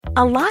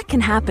A lot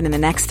can happen in the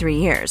next 3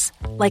 years.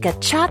 Like a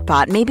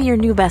chatbot may be your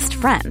new best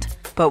friend.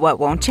 But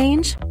what won't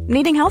change?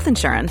 Needing health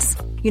insurance.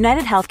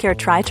 United Healthcare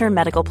Tri-Term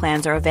Medical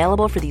Plans are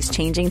available for these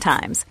changing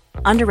times.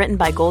 Underwritten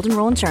by Golden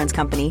Rule Insurance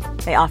Company,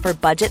 they offer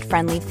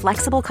budget-friendly,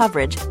 flexible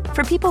coverage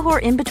for people who are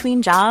in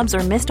between jobs or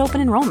missed open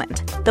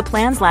enrollment. The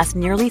plans last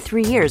nearly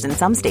 3 years in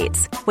some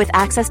states, with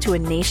access to a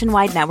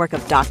nationwide network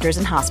of doctors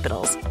and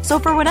hospitals. So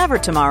for whatever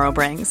tomorrow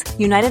brings,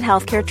 United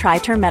Healthcare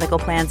Tri-Term Medical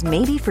Plans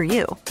may be for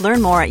you.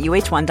 Learn more at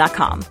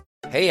uh1.com.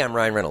 Hey, I'm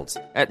Ryan Reynolds.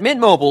 At Mint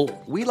Mobile,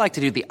 we like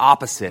to do the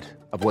opposite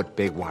of what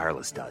Big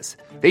Wireless does.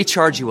 They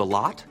charge you a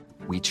lot.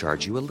 We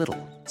charge you a little.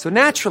 So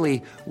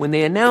naturally, when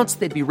they announced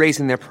they'd be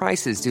raising their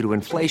prices due to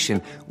inflation,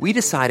 we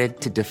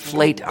decided to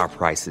deflate our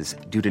prices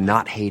due to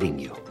not hating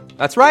you.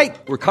 That's right.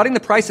 We're cutting the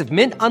price of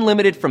Mint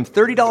Unlimited from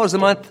 $30 a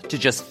month to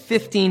just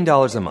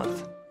 $15 a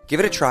month. Give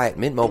it a try at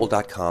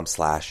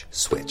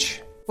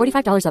mintmobile.com/switch.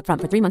 $45 up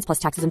front for 3 months plus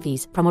taxes and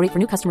fees. Promo rate for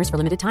new customers for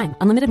limited time.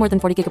 Unlimited more than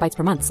 40 gigabytes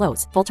per month.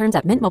 Slows full terms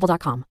at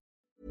mintmobile.com.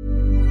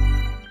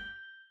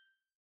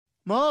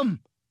 Mom!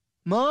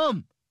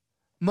 Mom!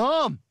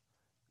 Mom!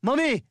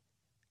 Mommy!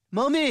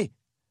 Mommy!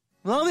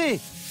 Mommy!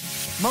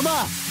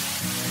 Mama!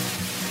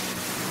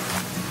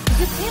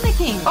 You're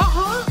panicking.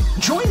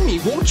 Join me,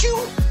 won't you?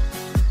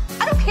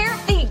 I don't care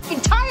if the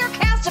entire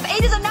cast of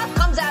 8 is enough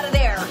comes out of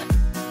there.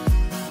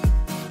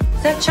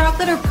 Is that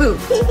chocolate or poop?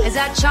 Is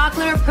that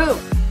chocolate or poop?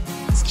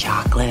 It's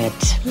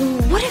chocolate.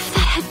 What if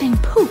that had been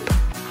poop?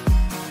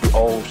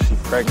 Oh, she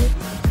pregnant.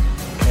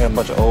 Can't have a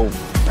bunch of old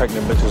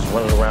pregnant bitches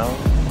running around.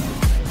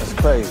 That's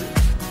crazy.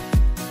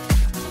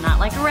 Not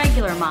like a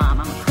regular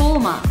mom. I'm a cool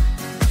mom.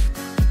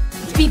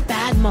 Let's be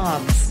bad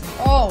moms.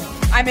 Oh,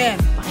 I'm in.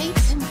 Right?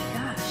 Oh my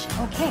gosh.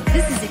 Okay,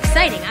 this is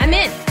exciting. I'm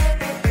in.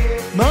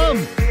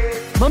 Mom!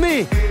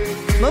 Mommy!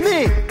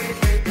 Mommy!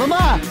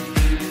 Mama!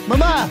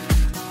 Mama!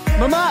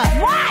 Mama!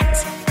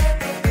 What?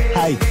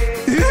 Hi.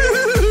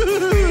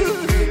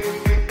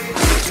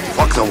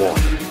 Fuck the war.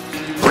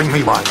 Bring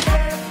me mine.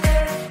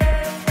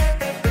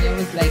 It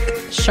was like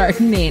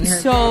Chardonnay in her.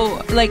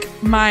 So, like,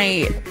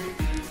 my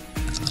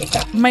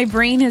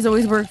brain has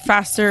always worked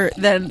faster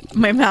than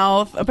my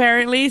mouth,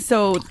 apparently.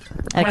 So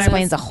that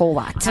explains a whole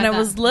lot. When I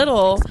was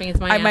little,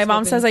 my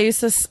mom says I used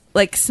to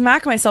like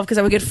smack myself because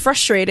I would get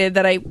frustrated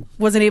that I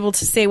wasn't able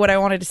to say what I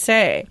wanted to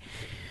say.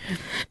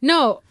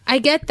 No, I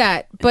get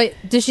that, but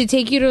did she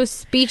take you to a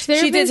speech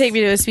therapist? She did take me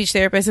to a speech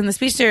therapist, and the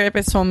speech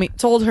therapist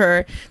told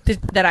her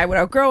that I would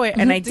outgrow it,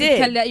 and I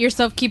did. To let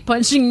yourself keep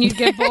punching and you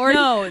get bored?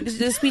 No,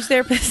 the speech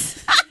therapist.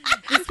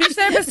 The speech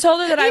therapist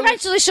told her that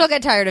eventually she'll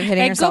get tired of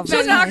hitting herself.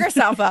 She'll knock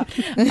herself up.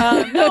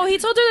 No, he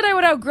told her that I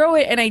would outgrow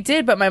it, and I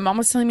did. But my mom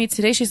was telling me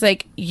today, she's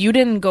like, "You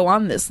didn't go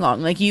on this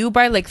long. Like you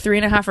by like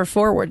 3.5 or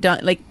 4 were done.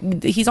 Like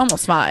he's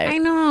almost 5." I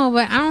know,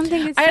 but I don't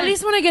think it's. I at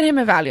least want to get him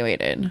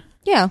evaluated.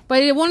 Yeah,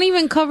 but it won't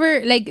even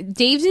cover, like,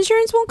 Dave's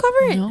insurance won't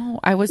cover it?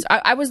 No, I was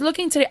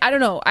looking today. I don't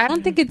know. I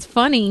don't think it's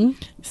funny.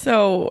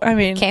 So, I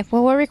mean. Okay,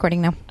 well, we're recording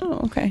now.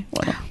 Oh, okay.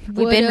 Well,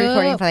 we've been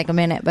recording for like a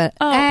minute, but.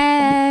 Oh.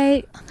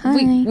 Hi.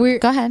 We're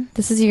Go ahead.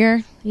 This is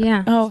your.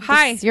 Yeah. Oh,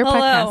 hi. Your hello.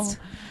 podcast.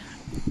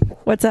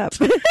 What's up?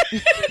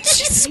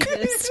 Jesus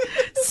Christ.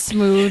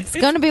 Smooth. It's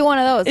going to be one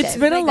of those. It's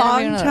been a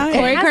long time.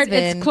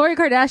 It's Khloe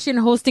Kardashian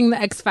hosting the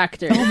X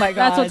Factor. Oh my God.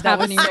 That's what's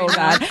happening so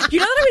bad. You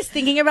know that I was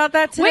thinking about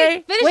that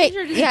today? Wait,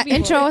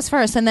 intro us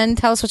first and then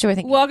tell us what you were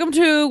thinking. Welcome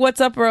to What's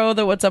Up Bro,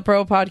 the What's Up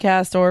Bro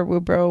podcast, or Woo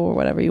Bro, or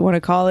whatever you want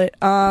to call it.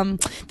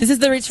 This is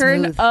the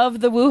return of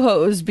the Woo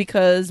Hoes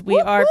because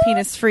we are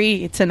penis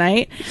free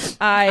tonight.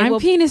 I'm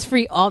penis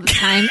free all the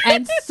time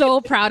and so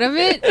proud of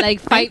it.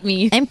 Like, fight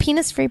me. I'm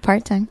penis free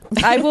part time.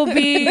 I will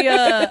be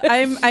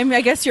I'm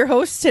I guess your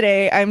host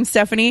today. I'm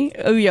Stephanie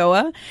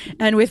Ulloa,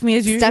 and with me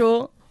as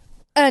usual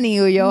Stephanie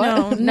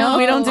Ulloa. No,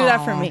 we don't do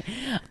that for me.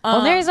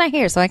 Well, Mary's not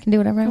here, so I can do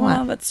whatever I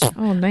want. That's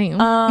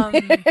damn.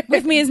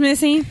 With me is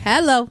Missy.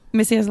 Hello.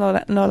 Missy has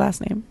no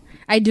last name.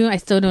 I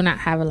still do not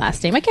have a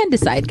last name. I can't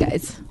decide,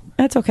 guys.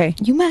 That's okay.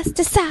 You must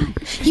decide.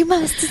 You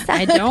must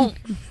decide. I don't.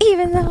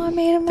 Even though I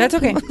made a That's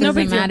okay. No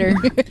big matter.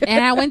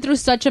 And I went through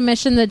such a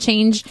mission to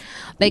change,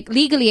 like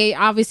legally,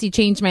 I obviously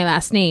changed my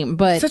last name,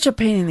 but such a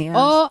pain in the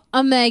ass.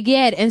 Oh my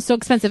God, and so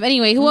expensive.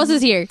 Anyway, who else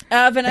is here?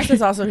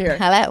 Vanessa's also here.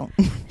 Hello.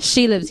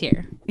 She lives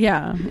here.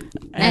 Yeah.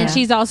 And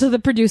she's also the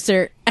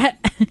producer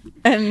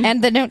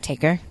and the note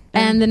taker.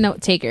 And the note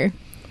taker.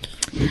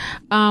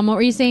 What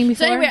were you saying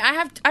before? So anyway,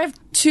 I have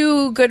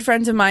 2 good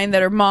friends of mine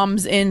that are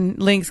moms in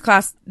Link's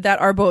class that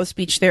are both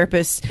speech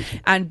therapists,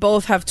 and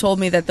both have told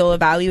me that they'll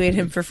evaluate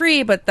him for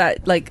free, but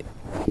that like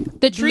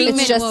the treatment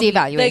it's just the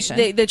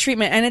evaluation, the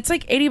treatment, and it's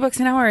like $80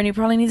 an hour, and he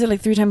probably needs it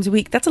like 3 times a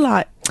week. That's a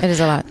lot. It is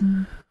a lot.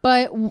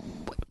 But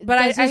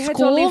I had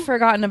totally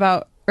forgotten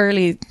about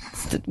early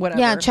whatever.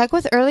 Yeah, check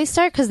with Early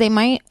Start because they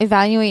might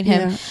evaluate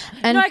him. Yeah.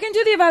 And no, I can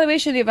do the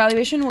evaluation. The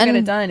evaluation will get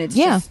it done. It's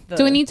just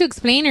do we need to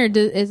explain, or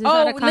is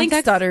that a context? Link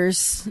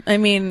stutters. I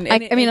mean,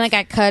 like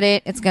I cut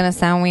it. It's gonna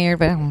sound weird,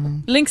 but I don't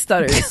know. Link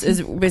stutters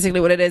is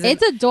basically what it is.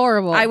 It's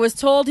adorable. I was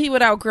told he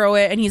would outgrow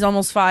it, and he's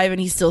almost 5, and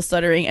he's still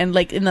stuttering. And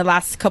like in the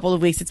last couple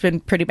of weeks, it's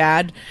been pretty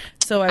bad.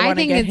 so I I want to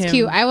think get it's him.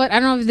 cute. I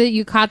don't know if that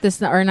you caught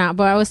this or not,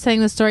 but I was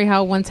telling the story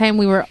how one time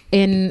we were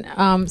in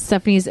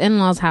Stephanie's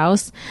in-laws'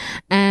 house,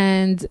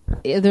 and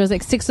there was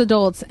like 6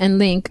 adults and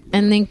Link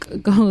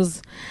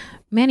goes,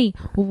 Manny,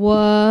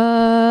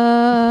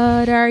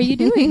 what are you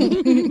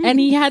doing? And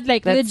he had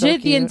like That's so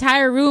legit the cute.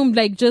 entire room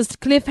like just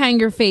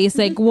cliffhanger face,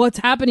 like what's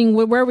happening?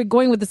 Where are we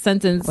going with the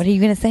sentence? What are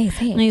you gonna say?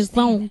 Say it. And he's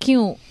so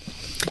cute.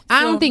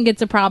 I don't think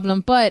it's a problem,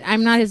 but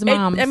I'm not his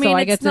mom. I mean, so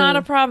I get it's not to,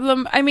 a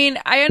problem. I mean,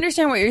 I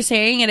understand what you're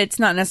saying, and it's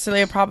not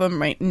necessarily a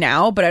problem right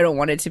now, but I don't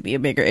want it to be a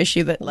bigger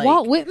issue that, like...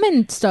 Walt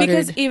Whitman started.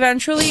 Because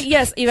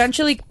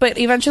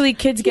eventually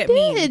kids get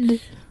mean.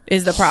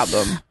 Is the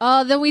problem.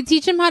 Then we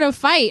teach him how to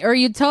fight, or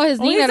you tell his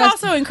Well, name. he's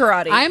also in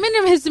karate. I'm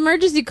in his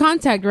emergency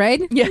contact,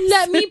 right? Yes.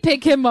 Let me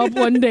pick him up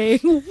one day.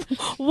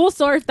 We'll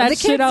sort that The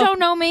shit kids out. don't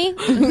know me.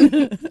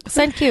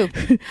 Send Q.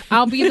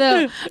 I'll be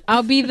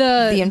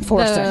the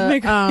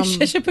enforcer.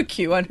 She should put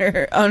Q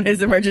on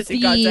his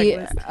emergency contact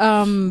list.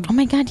 Oh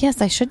my god,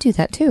 yes, I should do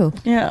that too.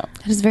 Yeah,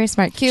 that is very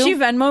smart. Q. She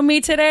Venmoed me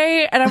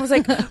today, and I was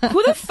like,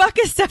 "Who the fuck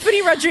is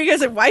Stephanie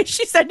Rodriguez, and why is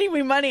she sending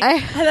me money?"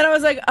 And then I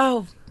was like,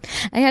 "Oh."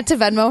 I had to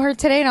Venmo her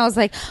today, and I was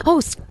like,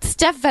 "Oh,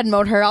 Steph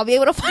Venmoed her. I'll be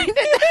able to find it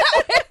that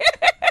way."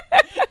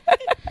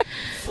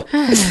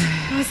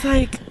 I was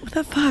like, "What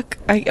the fuck?"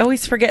 I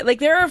always forget. Like,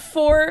 there are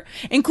 4,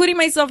 including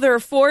myself. There are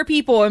 4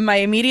 people in my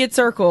immediate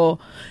circle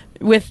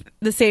with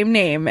the same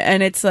name,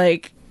 and it's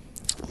like,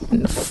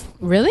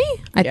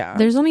 really? Yeah.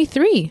 There's only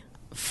 3.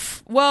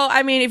 Well,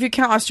 I mean, if you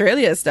count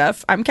Australia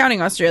stuff, I'm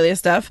counting Australia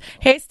stuff.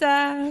 Hey,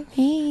 Steph.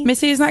 Hey.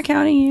 Missy is not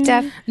counting you.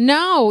 Steph.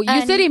 No,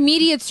 you said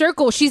immediate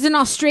circle. She's in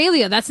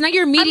Australia. That's not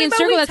your immediate but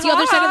circle. we That's the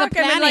other side of the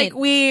talk. planet. I mean, like,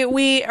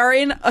 we are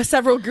in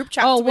several group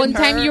chats. Oh, with one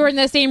time her. you were in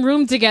the same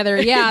room together.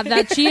 Yeah,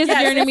 that she is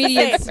Yes, your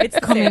immediate. it's the same. It's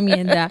the Come same.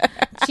 in that.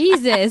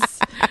 Jesus.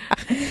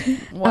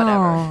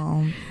 Whatever.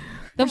 Oh.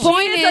 The She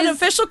point is an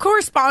official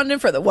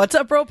correspondent for the What's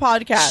Up Bro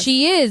podcast.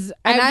 she is,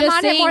 And I'm just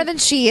on saying, it more than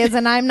she is,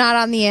 and I'm not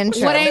on the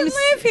intro. What I I'm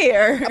live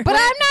here. but I'm not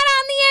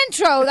on the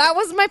intro. That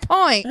was my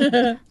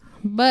point.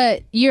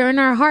 but you're in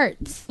our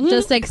hearts,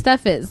 just like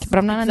Steph is. But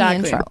I'm not on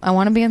Exactly. the intro. I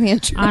want to be on the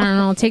intro. I don't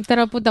know. Take that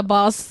up with the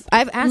boss.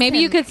 I've asked Maybe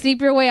him. you could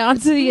sleep your way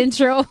onto the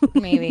intro.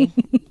 Maybe.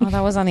 Oh, that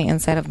was on the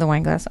inside of the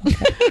wine glass. Okay.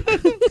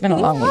 It's been a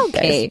long week,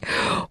 Okay.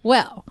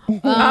 Well,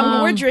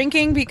 We're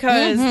drinking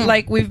because,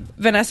 like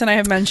Vanessa and I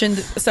have mentioned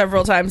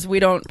several times, we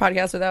don't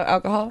podcast without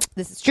alcohol.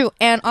 This is true.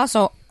 And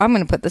also, I'm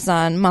going to put this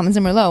on Mamas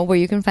and Merlot, where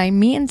you can find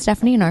me and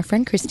Stephanie and our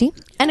friend Christy,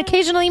 and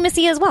occasionally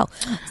Missy as well.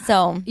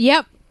 So,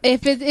 yep.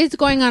 If it is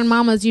going on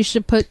Mamas, you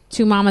should put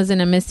 2 Mamas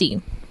and a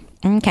Missy.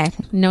 okay.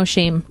 No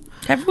shame.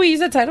 Have we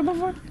used that title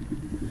before?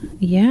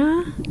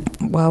 Yeah.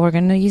 Well, we're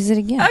going to use it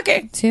again.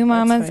 Okay. 2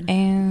 Mamas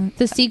and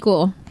The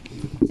sequel.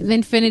 The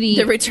Infinity.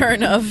 The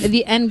return of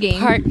the end game.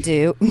 Part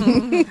 2.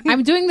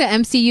 I'm doing the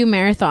MCU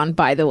marathon,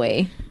 by the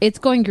way. It's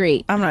going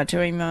great. I'm not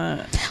doing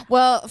that.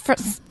 Well,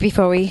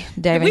 before we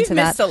dive We've into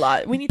that, missed a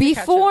lot. We need to catch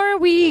up. before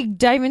we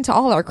dive into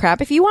all our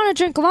crap, if you want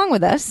to drink along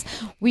with us,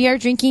 we are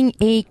drinking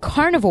a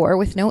carnivore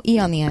with no E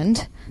on the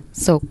end.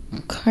 So,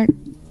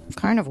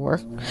 carnivore.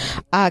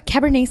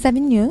 Cabernet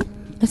Sauvignon.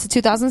 It's a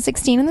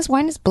 2016, and this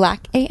wine is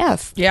black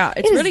AF. Yeah,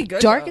 it's It is really good,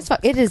 Dark though. as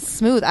fuck. It is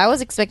smooth. I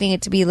was expecting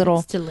it to be a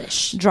little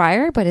delish.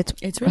 drier, but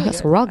It's really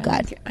good. real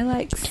good. I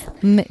like.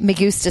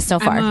 Magusta so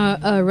far.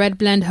 I'm a red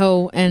blend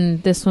hoe,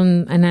 and this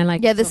one, and I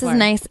like. Yeah, it this so is far.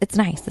 nice. It's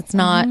nice. It's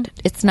not.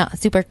 It's not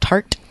super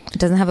tart. It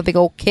doesn't have a big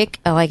old kick.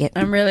 I like it.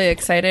 I'm really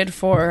excited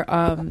for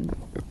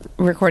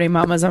recording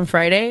Mamas on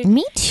Friday.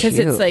 Me Because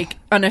too. it's like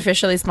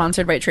unofficially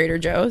sponsored by Trader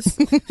Joe's.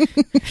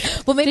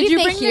 Well, maybe Did you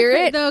if they bring hear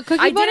it. the cookie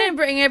I butter? didn't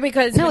bring it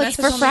because No,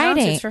 Vanessa it's for told me not to.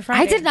 Friday. It's for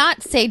Friday. I did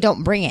not say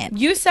don't bring it.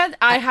 You said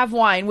I have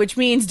wine, which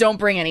means don't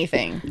bring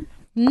anything.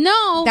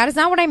 No, That is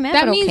not what I meant.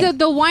 that but means okay. that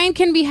the wine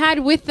can be had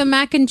with the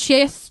mac and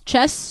cheese.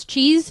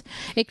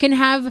 It can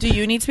have. Do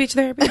you need speech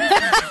therapy?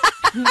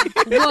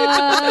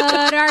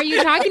 What are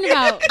you talking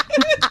about?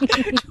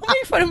 Don't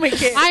make fun of my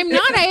kid. I'm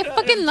not. I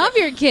fucking love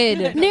your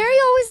kid. Neri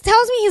always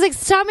tells me, he's like,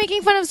 stop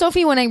making fun of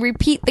Sophie when I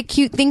repeat the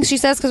cute things she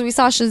says, because we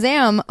saw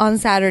Shazam on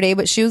Saturday,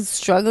 but she was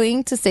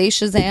struggling to say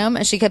Shazam,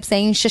 and she kept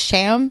saying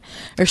Shasham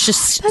or That's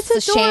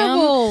Shasham.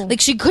 adorable.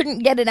 Like she couldn't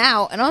get it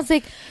out, and I was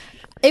like,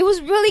 it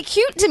was really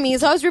cute to me,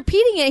 so I was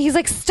repeating it. He's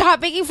like, stop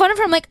making fun of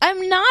her. I'm like,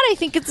 I'm not. I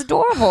think it's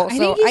adorable. I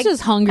think he's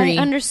just hungry.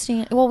 I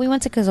understand. Well, we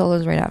went to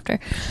Cazola's right after,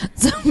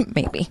 so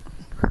maybe.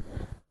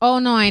 Oh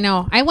no, I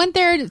know. I went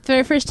there for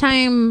the first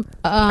time.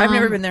 I've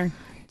never been there.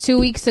 2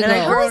 weeks ago. And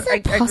I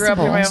grew up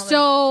in my own.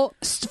 So,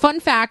 fun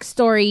fact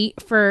story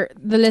for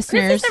the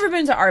listeners. Chrissy's never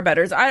been to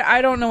Arbetters.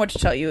 I don't know what to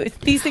tell you.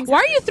 These things. Why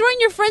are you throwing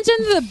your friends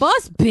under the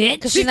bus, bitch?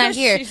 Because she's not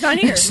here. She's not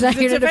here. She's not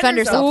here to defend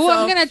herself. Oh,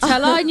 I'm gonna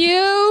tell on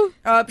you.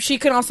 She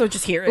can also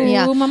just hear it. Ooh,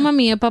 Yeah. mamma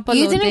mia, papa.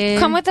 You didn't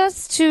come with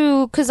us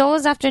to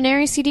Cazola's after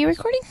Neri CD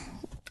recording?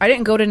 I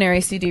didn't go to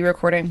Neri CD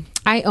recording.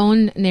 I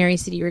own Neri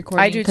CD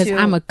recording. I do, because too.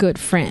 I'm a good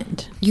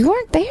friend. You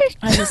weren't there.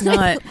 I was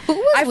not. Who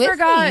was I with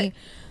forgot. me?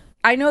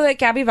 I know that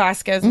Gabby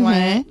Vasquez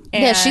went. Yeah,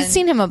 and she's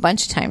seen him a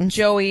bunch of times.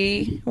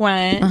 Joey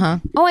went.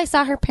 Oh, I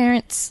saw her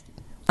parents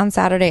on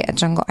Saturday at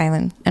Jungle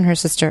Island, and her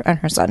sister and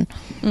her son,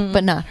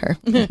 but not her.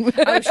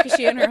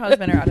 She and her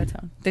husband are out of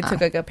town. They took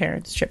like a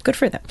parents trip. Good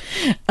for them.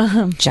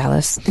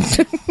 Jealous.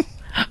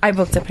 I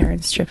booked a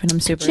parents trip and I'm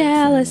super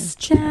jealous.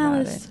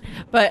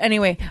 But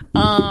anyway,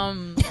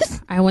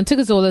 I went to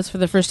Gazola's for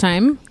the first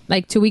time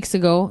like 2 weeks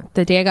ago,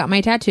 the day I got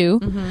my tattoo,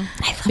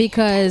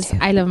 because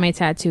I love my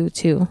tattoo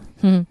too.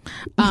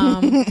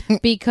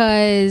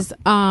 Because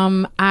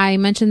I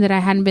mentioned that I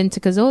hadn't been to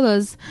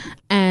Gazola's,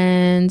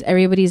 and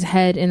everybody's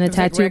head in the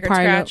tattoo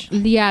parlor,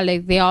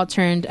 like they all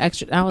turned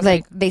extra. I was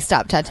like they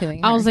stopped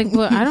tattooing her. I was like,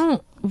 but I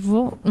don't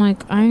vote.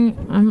 Like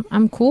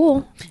I'm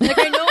cool. Like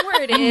I know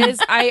where it is.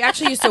 I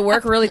actually used to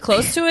work really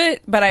close to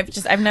it, but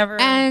I've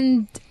never.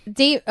 And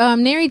Dave,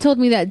 Neri told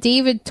me that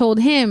David told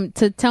him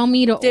to tell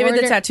me to David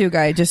order. the tattoo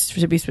guy, just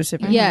to be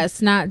specific.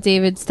 Yes, not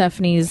David,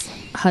 Stephanie's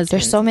husband.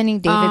 There's so many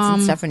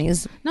Davids and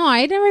Stephanies. No,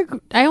 I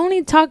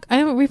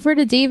refer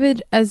to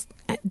David as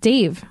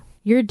Dave.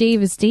 Your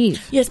Dave is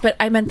Dave. Yes, but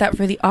I meant that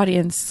for the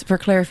audience, for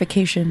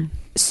clarification.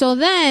 So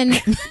then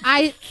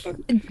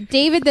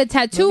David the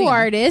tattoo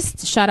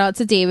artist, shout out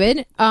to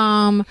David,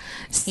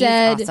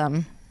 said He's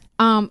awesome.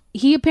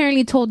 He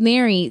apparently told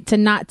Neri to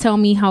not tell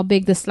me how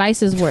big the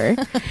slices were.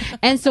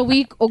 And so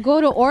we go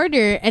to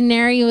order, and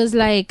Neri was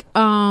like,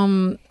 how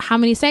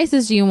many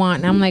slices do you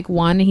want? And I'm like,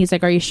 one. And he's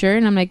like, are you sure?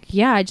 And I'm like,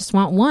 yeah, I just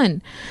want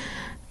one.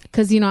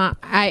 Because, you know,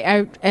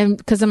 I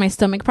because of my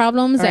stomach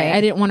problems, Right.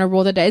 I didn't want to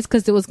roll the dice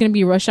because it was going to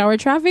be rush hour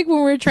traffic when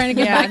we were trying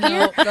to get back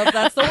here. No,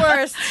 that's the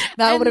worst.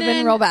 That And would have been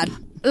then, real bad.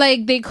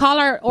 Like, they call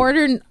our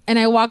order, and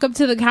I walk up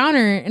to the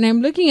counter, and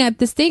I'm looking at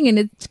this thing, and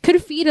it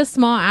could feed a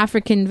small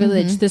African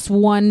village, this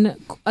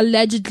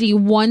allegedly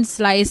one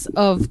slice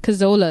of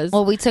Cazola's.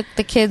 Well, we took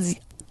the kids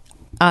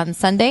on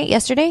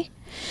yesterday,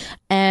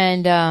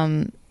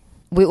 and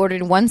we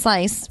ordered one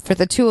slice for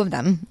the two of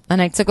them, and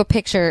I took a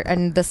picture,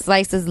 and the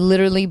slice is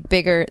literally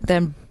bigger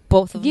than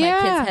both of my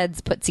kids'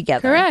 heads put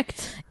together.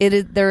 Correct.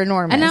 They're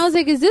enormous. And I was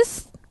like, is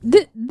this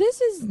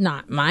is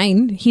not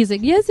mine? He's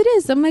like, yes, it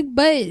is. I'm like,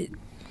 but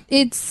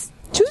it's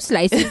two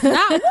slices,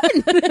 not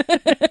one.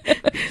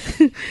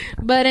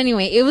 But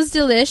anyway, it was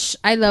delish.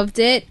 I loved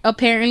it.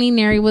 Apparently,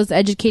 Neri was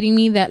educating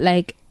me that,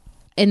 like,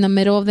 in the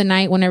middle of the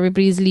night when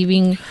everybody's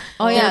leaving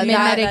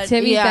midnight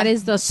activities, that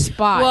is the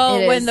spot.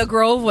 Well, when the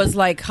Grove was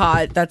like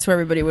hot, that's where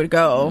everybody would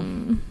go.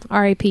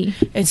 R.I.P.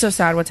 It's so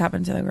sad what's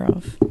happened to the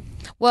Grove.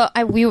 Well,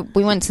 we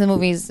went to the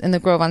movies in the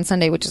Grove on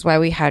Sunday, which is why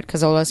we had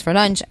Cazola's for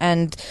lunch,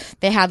 and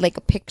they had like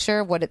a picture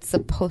of what it's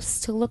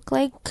supposed to look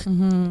like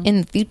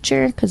in the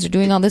future because they're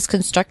doing all this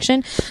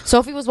construction.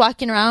 Sophie was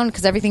walking around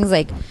because everything's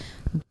like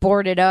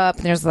boarded up,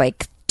 and there's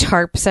like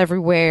tarps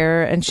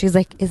everywhere, and she's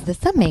like, "Is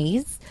this a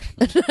maze?"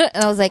 And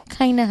I was like,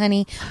 "Kinda,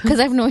 honey," because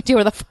I have no idea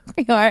where the fuck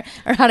we are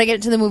or how to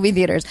get to the movie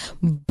theaters.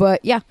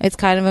 But yeah, it's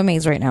kind of a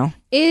maze right now.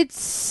 I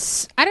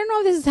don't know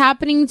if this is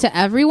happening to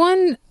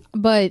everyone,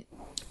 but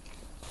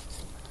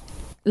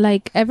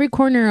like every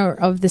corner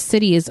of the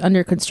city is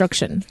under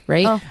construction,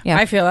 right? Oh, yeah.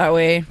 I feel that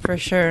way for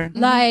sure.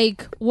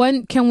 Like,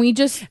 when can we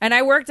just... And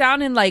I work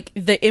down in like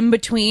the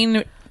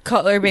in-between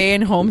Cutler Bay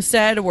and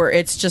Homestead where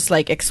it's just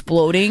like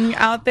exploding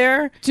out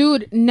there.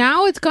 Dude,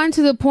 now it's gone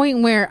to the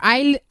point where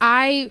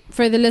I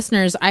for the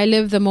listeners, I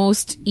live the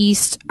most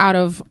east out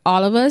of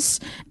all of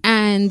us,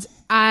 and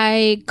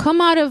I come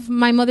out of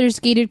my mother's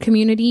gated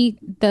community.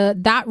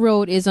 That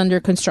road is under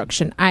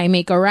construction. I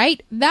make a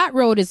right. That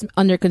road is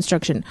under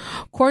construction.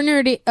 Corner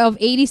of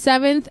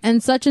 87th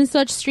and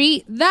such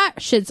street. That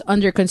shit's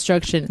under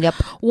construction. Yep.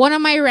 One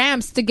of my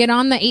ramps to get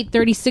on the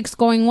 836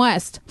 going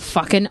west,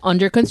 fucking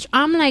under construction.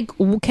 I'm like,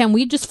 can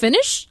we just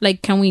finish?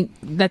 Like, can we?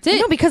 That's it.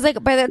 No, because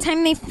like by the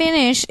time they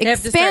finish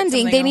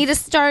expanding, they need to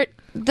start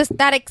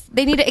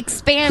they need to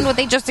expand what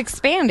they just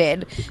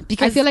expanded.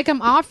 Because I feel like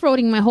I'm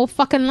off-roading my whole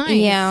fucking life.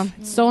 Yeah.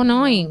 It's so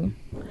annoying.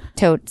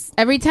 Totes.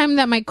 Every time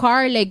that my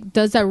car like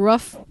does that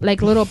rough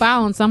like little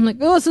bounce, I'm like,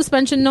 oh,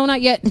 suspension, no,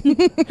 not yet.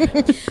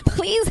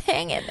 Please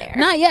hang in there.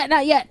 Not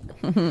yet.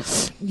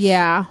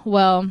 Yeah,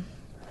 well,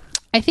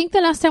 I think the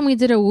last time we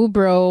did a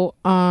Woobro,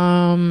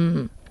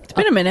 it's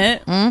been a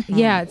minute.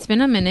 Yeah, it's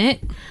been a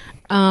minute.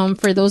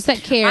 For those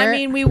that care. I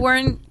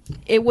mean,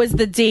 it was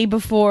the day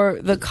before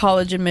the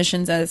college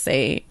admissions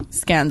essay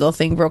scandal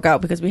thing broke out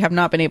because we have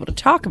not been able to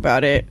talk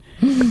about it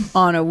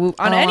on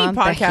any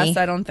podcast, Becky.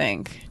 I don't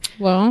think.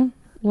 Well,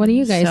 what do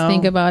you guys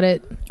think about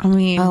it? I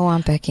mean,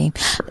 Aunt Becky.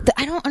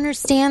 I don't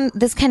understand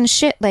this kind of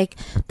shit. Like,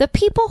 the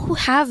people who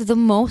have the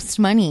most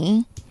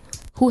money,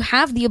 who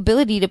have the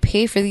ability to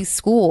pay for these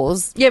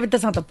schools. Yeah, but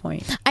that's not the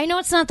point. I know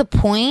it's not the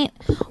point,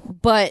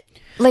 but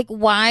like,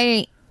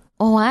 why?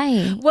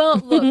 Well,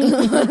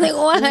 look, like,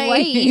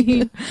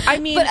 why? I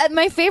mean, but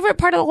my favorite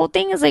part of the whole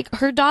thing is like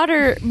her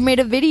daughter made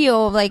a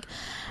video of like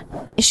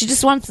she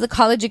just wants the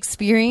college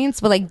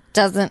experience, but like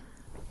doesn't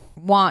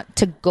want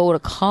to go to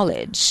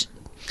college.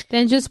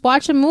 Then just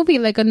watch a movie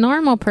like a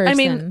normal person. I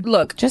mean,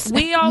 look, Just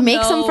we all make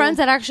know- some friends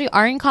that actually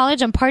are in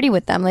college and party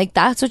with them. Like,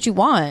 that's what you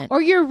want.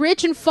 or you're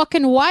rich and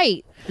fucking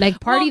white.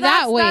 Like, party Well,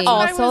 that's- that way. that's what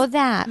I Also was-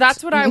 that.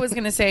 That's what I was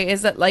gonna say.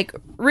 Is that like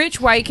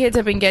rich white kids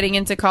have been getting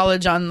into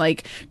college on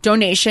like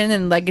donation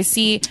and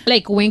legacy?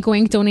 Like, wink,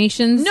 wink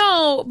donations.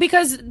 No,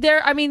 because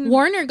they're. I mean,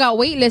 Warner got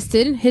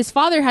waitlisted. His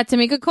father had to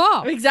make a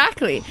call.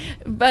 exactly.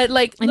 But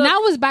like, And look, that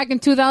was back in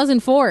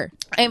 2004.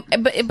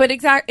 but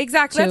exactly.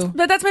 True.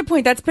 That's my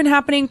point. That's been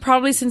happening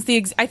probably since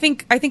I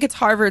think it's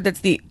Harvard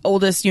that's the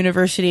oldest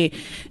university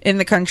in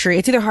the country.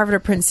 It's either Harvard or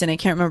Princeton. I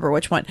can't remember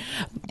which one.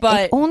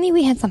 But If only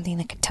we had something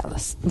that could tell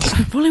us.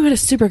 if only we had a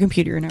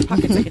supercomputer in our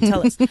pockets that could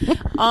tell us.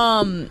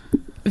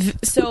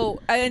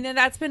 So, and then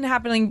that's been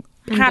happening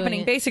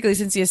it. basically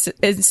since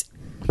the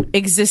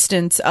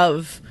existence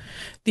of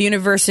the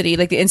university,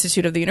 like the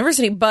institute of the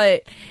university.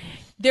 But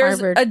there's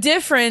Harvard. a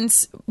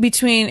difference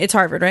between it's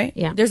Harvard, right?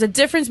 Yeah. There's a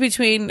difference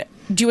between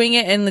doing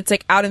it and it's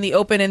like out in the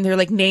open and they're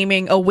like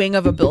naming a wing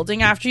of a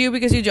building after you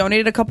because you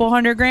donated a couple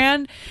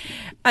 $100,000.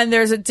 And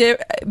there's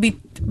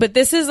but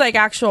this is like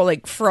actual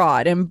like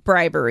fraud and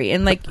bribery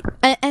and like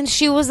And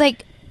she was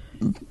like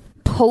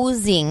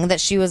posing that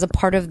she was a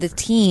part of the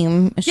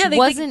team. She they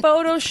wasn't.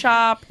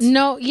 photoshopped.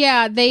 No,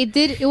 yeah, they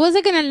did. It was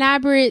like an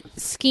elaborate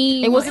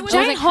scheme. It was a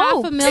giant like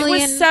hoax.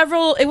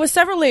 $500,000. It was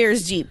several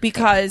layers deep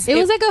because It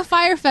was like a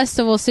fire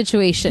festival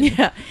situation.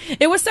 yeah,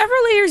 it was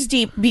several layers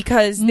deep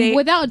because they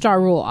Without Ja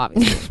Rule,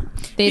 obviously.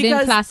 They didn't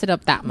Because class it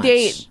up that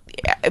much.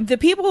 the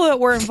people that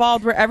were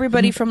involved were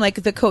everybody from like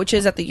the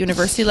coaches at the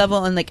university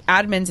level and like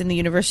admins in the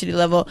university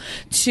level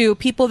to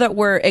people that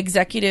were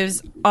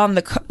executives on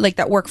the like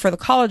that work for the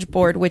College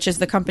Board, which is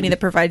the company that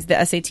provides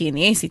the SAT and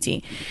the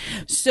ACT.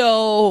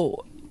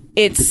 So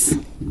it's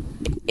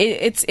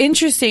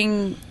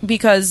interesting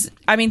because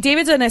I mean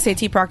David's an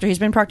SAT proctor. He's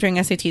been proctoring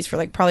SATs for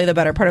like probably the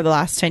better part of the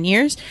last 10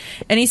 years,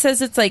 and he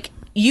says it's like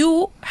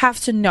you have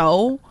to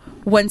know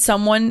when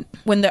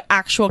the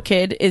actual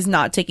kid is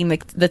not taking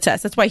the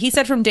test. That's why he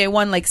said from day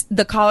one, like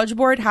the College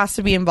Board has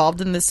to be involved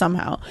in this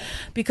somehow,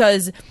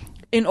 because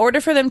in order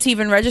for them to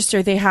even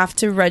register, they have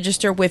to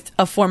register with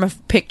a form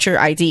of picture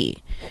ID.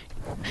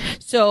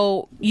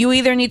 So you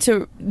either need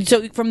to,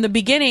 so from the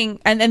beginning,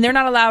 and they're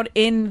not allowed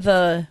in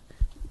the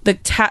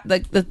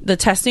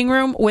testing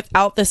room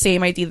without the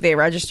same ID that they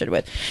registered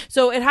with.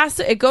 So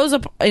it goes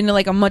up in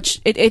like a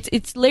much,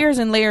 it's layers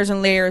and layers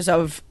and layers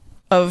of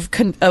what's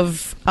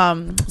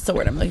the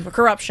word I'm looking for?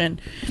 Corruption.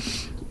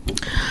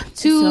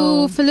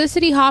 To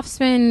Felicity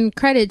Hoffman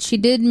credit, she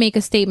did make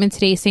a statement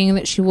today saying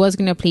that she was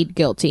going to plead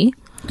guilty.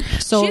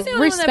 So she's the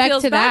only respect one that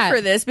feels to bad that.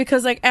 for this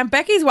because like Aunt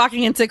Becky's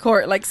walking into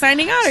court like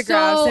signing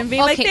autographs and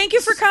being like, "Thank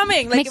you for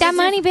coming." Like, Make that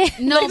money, bitch.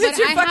 No, like, if it's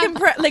but your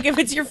fucking like if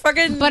it's your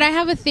fucking. But I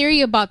have a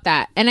theory about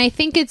that, and I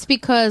think it's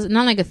because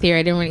not like a theory.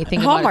 I didn't really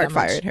think Hallmark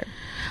about it that much. fired her.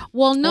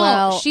 Well, no,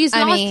 Well, she's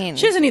I lost. mean-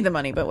 She doesn't need the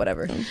money, but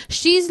whatever.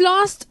 She's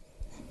lost.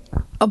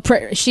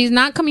 She's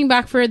not coming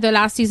back for the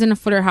last season of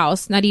Fuller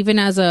House. Not even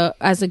as a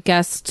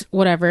guest,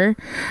 whatever.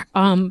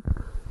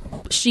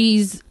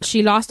 She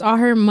lost all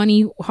her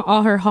money,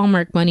 all her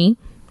Hallmark money.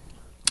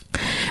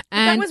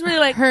 And that was really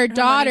like her money for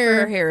daughter,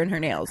 her hair and her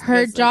nails.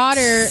 her Because, like,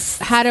 daughter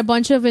had a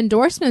bunch of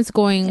endorsements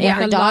going. Yeah,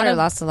 with her daughter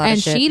lost a lot of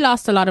and shit. she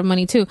lost a lot of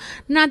money too.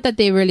 Not that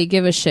they really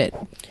give a shit,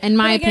 in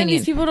my but again, opinion.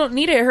 these people don't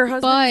need it. Her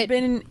husband's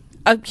been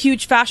a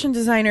huge fashion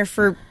designer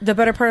for the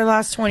better part of the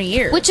last 20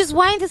 years. Which is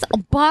why this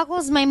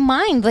boggles my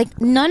mind. Like,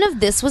 none of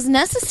this was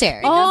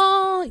necessary.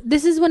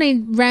 This is what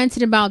I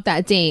ranted about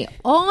that day.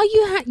 All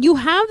you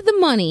have the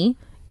money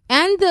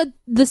and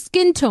the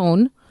skin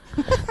tone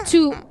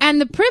to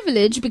and the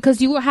privilege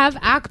because you have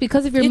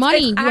because of your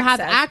money you have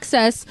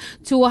access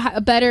to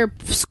a better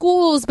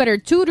schools, better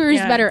tutors,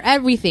 better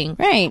everything.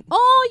 Right.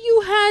 All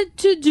you had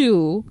to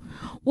do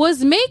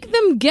was make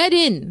them get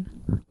in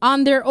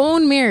on their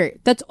own merit.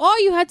 That's all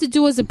you had to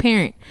do as a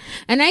parent.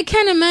 And I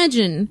can't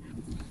imagine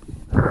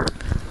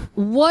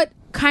what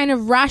kind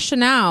of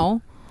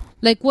rationale,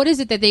 like what is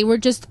it that they were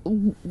just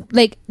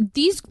like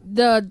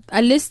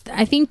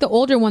I think the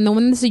older one, the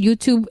one that's a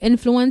YouTube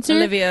influencer,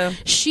 Olivia.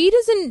 she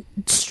doesn't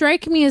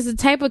strike me as the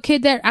type of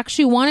kid that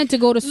actually wanted to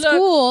go to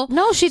school.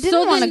 No, she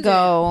didn't want to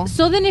go.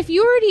 So then if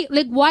you already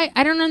like, why?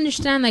 I don't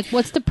understand, like,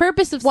 what's the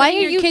purpose of Why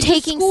sending are your you kid to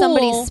taking school?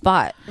 somebody's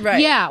spot?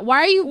 Right. Yeah.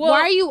 Why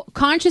are you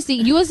consciously,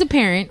 you as a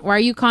parent, why are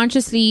you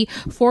consciously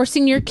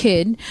forcing your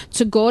kid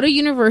to go to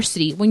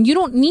university when you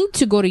don't need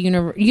to go to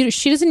university?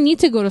 She doesn't need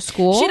to go to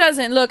school. She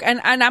doesn't. Look, and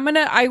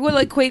I will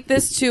equate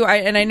this to,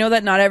 and I know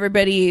that not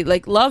everybody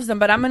like loves them,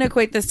 but I'm going to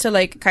equate this to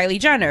like Kylie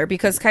Jenner,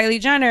 because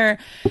Kylie Jenner,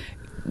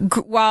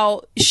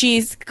 while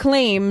she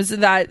claims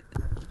that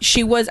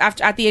she was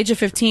at the age of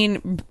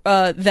 15,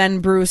 then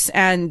Bruce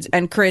and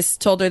Chris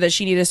told her that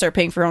she needed to start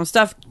paying for her own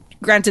stuff.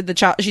 Granted, the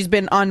child, she's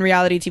been on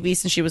reality TV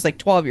since she was like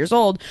 12 years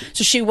old,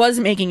 so she was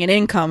making an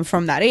income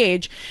from that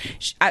age.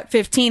 At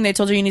 15, they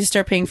told her you need to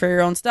start paying for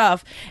your own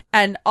stuff,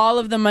 and all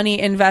of the money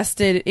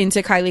invested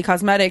into Kylie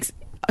Cosmetics,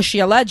 she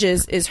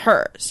alleges, is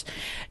hers.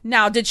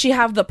 Now, did she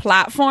have the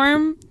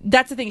platform?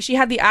 That's the thing. She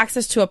had the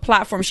access to a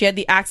platform. She had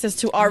the access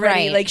to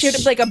already, Right. like, she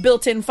had like a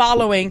built-in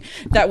following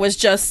that was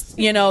just,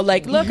 you know,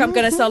 like, look, I'm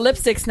going to sell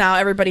lipsticks now.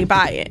 Everybody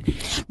buy it.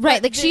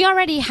 Right, like she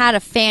already had a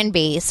fan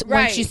base when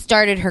Right. she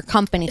started her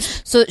company,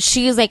 so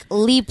she's like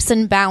leaps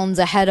and bounds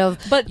ahead of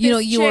you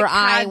this or chick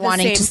I had the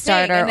wanting same to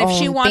start thing. our and if own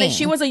she wanted, thing.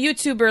 she was a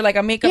YouTuber, like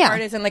a makeup Yeah.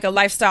 artist and like a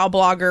lifestyle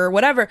blogger or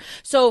whatever.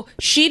 So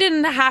she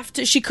didn't have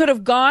to. She could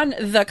have gone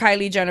the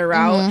Kylie Jenner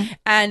route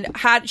and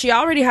she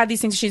already had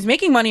these things. She's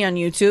making money on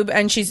YouTube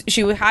and she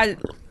had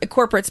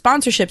corporate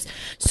sponsorships.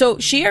 So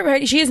she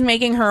is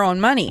making her own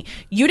money.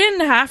 You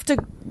didn't have to.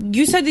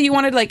 You said that you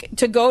wanted like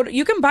to go.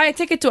 You can buy a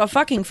ticket to a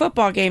fucking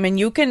football game and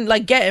you can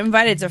like get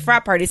invited to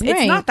frat parties. It's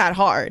Right. not that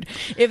hard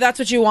if that's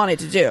what you wanted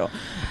to do.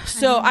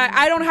 So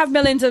I don't have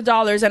millions of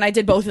dollars and I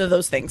did both of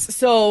those things.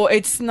 So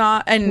it's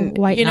not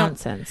White you know,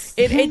 nonsense.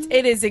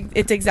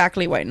 It's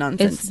exactly white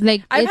nonsense. It's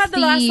like I've it's had the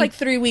last the- like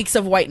 3 weeks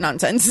of white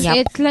nonsense.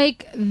 It's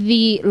like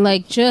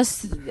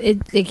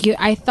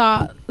I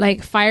thought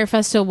like Fire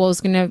Festival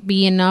was gonna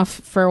be enough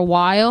for a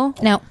while.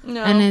 No.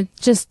 And it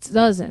just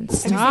doesn't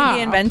Have you stop. seen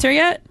The Inventor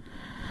yet?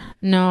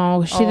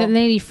 No, that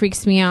lady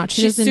freaks me out.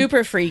 She's doesn't,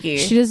 super freaky.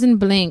 She doesn't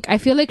blink. I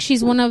feel like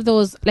she's one of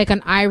those like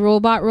an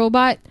iRobot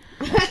robot.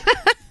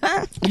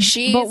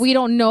 But we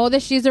don't know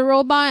that she's a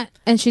robot,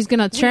 and she's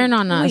gonna turn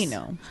on us. We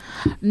know.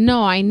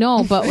 No, I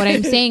know, but what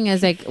I'm saying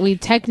is like we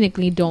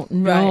technically don't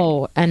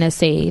know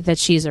NSA that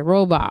she's a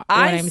robot. What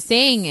I'm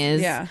saying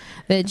is that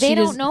They she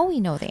don't does- know. We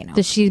know they know.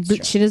 that she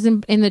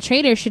doesn't in the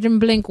trailer. She didn't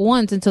blink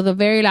once until the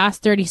very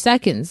last 30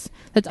 seconds.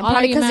 That's all.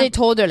 Probably because they meant.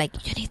 told her like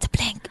you need to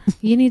blink.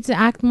 You need to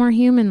act more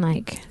human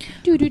like.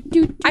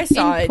 I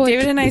saw Input. it.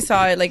 David and I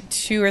saw it like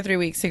 2 or 3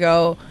 weeks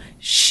ago.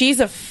 She's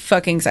a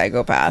fucking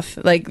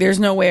psychopath. Like, there's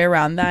no way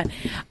around that.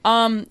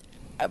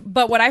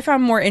 But what I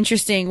found more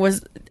interesting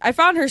was I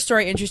found her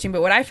story interesting.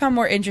 But what I found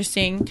more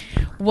interesting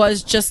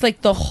was just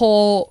like the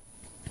whole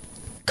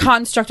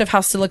construct of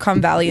how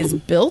Silicon Valley is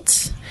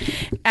built.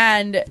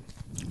 And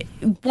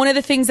one of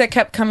the things that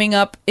kept coming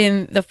up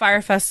in the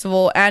Fire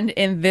Festival and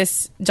in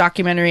this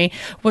documentary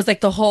was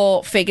like the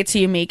whole fake it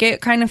till you make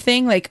it kind of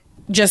thing. Like,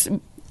 just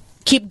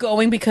keep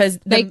going because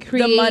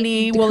the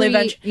money will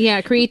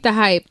eventually create the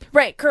hype.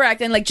 Right,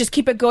 correct. And like just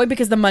keep it going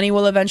because the money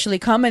will eventually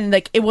come and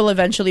like it will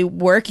eventually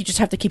work. You just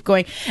have to keep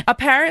going.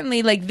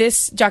 Apparently, like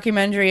this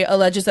documentary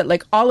alleges that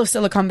like all of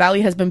Silicon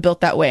Valley has been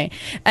built that way.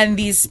 And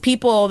these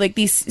people, like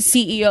these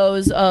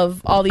CEOs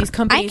of all these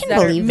companies that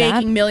are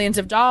making millions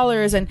of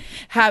dollars and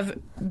have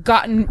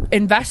gotten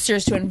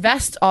investors to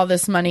invest all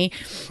this money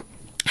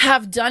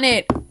have done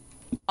it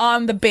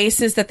on the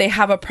basis that they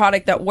have a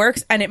product that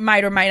works, and it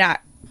might or might not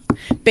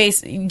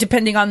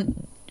depending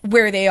on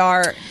where they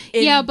are.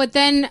 But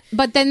then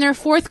they're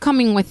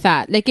forthcoming with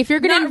that. Like if you're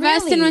going to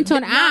invest into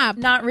an app,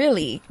 not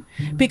really,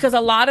 because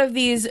a lot of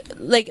these,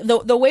 like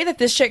the way that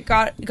this chick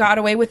got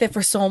away with it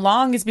for so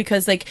long is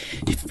because like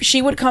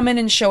she would come in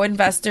and show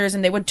investors,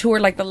 and they would tour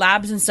like the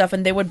labs and stuff,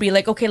 and they would be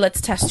like, okay, let's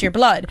test your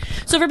blood.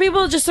 So for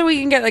people, just so we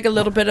can get like a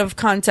little bit of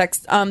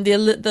context,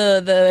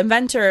 the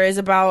inventor is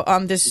about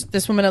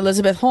this woman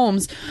Elizabeth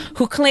Holmes,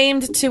 who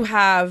claimed to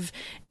have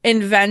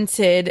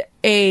invented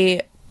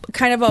a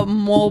kind of a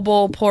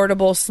mobile,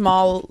 portable,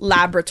 small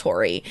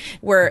laboratory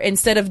where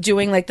instead of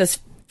doing like this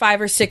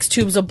 5 or 6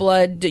 tubes of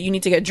blood that you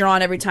need to get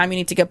drawn every time you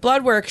need to get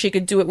blood work, she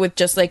could do it with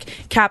just like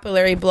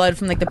capillary blood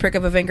from like the prick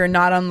of a finger,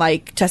 not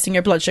unlike testing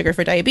your blood sugar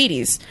for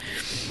diabetes.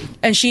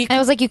 And I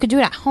was like, you could do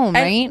it at home,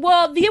 right?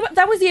 Well,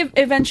 that was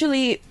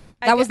eventually.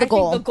 That was the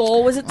goal. The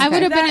goal was it. I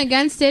would have been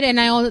against it,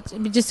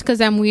 and just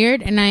because I'm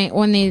weird, and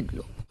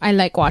I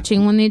like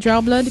watching when they draw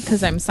blood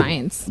because I'm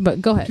science.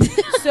 But go ahead.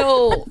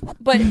 So,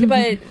 but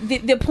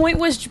the point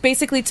was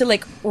basically to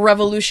like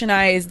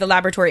revolutionize the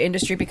laboratory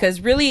industry, because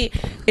really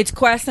it's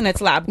Quest and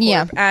it's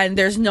LabCorp, and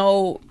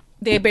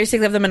they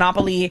basically have the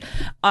monopoly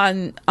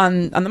on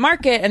the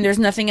market, and there's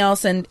nothing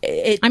else. And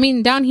I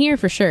mean, down here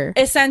for sure.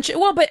 Essentially,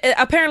 well, but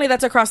apparently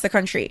that's across the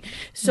country.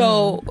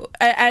 So,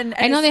 and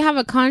I know they have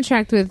a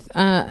contract with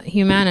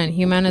Humana, and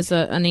Humana's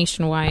a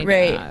nationwide,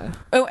 right?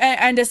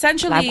 And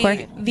essentially,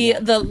 LabCorp?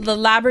 the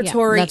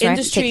laboratory that's right.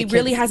 industry Take the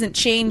really kids. hasn't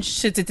changed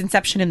since its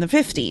inception in the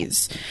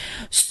 50s.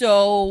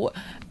 So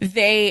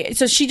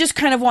she just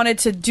kind of wanted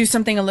to do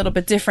something a little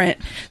bit different.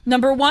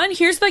 Number one,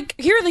 here are the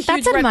huge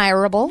That's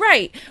admirable,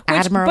 right?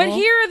 Admirable. But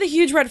here are the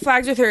huge red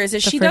flags with her: is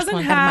that she doesn't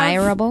have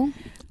admirable.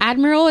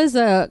 Admiral is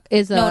a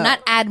no, not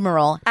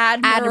admiral.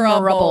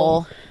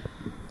 Admirable.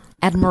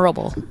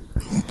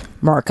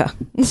 Marca.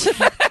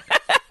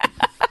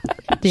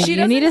 Do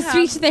you need a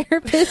speech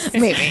therapist?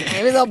 Maybe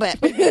a little bit.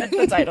 That's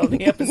the title of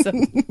the episode.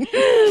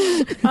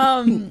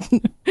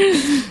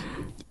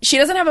 She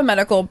doesn't have a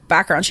medical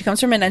background. She comes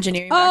from an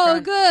engineering background.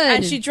 Oh, good.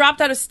 And she dropped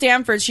out of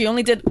Stanford. She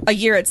only did a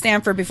year at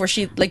Stanford before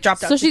she like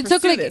dropped out. So she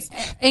took like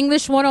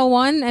English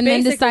 101 and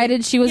then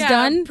decided she was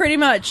done. Pretty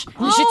much.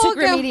 She took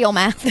remedial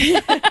math.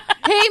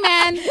 Hey,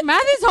 man,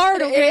 math is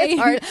hard. Okay,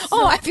 It's hard.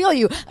 Oh, I feel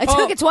you. I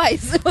took it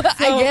twice.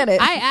 I get it.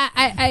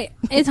 I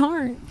it's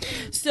hard.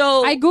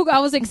 So I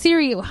was like,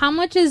 Siri, how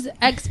much is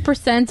X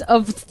percent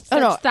of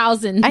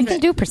 6,000? I can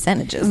do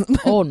percentages.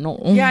 Oh no.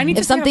 Yeah, I need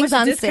If to see how something's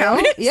much on the sale,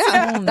 discount is.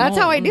 yeah, that's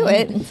how I do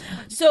it.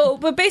 So,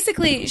 but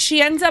basically,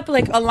 she ends up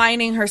like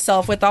aligning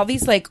herself with all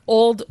these like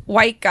old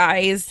white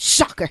guys.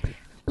 Shocker.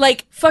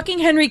 Like fucking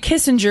Henry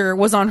Kissinger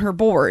was on her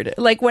board.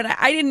 Like when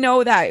I didn't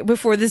know that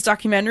before this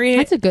documentary.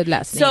 That's a good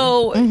last name.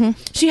 So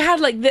she had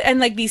like and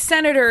like these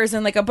senators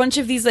and like a bunch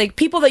of these like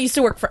people that used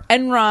to work for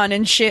Enron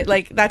and shit.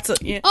 Like that's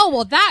oh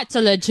well, that's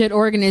a legit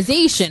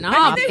organization.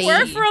 I think they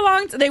were for a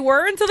long. They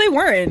were until they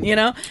weren't. You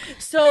know.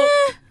 So.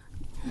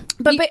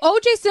 But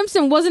O.J.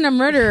 Simpson wasn't a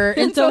murderer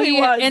until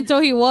he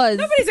was.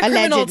 Nobody's a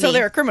criminal until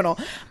they're a criminal.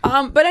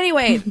 But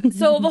anyway,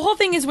 so the whole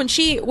thing is when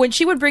she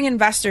would bring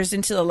investors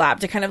into the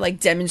lab to kind of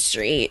like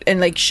demonstrate and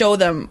like show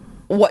them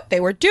what they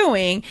were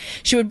doing,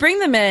 she would bring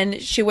them in,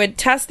 she would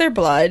test their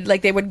blood,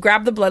 like they would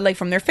grab the blood like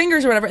from their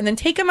fingers or whatever, and then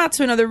take them out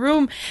to another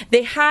room.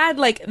 They had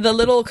like the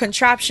little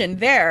contraption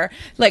there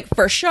like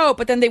for show,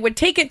 but then they would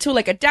take it to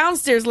like a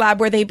downstairs lab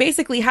where they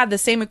basically had the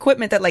same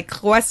equipment that like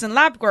Quest and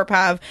LabCorp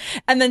have,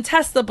 and then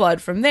test the blood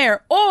from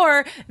there.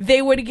 Or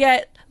they would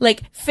get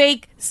like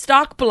fake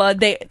stock blood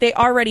they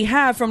already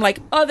have from like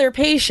other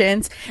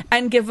patients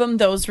and give them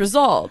those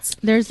results.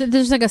 There's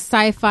like a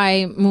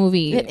sci-fi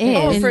movie. It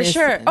is. Oh, for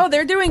sure. Oh,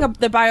 they're doing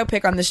the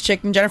biopic on this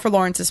chick, and Jennifer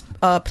Lawrence is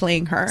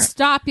playing her.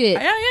 Stop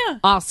it. Yeah.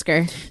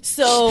 Oscar.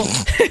 So,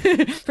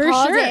 for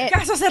Called sure. it.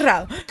 Caso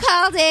cerrado.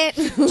 Called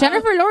it.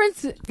 Jennifer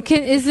Lawrence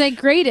is like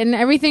great in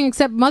everything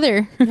except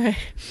Mother.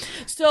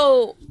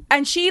 So,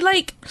 and she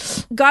like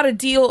got a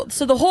deal.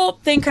 So the whole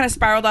thing kind of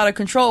spiraled out of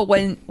control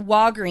when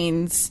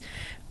Walgreens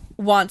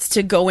wants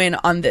to go in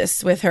on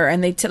this with her,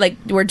 and they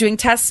were doing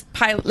tests,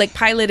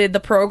 piloted the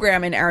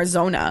program in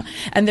Arizona,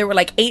 and there were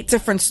like 8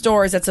 different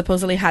stores that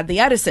supposedly had the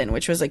Edison,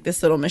 which was like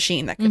this little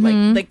machine that could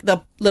like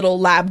the little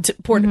lab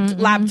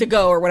to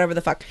go or whatever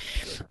the fuck,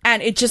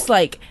 and it just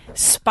like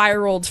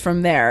spiraled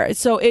from there.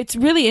 So it's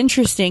really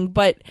interesting,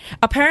 but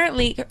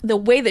apparently the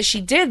way that she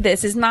did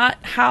this is not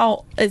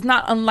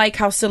unlike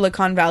how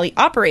Silicon Valley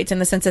operates, in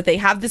the sense that they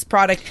have this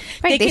product,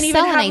 right, they can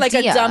even have like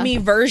a dummy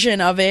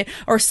version of it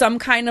or some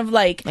kind of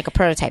like a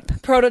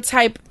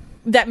prototype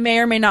that may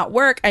or may not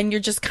work, and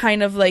you're just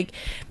kind of like,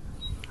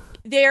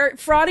 they're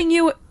frauding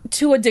you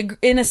to a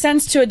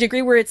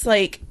degree where it's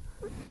like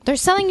they're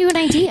selling you an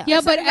idea.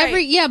 Yeah, but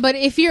but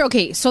if you're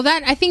okay, so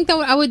that I think that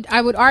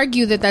I would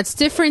argue that that's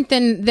different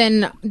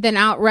than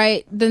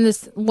outright than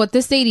what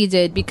this lady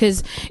did,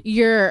 because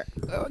you're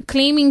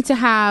claiming to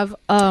have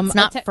it's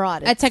not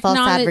fraud. It's false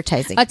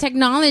advertising. A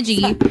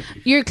technology.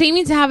 You're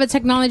claiming to have a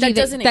technology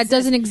that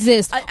doesn't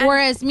exist.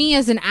 Whereas me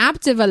as an app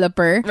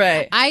developer,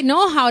 right, I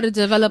know how to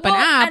develop an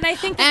app,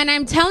 and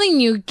I'm telling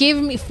you,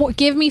 give me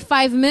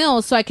 $5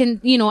 million so I can,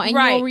 and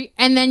right.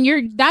 And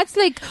then that's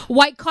like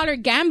white collar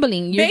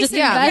gambling. You're just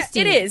investing. Yeah,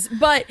 it is,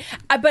 but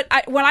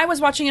when I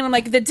was watching it, I'm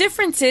like, the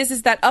difference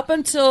is that up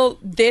until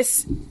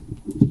this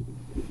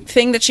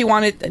thing that she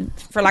wanted,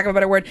 for lack of a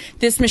better word,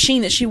 this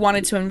machine that she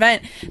wanted to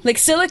invent, like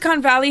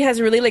Silicon Valley has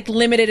really like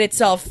limited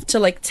itself to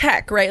like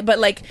tech, right? But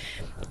like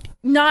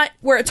not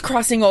where it's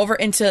crossing over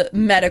into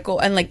medical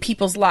and like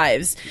people's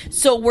lives.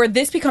 So where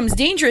this becomes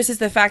dangerous is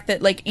the fact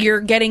that like you're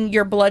getting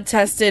your blood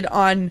tested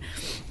on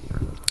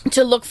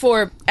to look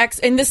for X,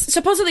 and this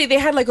supposedly they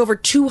had like over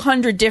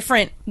 200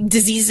 different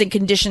diseases and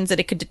conditions that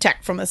it could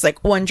detect from this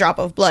like one drop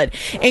of blood,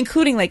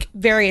 including like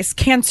various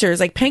cancers,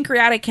 like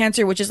pancreatic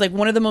cancer, which is like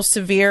one of the most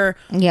severe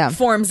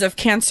forms of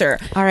cancer.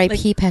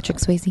 R.I.P. Like, Patrick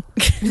Swayze.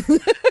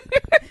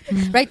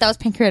 Right, that was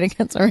pancreatic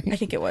cancer. Right? I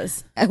think it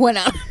was. I went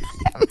out.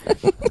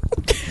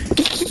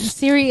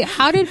 Siri,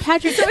 how did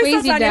Patrick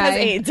Swayze die? Has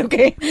AIDS,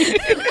 okay?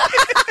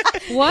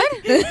 What?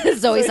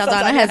 Zoe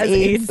Saldana has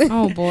AIDS.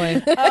 Oh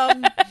boy.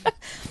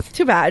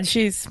 Too bad.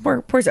 She's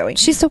poor Zoe.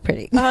 She's so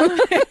pretty.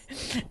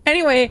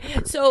 Anyway,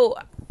 so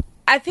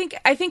I think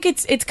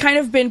it's kind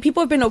of been,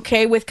 people have been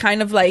okay with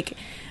kind of like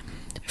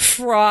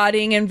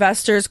frauding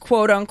investors,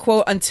 quote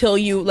unquote, until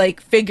you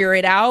like figure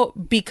it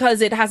out, because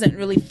it hasn't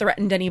really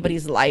threatened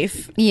anybody's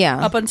life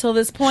up until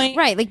this point.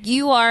 Right, like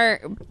you are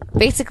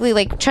basically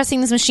like trusting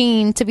this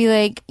machine to be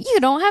like, you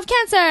don't have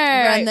cancer,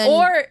 right. And then,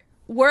 or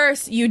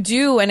worse, you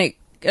do, and it.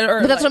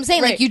 But that's what I'm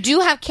saying. Right. Like you do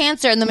have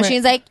cancer, and the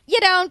machine's like, you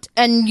don't,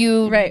 and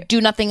you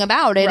do nothing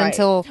about it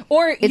until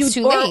it's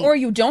too late. Or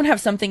you don't have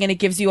something, and it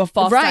gives you a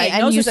false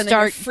diagnosis, and then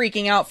you're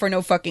freaking out for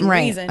no fucking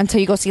reason until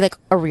you go see like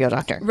a real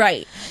doctor.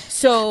 Right.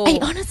 So I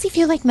honestly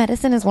feel like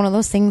medicine is one of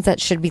those things that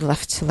should be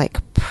left to like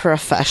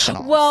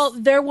professionals. Well,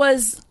 there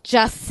was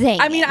just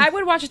saying. I mean, I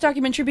would watch a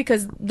documentary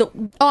because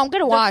I'm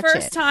gonna watch the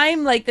first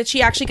time like that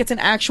she actually gets an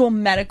actual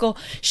medical.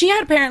 She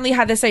had apparently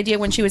had this idea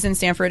when she was in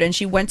Stanford, and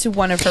she went to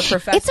one of her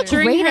professors. It's a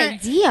great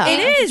idea.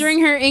 It is during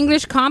her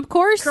English comp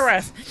course.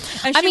 Correct.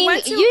 And I mean,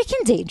 you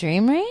can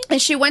daydream, right? And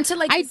she went to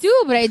like I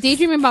do, but I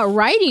daydream about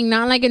writing,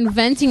 not like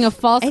inventing a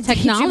false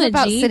technology. Daydream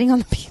about sitting on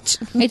the beach.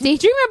 I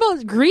daydream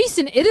about Greece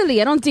and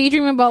Italy. I don't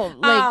daydream about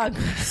like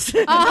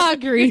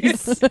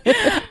Greece.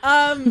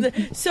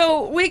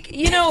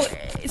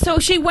 So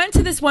she went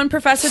to this one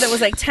professor that was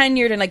like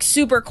tenured and like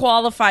super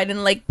qualified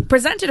and like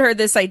presented her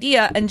this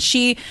idea, and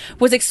she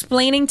was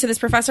explaining to this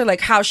professor like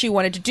how she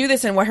wanted to do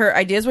this and what her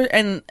ideas were,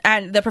 and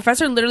the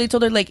professor literally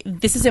told her like,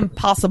 this is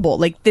impossible,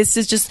 like this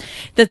is just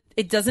that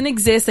it doesn't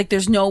exist, like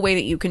there's no way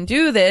that you can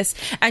do this.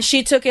 And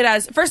she took it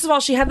as, first of all,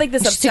 she had like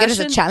this obsession. She took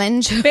it as a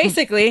challenge.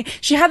 Basically,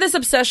 she had this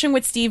obsession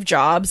with Steve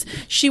Jobs.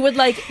 She would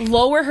like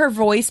lower her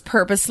voice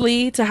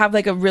purposely to have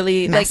like a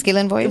really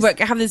masculine voice,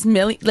 have this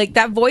like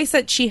that voice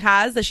that she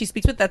has, that she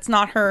speaks with, that's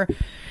not her.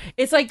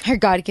 It's like her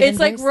God-given It's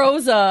like voice.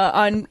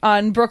 Rosa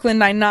on Brooklyn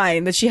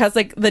Nine-Nine, that she has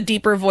like the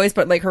deeper voice,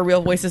 but like her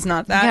real voice is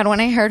not that. God, when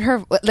I heard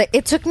her, like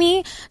it took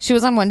me. She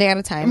was on One Day at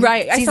a Time,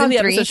 right? I saw the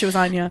 3, episode she was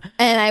on, yeah.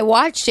 And I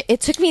watched it. It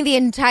took me the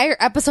entire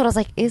episode. I was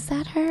like, "Is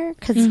that her?"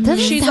 Because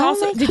she's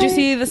also. Like, did you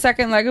see the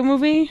second Lego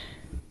movie?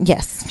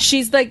 Yes.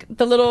 She's like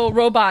the little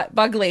robot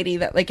bug lady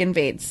that like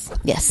invades.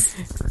 Yes.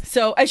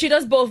 So, and she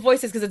does both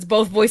voices because it's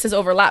both voices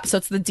overlap. So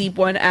it's the deep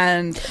one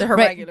and her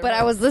regular. But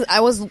I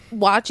was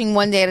watching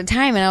One Day at a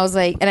Time, and I was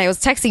like, and I was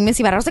texting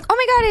Missy about it. I was like, oh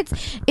my God,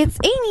 it's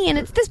Amy, and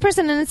it's this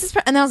person, and it's this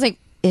person. And I was like,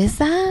 is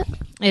that?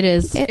 It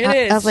is. It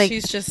is. I was like,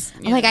 she's just.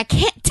 I'm like, I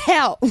can't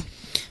tell.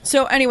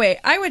 So anyway,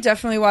 I would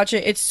definitely watch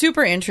it. It's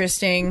super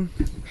interesting.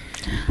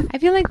 I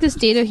feel like the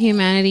state of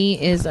humanity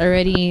is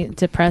already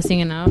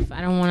depressing enough.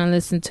 I don't want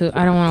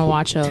to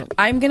watch a.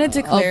 I'm gonna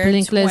declare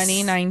Blinkless.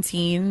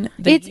 2019.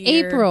 It's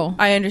April.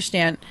 I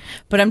understand,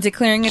 but I'm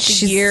declaring it the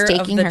She's year of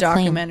staking the her claim.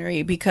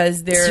 documentary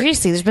because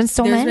Seriously, there's been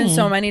so many. There's been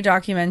so many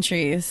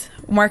documentaries.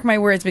 Mark my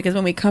words, because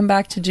when we come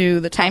back to do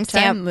the top 10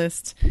 timestamp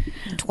list,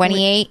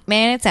 28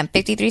 minutes and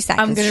 53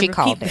 seconds. I'm gonna she repeat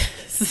called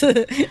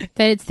it.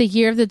 That it's the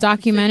year of the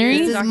documentary.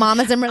 This is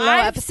Mama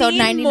Zimmerlow episode seen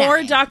 99. more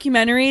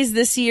documentaries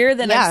this year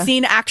than I've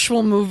seen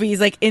actual movies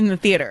like in the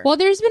theater. Well,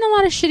 there's been a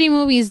lot of shitty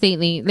movies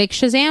lately. Like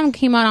Shazam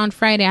came out on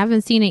Friday. I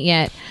haven't seen it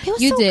yet. It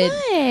was you so did.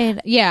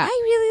 good. Yeah,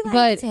 I really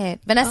liked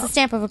it. Vanessa's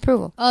stamp of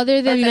approval.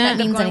 Other than that,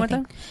 means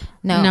anything.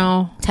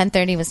 No.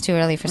 10:30 was too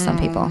early for some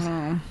people.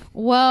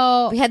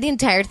 Well, we had the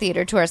entire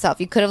theater to ourselves.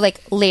 You could have like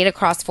laid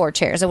across 4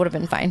 chairs. It would have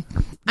been fine.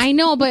 I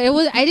know, but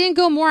I didn't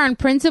go more on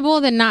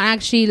principle than not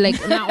actually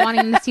like not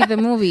wanting to see the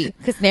movie.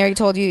 Because Neri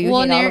told you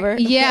hate Oliver.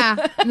 Yeah,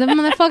 the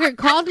motherfucker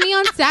called me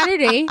on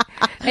Saturday,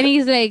 and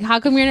he's like,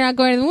 "How come you're not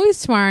going to the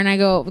movies tomorrow?" And I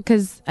go,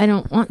 "Because I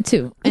don't want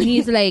to." And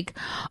he's like,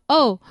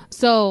 "Oh,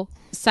 so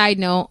side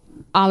note."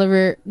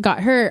 Oliver got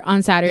hurt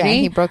on Saturday.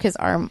 Yeah, he broke his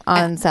arm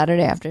on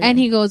Saturday afternoon. And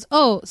he goes,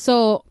 "Oh,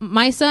 so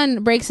my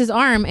son breaks his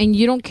arm and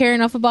you don't care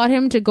enough about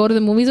him to go to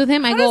the movies with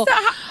him?" I'm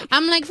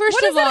like, first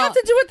what of does that all, have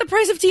to do with the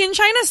price of tea in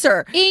China,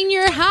 sir? In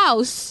your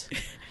house,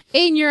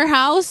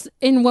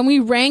 and when we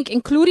rank,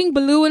 including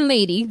Baloo and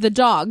Lady, the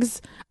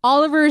dogs,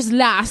 Oliver's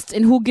last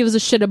in who gives a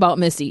shit about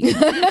Missy.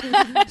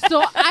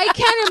 So I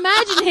can't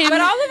imagine him.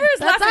 But Oliver's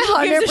last in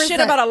who gives a shit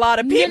about a lot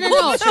of people.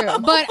 No.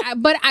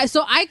 But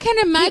I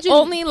can't imagine. He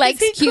only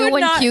likes Q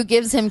when Q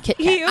gives him Kit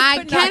Kat.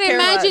 I can't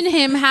imagine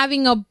him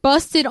having a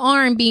busted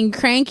arm, being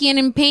cranky and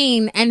in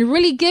pain, and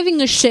really giving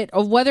a shit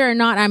of whether or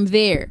not I'm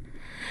there.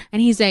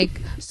 And he's like,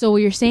 "So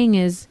what you're saying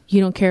is you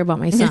don't care about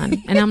my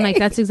son?" And I'm like,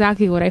 "That's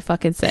exactly what I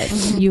fucking said.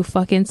 You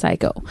fucking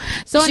psycho."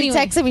 So she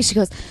texted me. She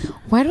goes,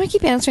 "Why do I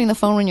keep answering the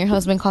phone when your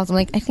husband calls?" I'm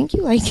like, "I think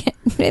you like it.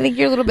 I think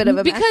you're a little bit of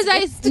a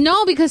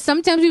because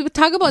sometimes we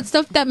talk about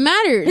stuff that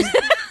matters."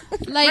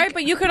 Like, right,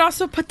 but you could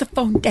also put the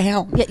phone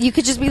down. Yeah, you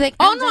could just be like,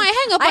 "Oh no, I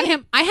hang up on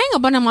him. I hang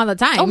up on him all the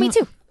time." Oh, me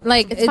too.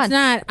 Like, it's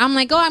not, I'm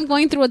like, "Oh, I'm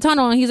going through a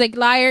tunnel," and he's like,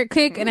 "Liar,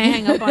 click," and I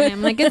hang up on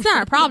him. Like, it's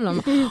not a problem.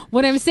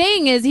 What I'm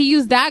saying is he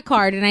used that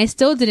card and I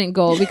still didn't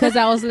go because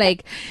I was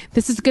like,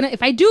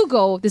 if I do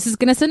go, this is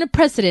gonna set a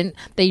precedent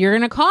that you're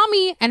gonna call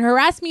me and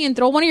harass me and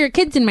throw one of your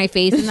kids in my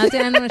face, and that's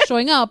gonna end up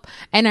showing up,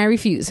 and I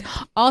refuse.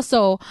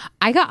 Also,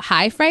 I got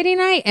high Friday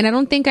night and I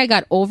don't think I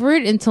got over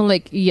it until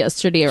like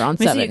yesterday around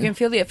 7. You can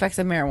feel the effects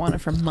of marijuana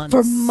for months.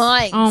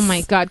 Oh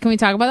my God. Can we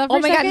talk about that for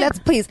a second? God, let's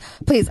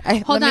please.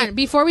 Hold on.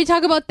 Before we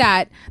talk about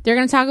that, they're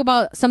going to talk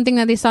about something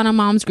that they saw in a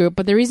mom's group.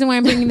 But the reason why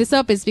I'm bringing this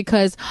up is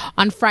because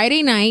on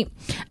Friday night,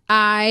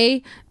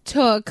 I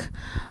took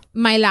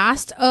my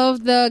last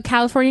of the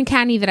California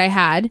candy that I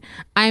had.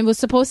 I was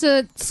supposed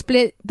to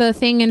split the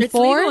thing in 4. It's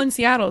legal in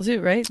Seattle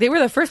too, right? They were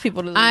the first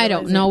people to. I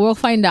don't know. We'll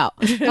find out.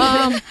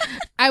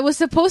 I was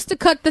supposed to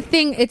cut the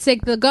thing. It's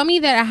like the gummy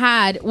that I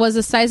had was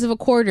the size of a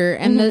quarter,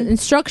 and the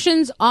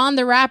instructions on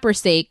the wrapper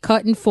say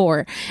cut in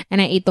 4, and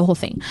I ate the whole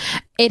thing.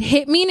 It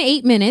hit me in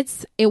 8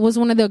 minutes. It was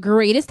one of the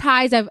greatest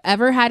highs I've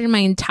ever had in my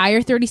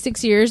entire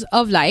 36 years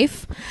of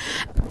life.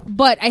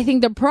 But I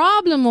think the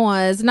problem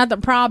was, not the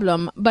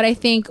problem, but I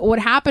think what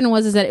happened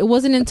happened was that it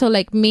wasn't until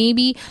like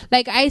maybe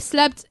like I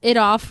slept it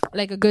off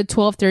like a good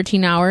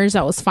 12-13 hours.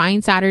 That was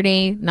fine.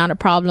 Saturday, not a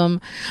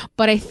problem.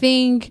 But I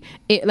think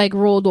it like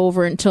rolled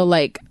over until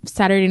like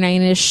Saturday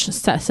night-ish,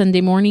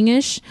 Sunday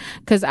morning-ish,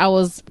 because I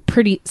was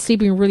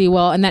sleeping really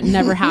well, and that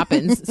never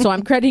happens. So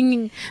I'm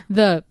crediting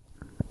the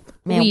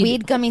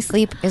weed gummy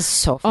sleep is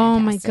so fantastic. Oh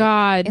my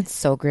God. It's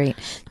so great.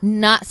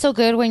 Not so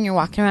good when you're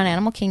walking around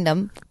Animal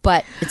Kingdom,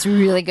 but it's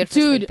really good for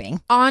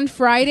sleeping. On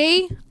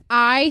Friday,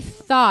 I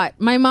thought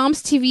my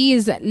mom's TV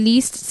is at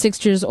least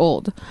 6 years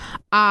old.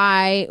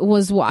 I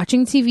was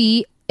watching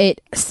TV.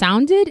 It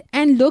sounded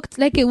and looked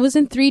like it was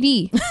in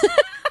 3D.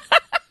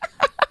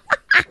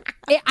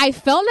 I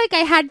felt like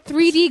I had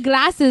 3D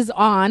glasses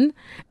on,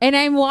 and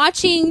I'm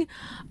watching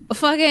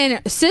fucking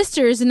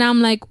Sisters, and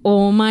I'm like,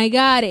 oh my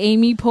God,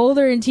 Amy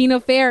Poehler and Tina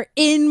Fey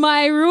in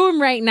my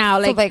room right now.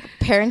 Like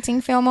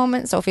parenting fail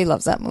moment. Sophie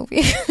loves that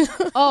movie.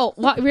 Oh,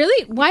 what,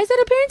 really? Why is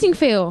that a parenting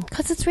fail?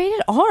 Because it's rated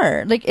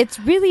R. Like, it's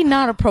really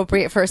not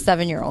appropriate for a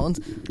 7-year-old.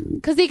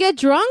 Because they get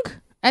drunk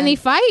and they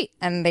fight,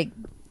 and they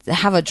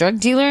have a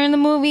drug dealer in the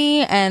movie,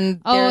 and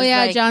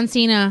there's John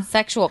Cena,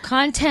 sexual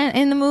content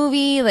in the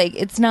movie. Like,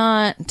 it's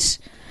not.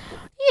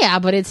 Yeah,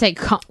 but it's like,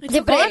 but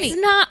it's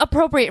not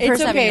appropriate for a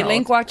 7-year-old.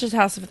 Link watches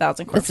House of a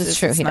Thousand Corpses. This is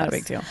true. It's he not does. a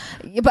big deal.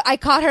 Yeah, but I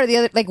caught her the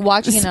other, like,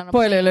 watching it on a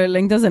Spoiler alert,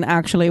 Link doesn't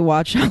actually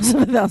watch House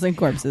of a Thousand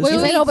Corpses.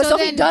 I know, but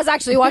Sophie does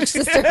actually watch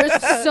Sisters.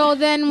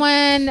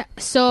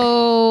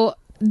 So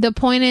the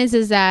point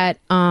is that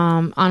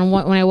when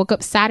I woke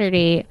up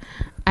Saturday,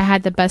 I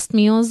had the best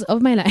meals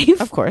of my life.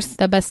 Of course.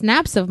 The best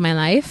naps of my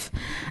life.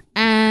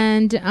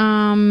 And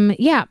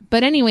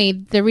but anyway,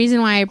 the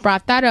reason why I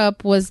brought that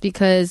up was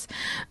because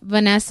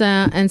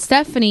Vanessa and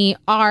Stephanie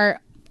are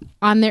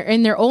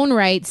in their own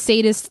right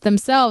sadists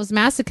themselves,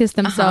 masochists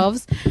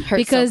themselves,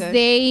 because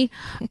they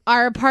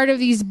are a part of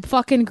these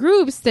fucking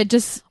groups that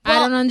just I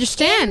don't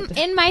understand.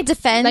 In my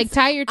defense, like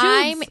tie your tubes.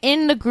 I'm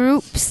in the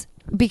groups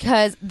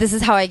because this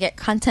is how I get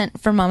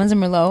content from Mamas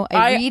and Merlot.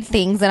 I read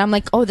things and I'm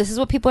like, oh, this is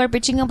what people are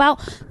bitching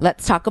about.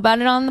 Let's talk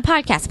about it on the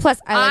podcast. Plus,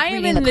 I like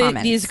reading the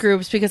comments. These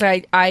groups because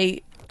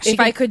if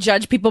I could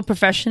judge people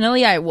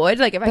professionally, I would.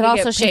 Like, if I could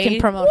also get she paid can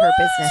promote her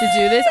business to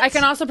do this. I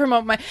can also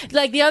promote my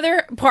the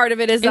other part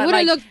of it is it would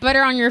have looked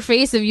better on your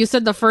face if you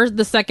said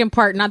the second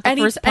part, not the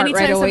first part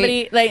right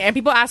away. Somebody and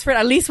people ask for it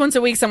at least once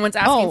a week. Someone's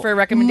asking for a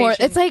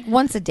recommendation. It's like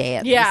once a day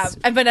at least.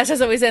 And Vanessa's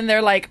always in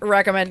there like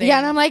recommending. Yeah,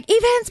 and I'm like,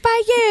 events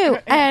by you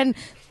and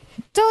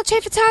Dolce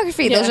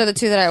Photography. Those are the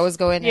two that I always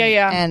go in.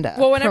 And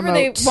whenever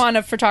promote. they want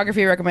a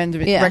photography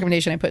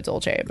recommendation, I put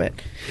Dolce. But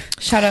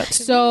shout out.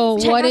 So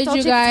what did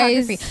you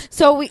guys?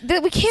 So we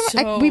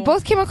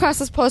both came across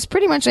this post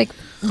pretty much like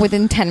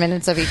within 10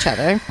 minutes of each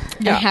other.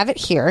 Yeah. I have it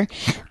here,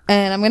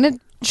 and I'm gonna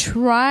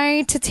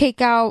try to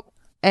take out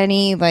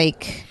any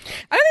like.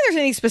 I don't think there's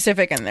anything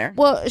specific in there.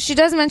 Well, she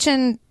does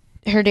mention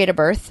her date of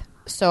birth,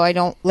 so I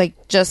don't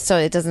just so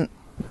it doesn't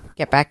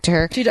get back to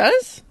her. She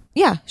does.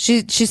 Yeah,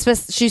 she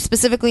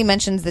specifically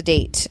mentions the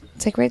date.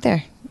 It's like right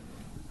there.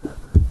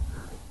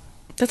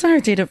 That's not her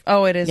date of.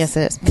 Oh, it is. Yes,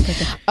 it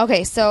is.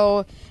 Okay,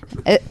 so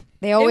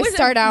they always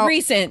start out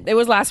recent. It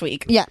was last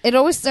week. Yeah, it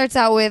always starts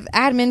out with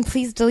admin,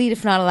 please delete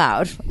if not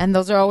allowed, and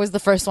those are always the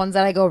first ones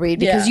that I go read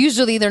because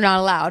usually they're not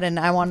allowed, and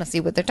I want to see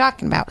what they're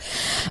talking about.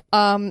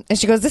 And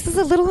she goes, "This is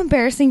a little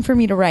embarrassing for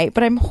me to write,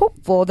 but I'm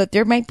hopeful that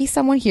there might be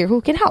someone here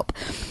who can help.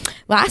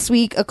 Last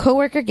week, a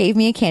coworker gave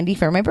me a candy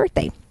for my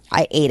birthday.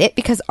 I ate it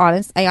because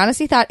I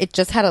honestly thought it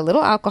just had a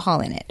little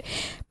alcohol in it.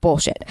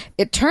 Bullshit.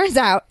 It turns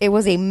out it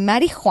was a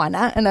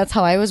marijuana, and that's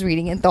how I was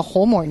reading it the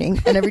whole morning.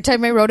 And every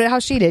time I wrote it how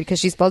she did, because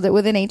she spelled it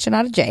with an H and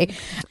not a J,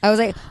 I was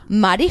like,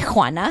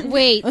 marijuana.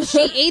 Wait, she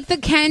ate the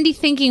candy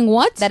thinking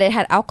what? That it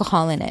had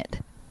alcohol in it.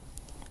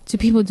 Do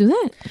people do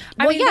that?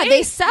 I mean,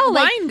 they sell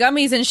like wine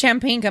gummies and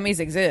champagne gummies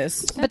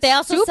exist, but they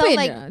also sell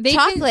like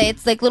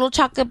chocolates, like little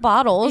chocolate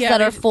bottles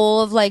that are full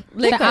of like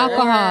liquor,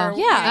 alcohol.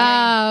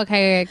 Yeah. Oh,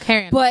 okay,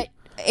 Karen. But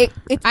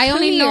it's I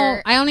only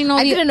know.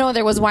 I didn't know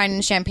there was wine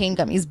and champagne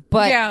gummies,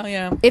 but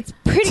it's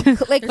pretty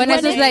like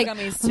Vanessa's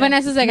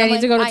like, I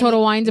need to go to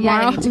Total Wine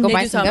tomorrow. I need to go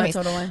buy some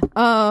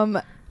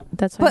gummies.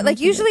 That's but like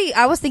usually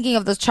I was thinking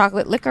of those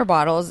chocolate liquor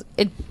bottles.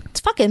 It's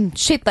fucking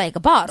shaped like a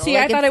bottle. See,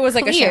 like, I thought it was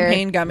like clear. a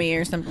champagne gummy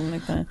or something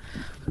like that.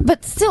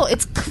 But still,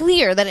 it's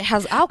clear that it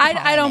has alcohol.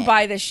 I don't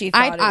buy this. She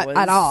thought it was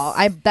at all.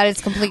 That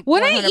is complete.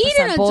 When I eat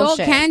an adult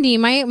candy,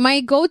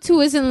 my go to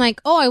isn't like,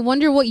 oh, I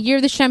wonder what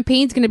year the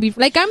champagne's gonna be.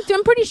 Like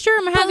I'm pretty sure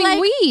I'm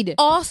having weed.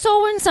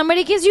 Also, when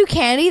somebody gives you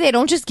candy, they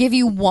don't just give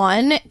you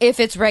one if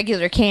it's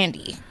regular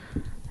candy.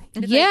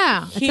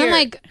 Yeah,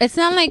 like, it's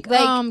not like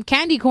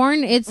candy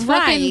corn. It's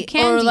fucking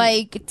candy or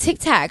like Tic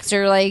Tacs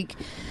or like.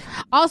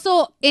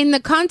 Also, in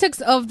the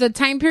context of the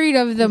time period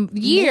of the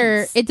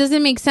year, it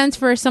doesn't make sense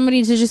for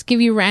somebody to just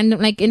give you random,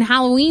 like in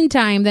Halloween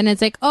time, then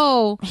it's like,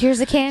 oh, here's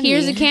a candy.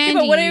 Yeah,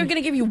 but what are you going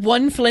to give you?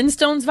 One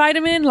Flintstones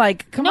vitamin?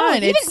 Like, come on.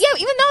 Even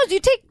those, you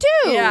take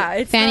two.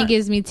 Yeah. Fanny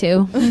gives me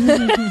two.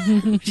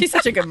 She's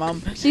such a good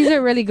mom. She's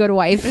a really good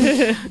wife.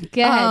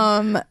 Go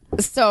ahead.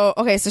 So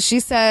she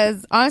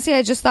says, honestly,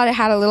 I just thought it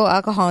had a little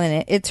alcohol in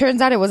it. It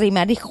turns out it was a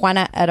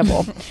marijuana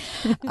edible.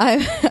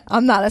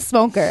 I'm not a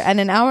smoker. And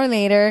an hour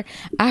later,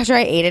 after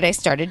I ate it, I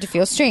started to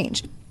feel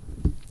strange.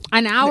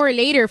 An hour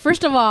later,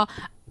 first of all,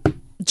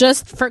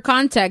 just for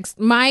context,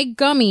 my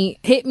gummy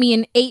hit me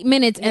in 8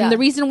 minutes, and the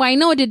reason why I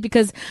know it did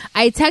because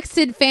I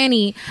texted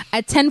Fanny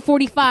at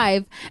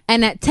 10:45,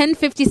 and at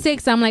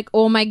 10:56, I'm like,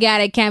 oh my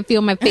god, I can't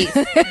feel my face.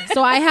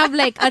 So I have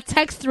like a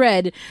text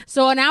thread.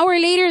 So an hour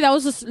later, that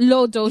was just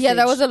low dosage. Yeah,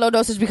 that was a low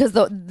dosage because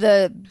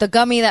the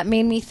gummy that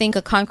made me think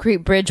a concrete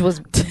bridge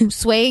was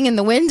swaying in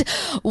the wind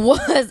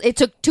it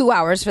took 2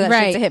 hours for that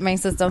shit to hit my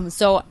system.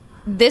 So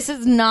this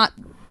is not.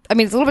 I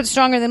mean, it's a little bit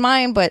stronger than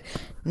mine, but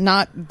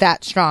not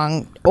that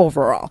strong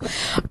overall.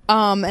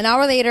 An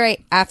hour later,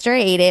 after I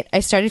ate it, I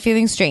started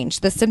feeling strange.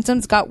 The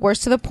symptoms got worse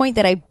to the point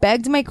that I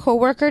begged my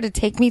coworker to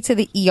take me to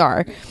the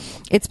ER.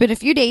 It's been a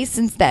few days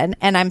since then,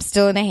 and I'm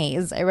still in a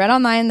haze. I read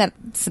online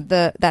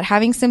that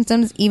having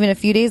symptoms even a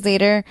few days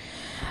later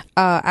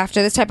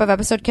after this type of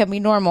episode can be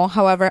normal.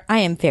 However, I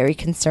am very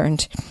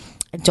concerned.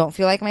 I don't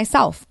feel like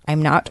myself.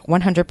 I'm not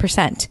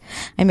 100%.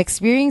 I'm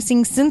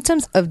experiencing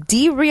symptoms of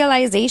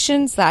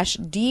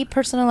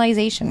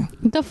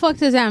derealization/depersonalization. What the fuck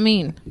does that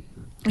mean?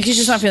 You're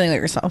just not feeling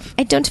like yourself.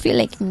 I don't feel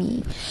like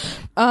me.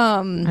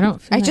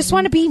 I just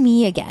want to be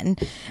me again.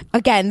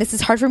 Again, this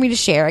is hard for me to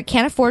share. I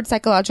can't afford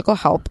psychological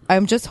help.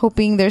 I'm just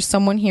hoping there's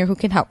someone here who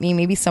can help me.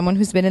 Maybe someone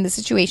who's been in this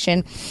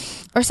situation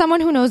or someone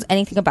who knows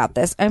anything about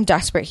this. I'm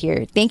desperate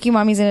here. Thank you,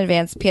 mommies, in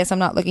advance. P.S. I'm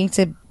not looking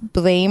to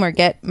blame or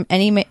get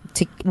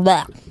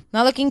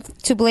not looking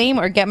to blame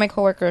or get my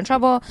coworker in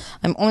trouble.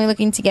 I'm only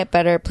looking to get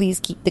better. Please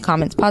keep the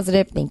comments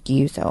positive. Thank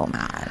you so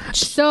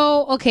much.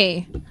 So,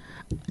 okay.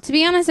 To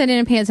be honest, I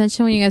didn't pay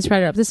attention when you guys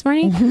brought it up this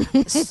morning.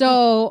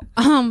 So,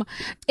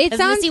 it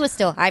sounds Missy was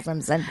still high from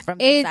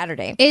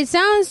Saturday. It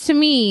sounds to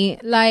me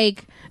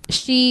like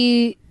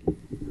she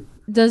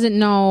doesn't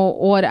know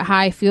what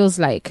high feels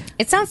like.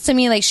 It sounds to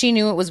me like she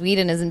knew it was weed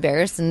and is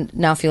embarrassed and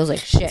now feels like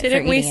shit.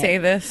 Didn't we say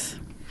this?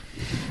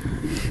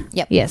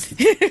 Yep. Yes.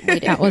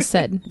 That was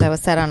said. That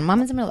was said on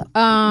Mama's in the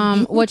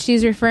Middle. What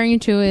she's referring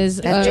to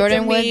is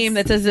Jordan Woods. Meme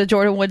that says that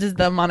Jordan Woods is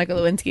the Monica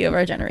Lewinsky of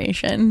our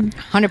generation.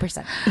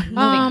 100%.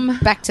 Moving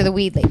back to the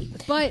weed lady.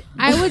 But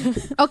I would.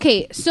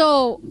 Okay,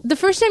 so the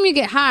first time you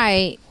get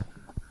high,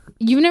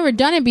 you've never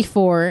done it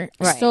before,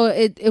 right. So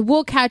it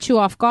will catch you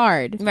off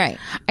guard. Right.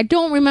 I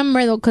don't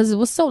remember though because it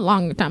was so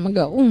long a time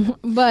ago.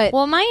 But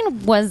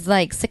mine was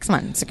like 6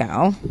 months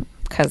ago.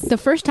 Because the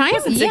first time?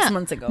 It wasn't 6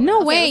 months ago.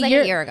 No way. It was like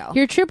a year ago.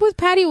 Your trip with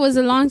Patty was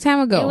a long time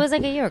ago. It was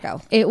like a year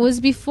ago. It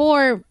was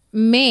before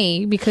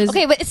May because...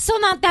 Okay, but it's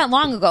still not that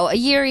long ago. A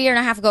year and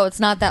a half ago, it's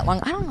not that long.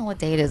 I don't know what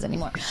day it is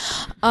anymore.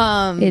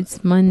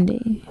 It's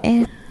Monday.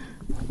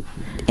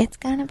 It's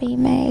gonna be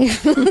May.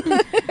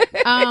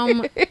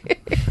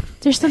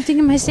 There's something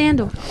in my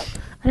sandal.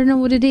 I don't know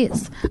what it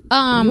is.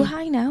 You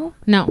high now?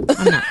 No,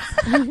 I'm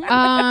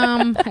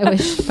not. I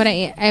wish, but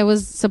I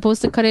was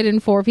supposed to cut it in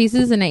 4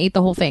 pieces, and I ate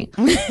the whole thing.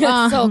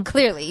 So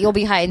clearly, you'll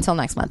be high until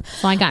next month.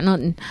 So I got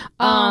nothing.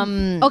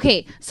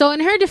 Okay, so in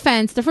her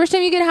defense, the first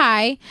time you get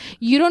high,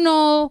 you don't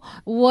know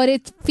what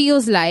it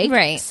feels like.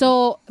 Right.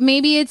 So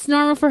maybe it's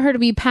normal for her to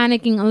be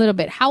panicking a little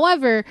bit.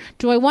 However,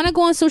 do I want to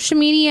go on social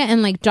media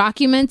and like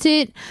document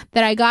it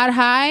that I got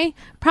high?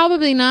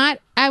 Probably not.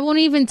 I won't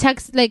even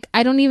text. Like,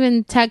 I don't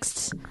even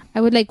text. I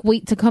would like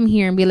wait to come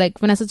here and be like,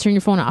 Vanessa, turn your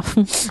phone off.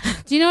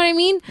 Do you know what I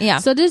mean? Yeah.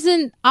 So this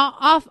isn't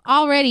off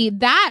already.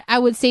 That I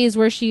would say is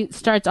where she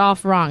starts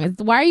off wrong.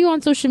 Why are you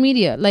on social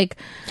media? Like,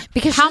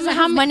 because she doesn't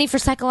have money for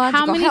psychological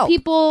help. How many help.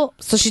 people?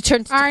 So she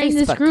turns to are Facebook. in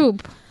this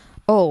group?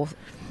 Oh,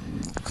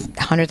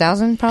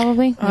 100,000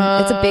 probably.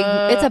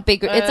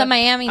 It's a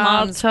Miami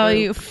moms. I'll tell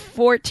group. you,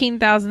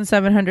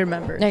 14,700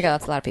 members. There you go.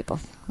 That's a lot of people.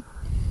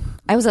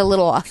 I was a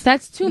little off.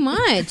 That's too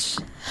much.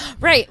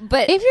 Right,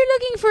 but if you're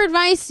looking for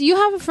advice, you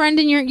have a friend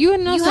in you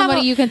know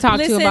somebody you can talk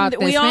to about this.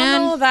 We all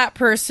man. know that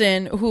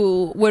person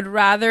who would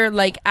rather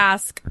like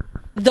ask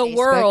the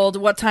world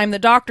what time the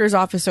doctor's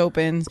office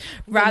opens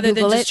rather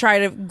than just try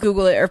to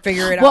Google it or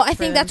figure it out. Well, I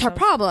think that's her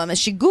problem. Is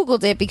she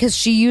Googled it because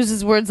she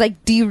uses words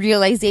like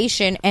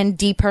derealization and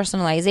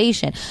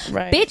depersonalization.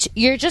 Right. Bitch,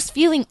 you're just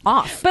feeling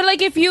off. But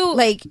like if you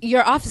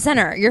you're off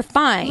center, you're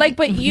fine. Like,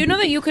 but you know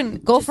that you can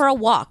go for a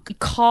walk,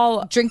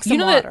 drink some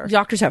water. That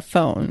doctors have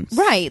phones,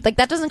 right? Like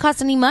that doesn't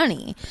cost any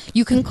money.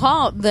 You can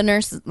call the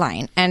nurse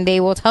line and they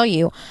will tell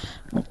you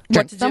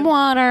drink some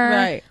water.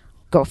 Right.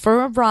 Go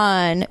for a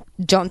run.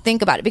 Don't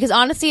think about it. Because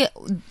honestly,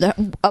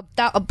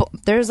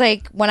 there's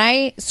like, when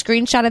I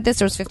screenshotted this,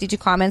 there was 52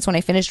 comments. When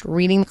I finished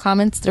reading the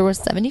comments, there was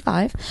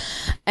 75.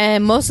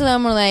 And most of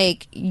them were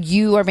like,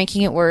 you are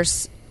making it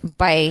worse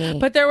by...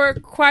 But there were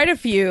quite a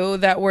few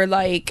that were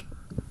like...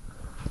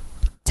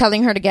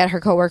 telling her to get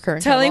her coworker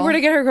in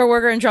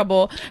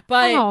trouble.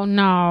 But... Oh,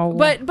 no.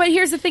 But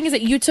here's the thing is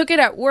that you took it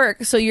at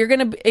work. So you're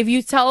going to... If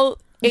you tell...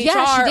 HR she did.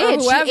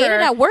 Or whoever. She ate it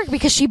at work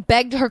because she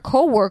begged her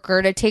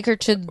coworker to take her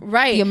to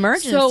the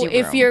emergency room. So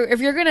if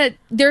you're gonna,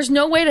 there's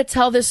no way to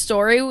tell this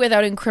story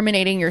without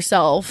incriminating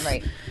yourself.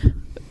 Right.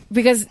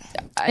 because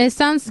it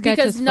sounds sketch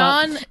because as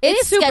fuck.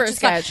 it's super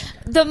sketch. sketch.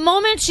 The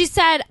moment she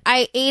said,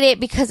 "I ate it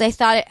because I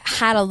thought it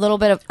had a little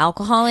bit of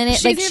alcohol in it,"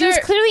 she was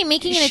clearly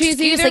making an excuse.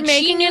 Either Like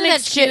making she knew an that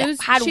excuse,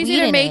 shit had she's weed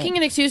either in making it.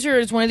 an excuse, or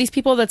is one of these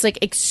people that's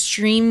like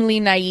extremely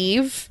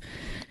naive,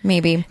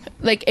 maybe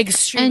like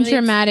extremely and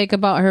dramatic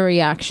about her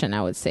reaction.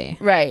 I would say,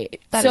 right.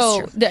 That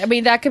so is true. I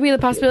mean, that could be the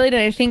possibility.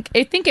 And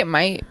I think it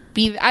might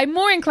be. I'm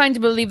more inclined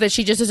to believe that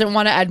she just doesn't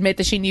want to admit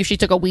that she knew she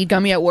took a weed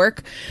gummy at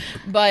work.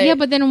 But yeah,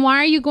 but then why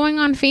are you going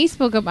on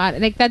Facebook about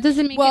it? Like that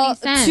doesn't make any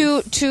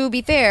sense. To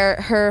be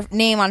fair, her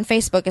name on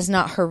Facebook is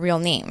not her real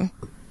name.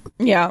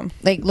 Yeah,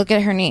 like look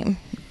at her name.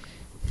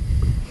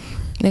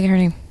 Look at her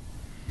name.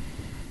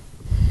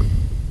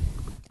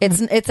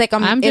 It's like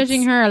I'm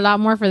judging her a lot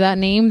more for that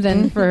name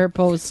than for her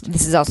post.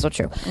 This is also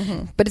true,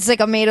 but it's like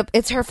a made up.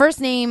 It's her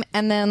first name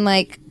and then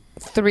like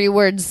 3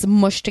 words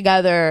mushed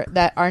together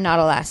that are not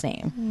a last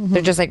name.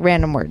 They're just like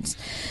random words.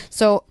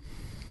 So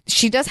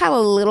she does have a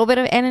little bit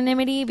of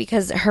anonymity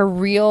because her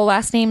real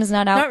last name is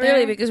not out. Not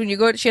really, because when you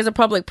go, she has a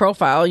public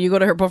profile. You go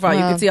to her profile, you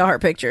can see all her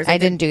pictures. I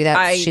didn't do that.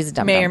 I She's a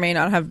dumb may dumb. or may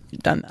not have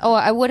done that. Oh,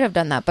 I would have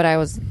done that, but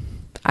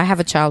I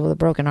have a child with a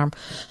broken arm.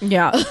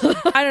 Yeah.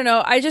 I don't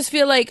know. I just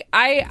feel like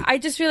I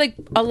just feel like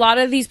a lot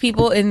of these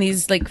people in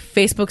these like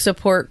Facebook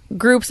support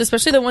groups,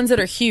 especially the ones that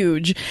are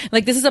huge,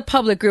 like this is a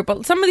public group,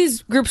 but some of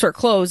these groups are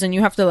closed and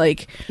you have to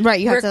like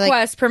you have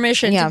request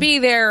permission to be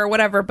there or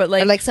whatever, but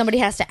like or like somebody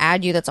has to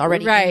add you that's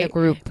already in the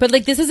group. But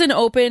like this is an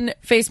open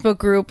Facebook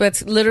group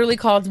that's literally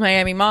called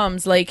Miami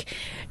Moms. Like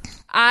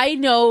I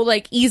know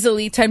like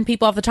easily 10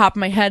 people off the top of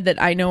my head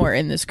that I know are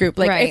in this group.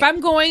 Like if I'm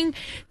going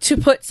to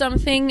put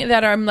something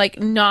that I'm like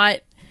I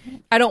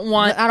don't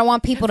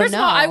want people to know. First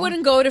of all, I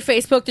wouldn't go to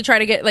Facebook to try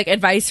to get like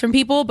advice from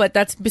people, but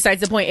that's besides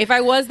the point. If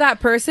I was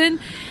that person,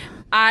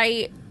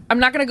 I'm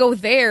not going to go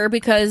there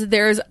because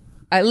there's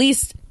at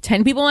least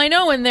 10 people I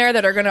know in there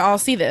that are going to all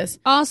see this.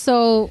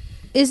 Also,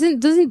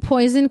 doesn't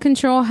Poison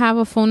Control have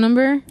a phone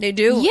number? They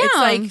do. Yeah. It's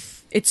like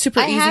it's super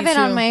easy. I have it too.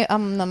 on my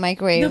the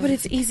microwave. No, but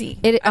it's easy.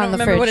 I don't on the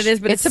remember fridge. what it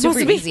is, but it's supposed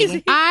to be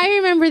easy.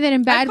 I remember that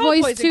in Bad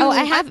Boys 2. Oh,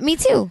 I have. Me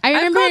too. I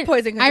remember. I've called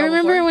Poison Control I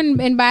remember before. when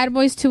in Bad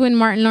Boys 2 when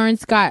Martin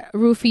Lawrence got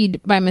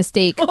roofied by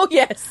mistake. Oh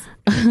yes.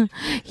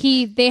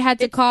 They had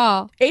to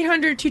call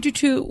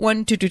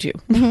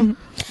 800-222-1222.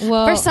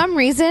 Well, for some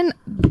reason,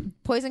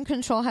 Poison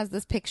Control has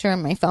this picture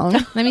on my phone.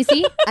 Let me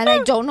see. And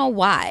I don't know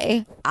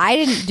why. I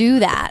didn't do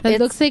that. It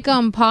looks like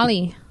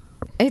Polly.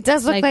 It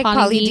does look like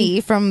Polly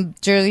D from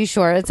Jersey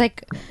Shore. It's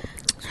like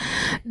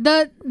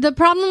the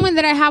problem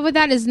that I have with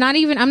that is not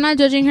even, I'm not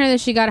judging her that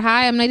she got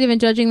high. I'm not even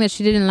judging that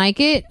she didn't like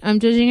it. I'm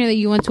judging her that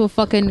you went to a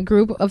fucking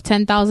group of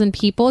 10,000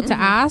 people to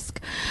ask.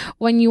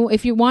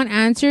 If you want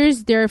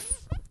answers, there are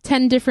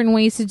 10 different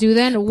ways to do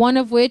that, one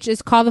of which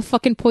is call the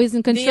fucking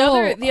Poison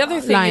Control The other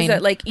thing line. is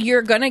that like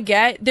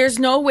there's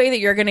no way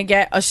that you're gonna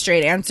get a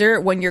straight answer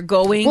when you're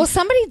going. Well,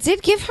 somebody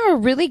did give her a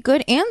really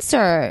good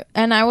answer,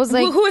 and I was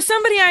like, who is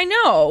somebody I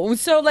know?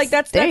 So like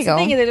that's the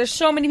thing, is that there's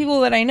so many people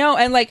that I know,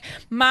 and like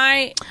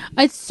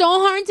it's so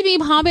hard to be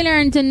popular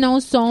and to know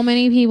so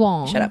many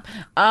people. Shut up.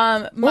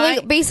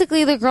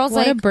 Basically the girl's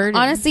What a like, burden.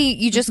 honestly,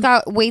 you just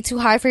got way too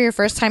high for your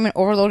first time and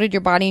overloaded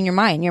your body and your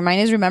mind. Your mind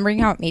is remembering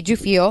how it made you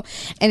feel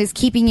and is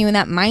keeping you in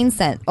that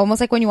mindset, almost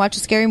like when you watch a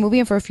scary movie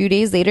and for a few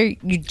days later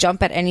you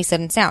jump at any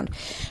sudden sound.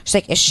 She's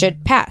like, it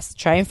should pass.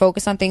 Try and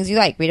focus on things you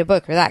like. Read a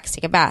book, relax,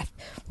 take a bath,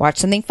 watch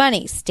something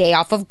funny, stay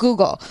off of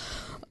Google.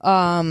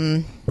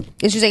 And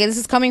she's like, this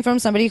is coming from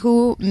somebody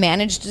who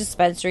managed a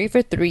dispensary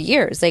for 3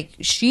 years. Like,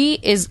 she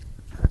is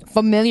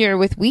familiar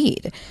with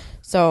weed.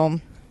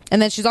 So,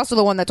 and then she's also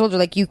the one that told her,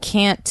 like, you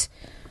can't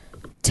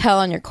tell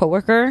on your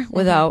coworker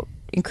without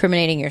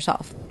incriminating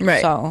yourself.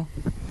 Right. So,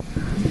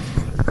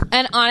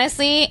 and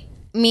honestly,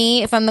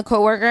 me, if I'm the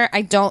coworker,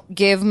 I don't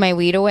give my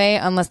weed away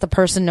unless the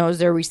person knows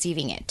they're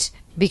receiving it,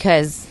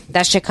 because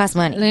that shit costs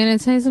money. Lana,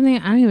 tell you something.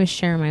 I don't even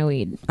share my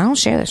weed. I don't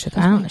share that shit.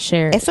 I don't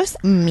share it. It's just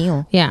a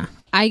meal. Yeah,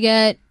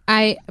 I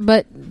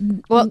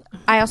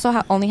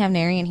also only have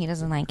Nary, and he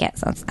doesn't like it,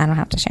 so I don't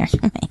have to share.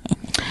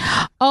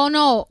 Oh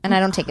no, and I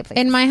don't take it. Please.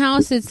 In my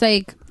house, it's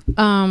like,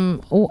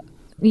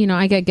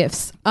 I get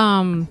gifts.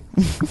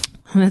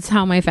 That's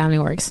how my family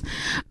works.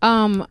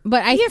 But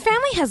your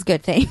family has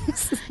good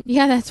things.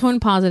 Yeah, that's one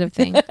positive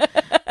thing. But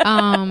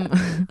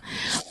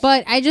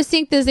I just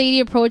think this lady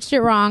approached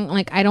it wrong.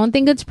 Like, I don't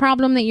think it's a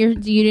problem that you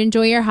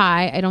enjoy your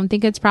high. I don't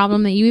think it's a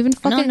problem that you even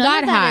fucking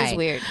got high. Is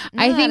weird.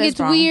 I think it's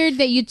weird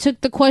that you took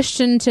the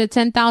question to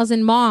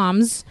 10,000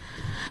 moms.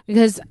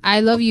 Because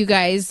I love you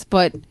guys,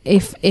 but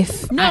if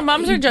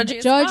moms are judgy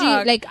as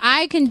fuck. Like,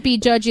 I can be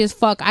judgy as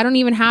fuck. I don't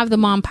even have the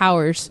mom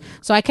powers,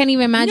 so I can't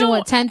even imagine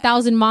what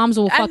 10,000 moms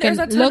will fucking look like.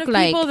 There's a ton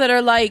of people that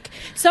are like,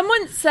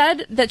 someone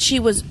said that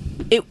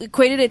it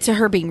equated it to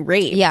her being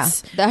raped. Yeah,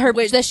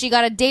 that she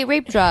got a date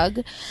rape drug,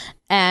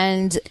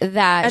 and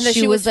that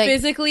she was like,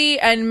 physically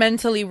and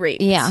mentally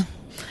raped. Yeah.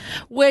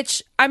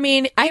 Which, I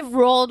mean, I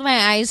rolled my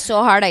eyes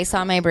so hard I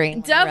saw my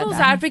brain. Devil's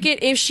advocate,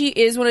 if she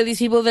is one of these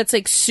people that's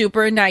like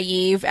super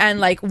naive and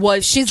like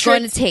she's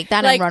going to take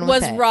that like, and run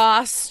with it. Was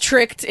Ross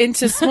tricked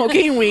into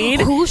smoking weed?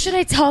 Who should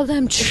I tell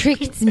them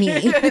tricked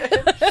me?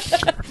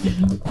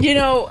 You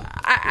know,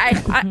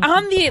 I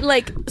on the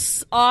like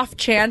off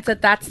chance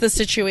that that's the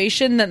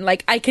situation, then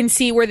like I can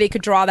see where they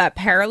could draw that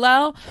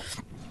parallel.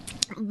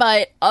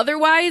 But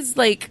otherwise,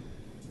 like,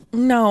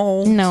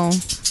 no,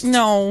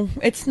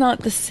 it's not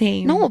the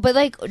same. No, but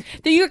like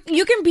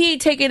you can be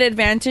taken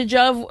advantage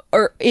of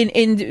or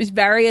in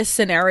various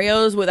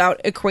scenarios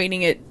without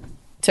equating it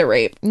to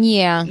rape.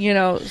 Yeah, you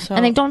know. So.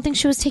 And I don't think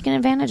she was taken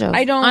advantage of.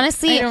 I don't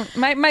honestly.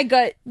 My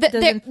gut.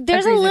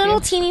 There's a little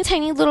teeny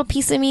tiny little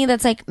piece of me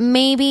that's like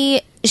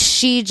maybe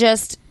she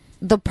just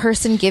the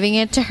person giving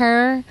it to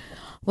her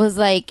was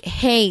like,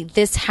 hey,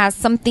 this has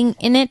something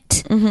in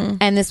it.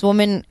 And this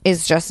woman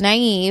is just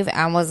naive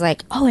and was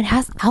like, oh, it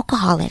has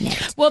alcohol in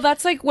it. Well,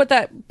 that's like what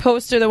that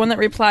poster, the one that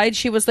replied,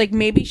 she was like,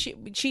 maybe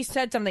she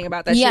said something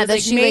about that. Yeah,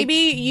 she was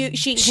like,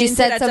 she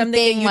said at something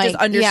that you like,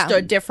 just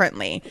understood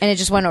differently. And it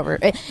just went over.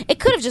 It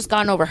could have just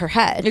gone over her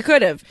head. It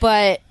could have.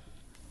 But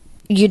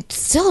you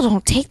still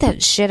don't take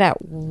that shit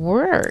at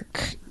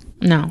work.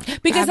 No,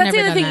 because that's the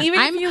other thing.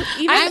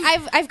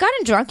 I've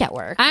gotten drunk at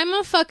work. I'm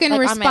a fucking like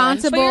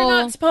responsible. But you're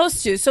not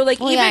supposed to. So like,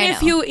 Well,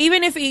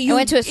 even if you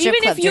went to a strip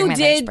club during my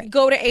lunch break.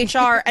 Go to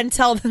HR and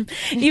tell them,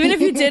 even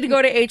if you did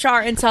go to HR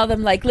and tell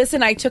them, like,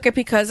 listen, I took it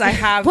because I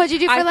have. What'd you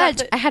do for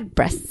lunch? I had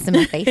breasts in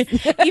my face.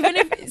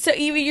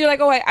 even you're like,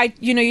 oh, I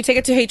you take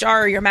it to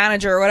HR or your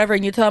manager or whatever,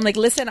 and you tell them like,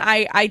 listen,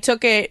 I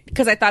took it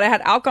because I thought I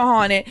had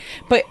alcohol in it,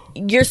 but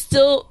you're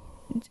still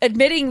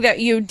admitting that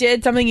you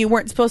did something you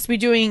weren't supposed to be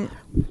doing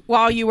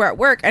while you were at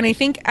work. And I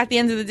think at the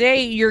end of the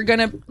day, you're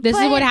gonna this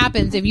is what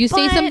happens if you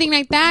say something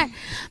like that.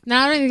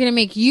 Not only are they gonna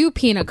make you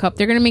pee in a cup,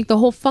 they're gonna make the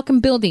whole fucking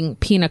building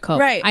pee in a cup.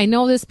 Right. I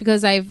know this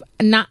because I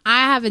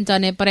haven't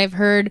done it, but I've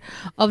heard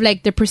of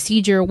like the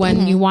procedure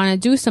when you want to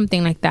do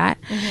something like that.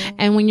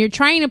 And when you're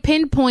trying to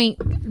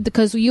pinpoint,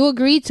 because you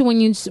agreed to when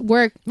you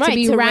work to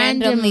be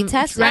randomly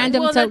tested.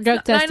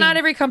 drug testing. Not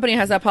every company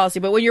has that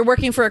policy, but when you're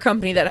working for a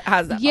company that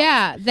has that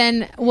policy.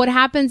 Then what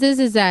happens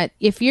is that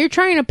if you're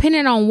trying to pin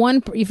it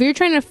on if you're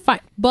trying to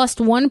bust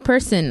one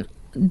person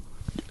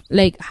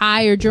like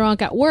high or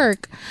drunk at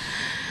work,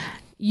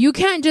 you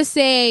can't just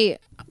say,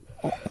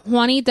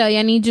 Juanita,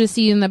 I need you to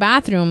see you in the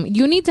bathroom.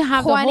 You need to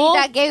have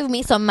Juanita gave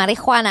me some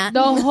marijuana.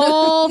 The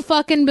whole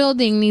fucking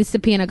building needs to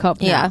pee in a cup.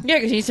 Yeah,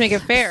 because you need to make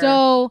it fair.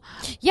 So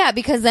yeah,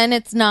 because then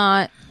it's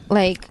not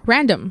like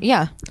random.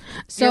 Yeah.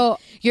 So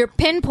you're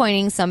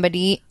pinpointing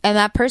somebody, and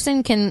that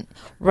person can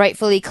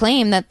rightfully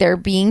claim that they're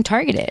being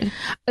targeted.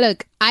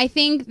 Look, I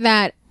think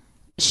that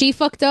she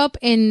fucked up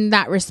in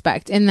that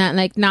respect, in that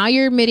like now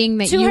you're admitting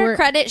that to her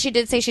credit, she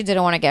did say she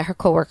didn't want to get her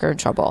coworker in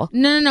trouble.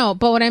 No.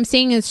 But what I'm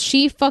saying is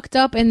she fucked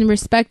up in the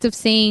respect of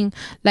saying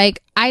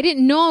like, I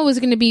didn't know it was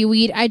going to be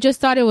weed. I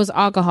just thought it was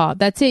alcohol.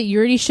 That's it. You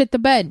already shit the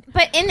bed.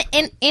 But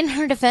in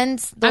her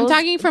defense, I'm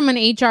talking from an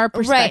HR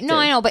perspective. Right? No,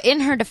 I know. But in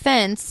her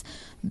defense,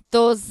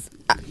 those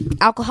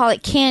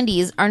alcoholic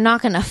candies are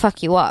not going to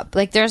fuck you up.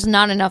 Like there's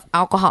not enough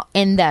alcohol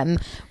in them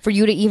for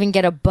you to even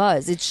get a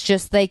buzz. It's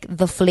just like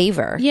the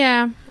flavor.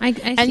 Yeah, I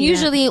and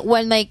usually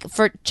when like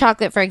for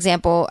chocolate, for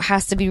example,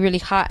 has to be really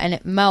hot and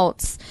it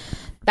melts,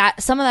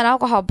 that some of that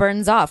alcohol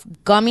burns off.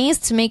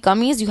 Gummies, to make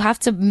gummies, you have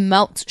to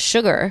melt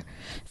sugar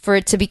for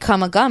it to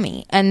become a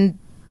gummy, and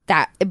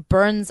that it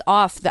burns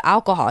off the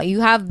alcohol.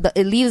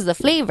 It leaves the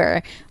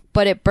flavor,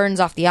 but it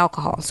burns off the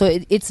alcohol, so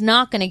it's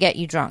not going to get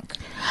you drunk.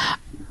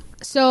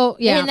 So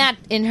yeah,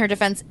 in her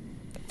defense,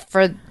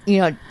 for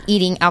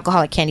eating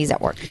alcoholic candies at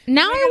work.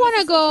 Now I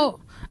want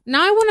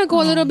to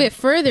go a little bit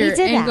further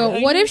and go.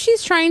 What if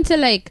she's trying to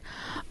like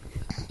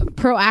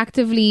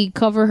proactively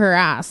cover her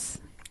ass?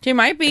 She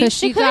might be. Because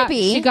she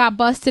got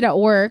busted at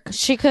work.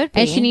 She could be,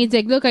 and she needs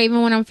like, look, I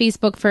even went on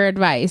Facebook for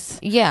advice.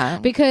 Yeah,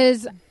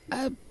 because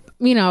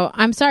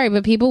I'm sorry,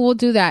 but people will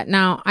do that.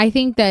 Now I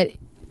think that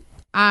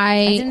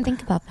I didn't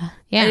think about that.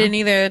 Yeah, I didn't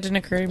either. It didn't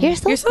occur to me. You're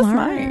so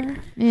smart.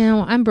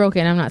 I'm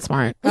broken. I'm not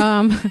smart. But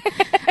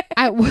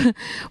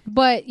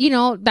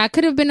that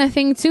could have been a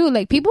thing too.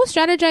 Like people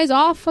strategize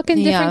all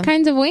fucking different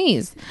kinds of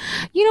ways.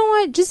 You know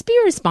what? Just be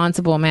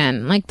responsible,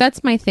 man. Like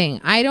that's my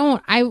thing. I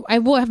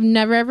will have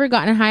never ever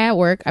gotten high at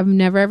work. I've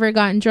never ever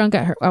gotten drunk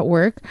at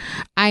work.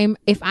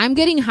 If I'm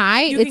getting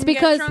high, it's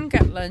because get drunk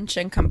at lunch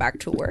and come back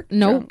to work.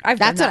 No, I've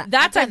done before.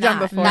 That's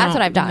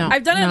what I've done. No,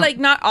 I've done it like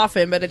not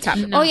often, but it's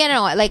happened. Oh yeah,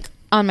 no, like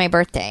on my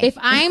birthday. If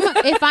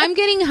I'm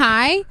getting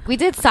high, we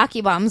did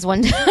sake bombs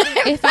one time.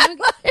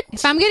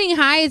 If I'm getting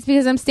high, it's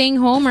because I'm staying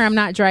home or I'm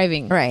not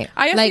driving. Right.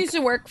 I used to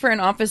work for an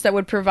office that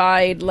would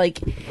provide like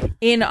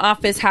in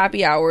office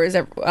happy hours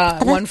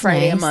one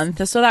Friday a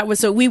month.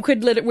 So we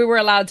were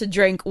allowed to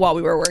drink while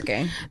we were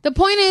working. The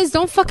point is,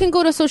 don't fucking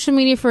go to social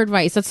media for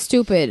advice. That's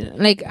stupid.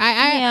 Like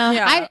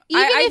I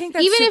think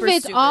that's even if super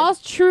it's stupid. all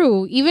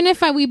true, even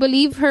if we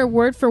believe her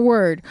word for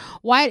word,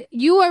 why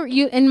you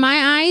in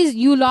my eyes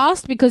you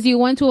lost because you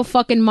went to a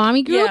fucking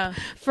mommy group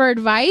for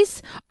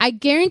advice. I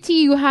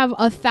guarantee you have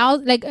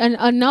 1,000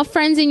 enough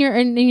friends in your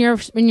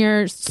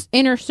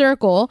inner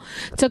circle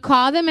to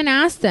call them and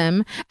ask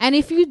them. And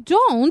if you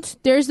don't,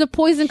 there's the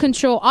poison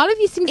control. All of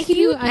these things keep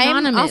you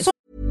anonymous.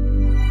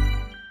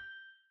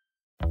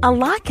 A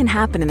lot can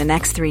happen in the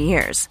next 3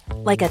 years.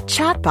 Like a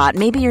chatbot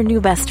may be your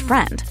new best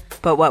friend.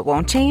 But what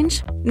won't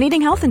change?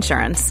 Needing health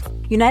insurance.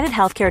 United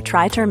Healthcare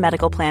Tri-Term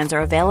Medical Plans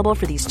are available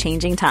for these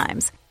changing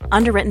times.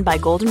 Underwritten by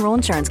Golden Rule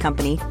Insurance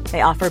Company,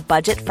 they offer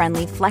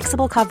budget-friendly,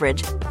 flexible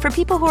coverage for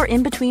people who are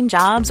in between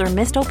jobs or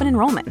missed open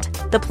enrollment.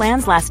 The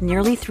plans last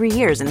nearly 3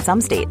 years in some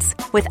states,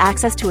 with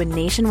access to a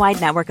nationwide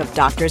network of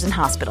doctors and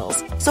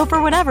hospitals. So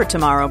for whatever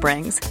tomorrow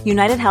brings,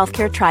 United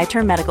Healthcare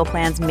Tri-Term Medical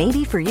Plans may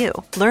be for you.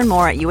 Learn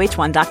more at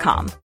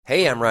uh1.com.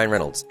 Hey, I'm Ryan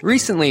Reynolds.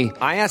 Recently,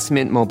 I asked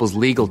Mint Mobile's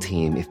legal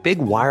team if big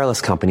wireless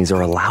companies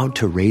are allowed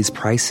to raise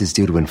prices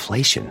due to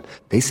inflation.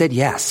 They said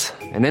yes.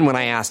 And then when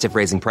I asked if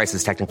raising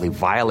prices technically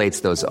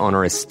violates those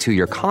onerous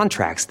 2-year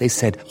contracts, they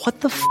said,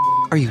 "What the f***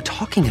 are you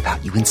talking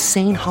about, you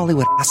insane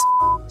Hollywood ass?"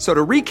 So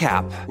to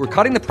recap, we're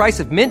cutting the price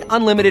of Mint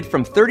Unlimited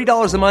from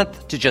 $30 a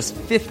month to just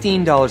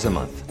 $15 a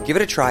month. Give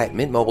it a try at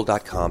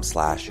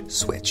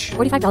mintmobile.com/switch.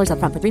 $45 up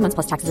front for 3 months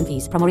plus taxes and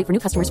fees. Promo rate for new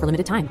customers for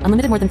limited time.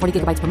 Unlimited more than 40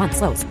 gigabytes per month.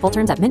 Slows full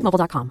terms at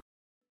mintmobile.com.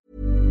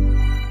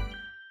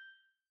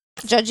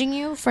 Judging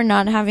you for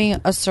not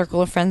having a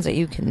circle of friends that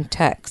you can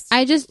text.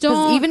 I just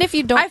don't. Even if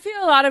you don't, I feel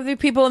a lot of the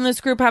people in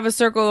this group have a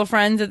circle of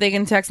friends that they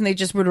can text, and they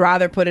just would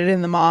rather put it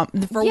in the mom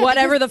for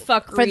whatever the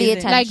fuck for the reason.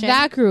 attention, like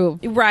that group,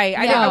 right?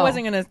 I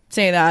wasn't gonna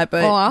say that,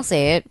 but I'll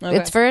say it. Okay.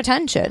 It's for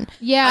attention.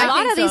 Yeah, a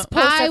lot of these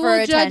posts are for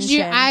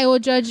attention. I will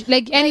judge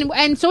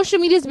and social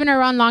media's been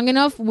around long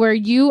enough where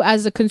you,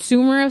 as a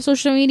consumer of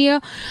social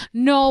media,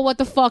 know what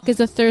the fuck is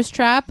a thirst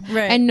trap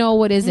and know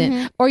what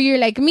isn't. Or you're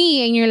like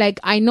me and you're like,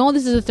 I know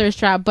this is a thirst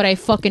trap, but I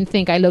fucking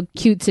think I look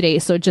cute today,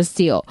 so just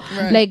deal.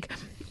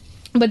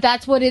 But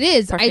that's what it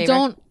is. I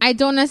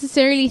don't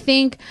necessarily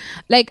think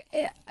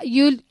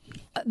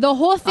the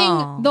whole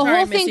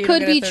thing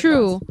could be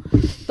true.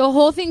 The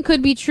whole thing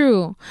could be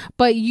true,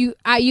 but you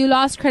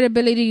lost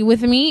credibility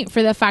with me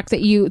for the fact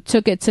that you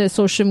took it to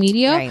social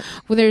media. Right.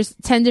 Well, there's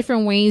 10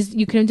 different ways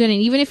you could have done it.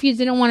 Even if you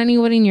didn't want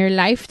anyone in your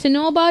life to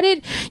know about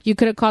it, you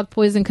could have called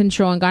poison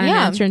control and gotten an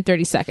answer in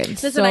 30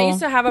 seconds. Listen, I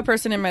used to have a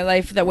person in my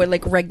life that would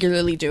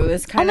regularly do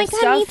this kind of stuff.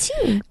 Oh my God,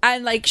 me too.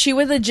 And she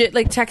would legit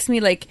text me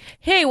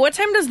 "Hey, what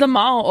time does the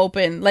mall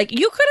open?"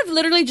 You could have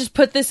literally just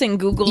put this in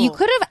Google. You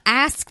could have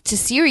asked to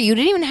Siri. You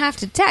didn't even have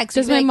to text.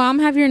 Does my mom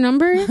have your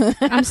number?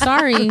 I'm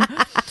sorry.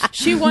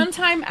 She one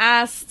time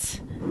asked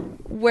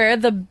where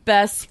the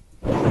best.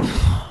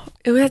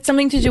 It had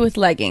something to do with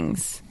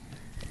leggings,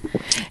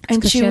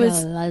 and she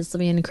was a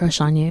lesbian crush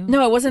on you.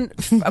 No, it wasn't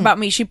about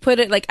me. She put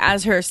it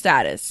as her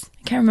status.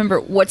 I can't remember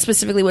what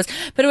specifically was,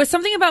 but it was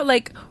something about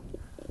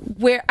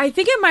where I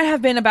think it might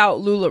have been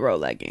about LuLaRoe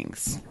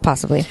leggings,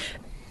 possibly.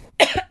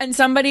 And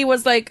somebody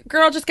was like,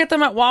 "Girl, just get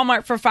them at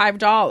Walmart for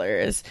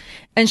 $5."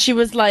 And she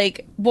was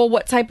like, "Well,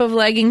 what type of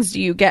leggings do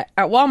you get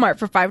at Walmart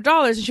for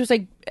 $5?" And she was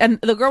like, and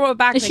the girl wrote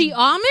back, "Is she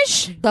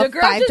Amish?" The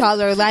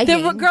 $5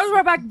 leggings. The girl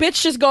wrote back,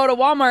 "Bitch, just go to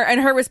Walmart."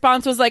 And her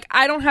response was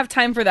 "I don't have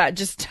time for that.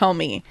 Just tell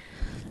me."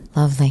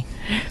 Lovely.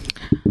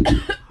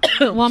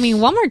 Well, I mean,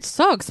 Walmart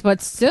sucks,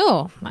 but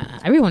still,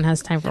 everyone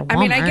has time for Walmart. I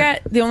mean, I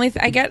get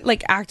I get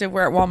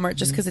activewear at Walmart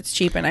just because it's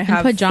cheap, and I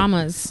have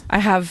pajamas. I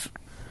have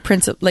I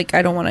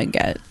don't want to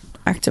get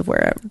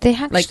activewear. They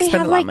actually spend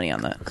have a lot of money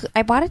on that.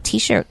 I bought a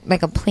t-shirt,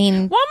 a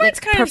plain Walmart's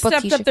kind of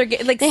stepped t-shirt. up their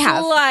game, they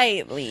have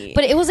slightly,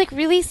 but it was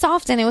really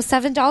soft and it was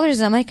 $7.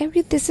 And I'm like,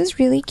 this is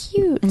really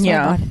cute. So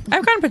yeah,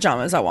 I've gotten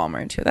pajamas at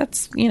Walmart too.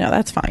 That's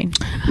that's fine.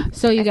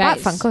 So you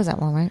guys bought Funkos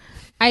at Walmart.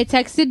 I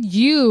texted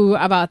you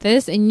about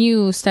this, and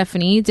you,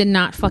 Stephanie, did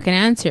not fucking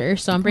answer.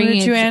 So I'm bringing.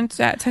 What did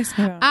you text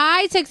me about?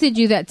 I texted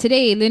you that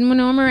today.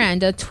 Lin-Manuel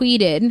Miranda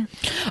tweeted.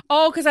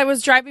 Oh, because I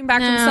was driving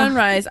back from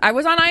Sunrise. I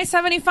was on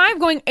I-75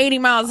 going 80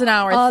 miles an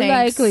hour.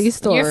 Likely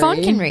story. Your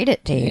phone can read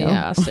it to you.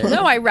 Yeah,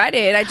 no, I read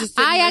it. I just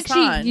didn't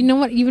respond. You know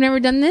what? You've never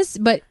done this,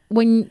 but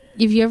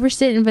if you ever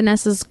sit in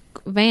Vanessa's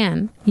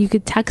van, you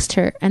could text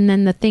her, and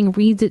then the thing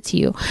reads it to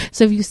you.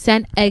 So if you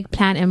send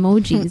eggplant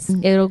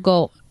emojis, it'll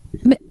go.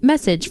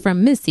 Message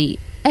from Missy,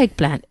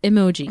 eggplant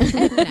emoji,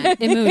 eggplant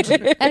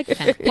emoji,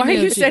 eggplant emoji. Why are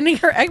you sending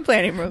her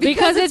eggplant emoji?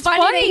 Because it's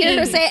funny to hear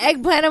her say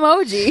eggplant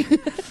emoji.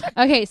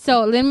 Okay,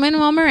 so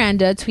Lin-Manuel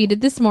Miranda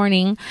tweeted this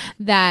morning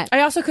that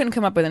I also couldn't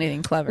come up with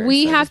anything clever.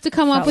 We have to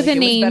come up with a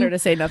name. It was better to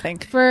say nothing.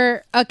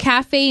 For a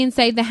cafe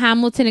inside the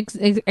Hamilton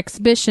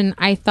exhibition.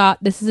 I thought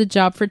this is a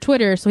job for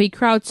Twitter, so he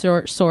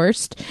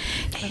crowdsourced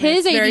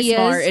his ideas. Very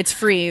smart. It's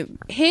free.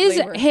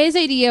 His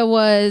idea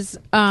was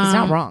it's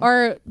not wrong.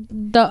 Or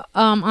the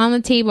on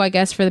the table, I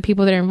guess, for the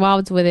people that are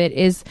involved with it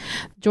is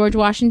George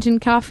Washington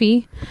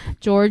Coffee,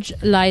 George,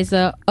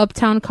 Liza,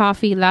 Uptown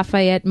Coffee,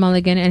 Lafayette,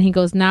 Mulligan, and he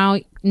goes, now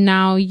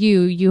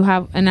you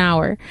have an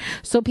hour.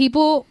 So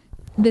people,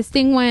 this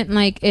thing went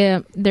like,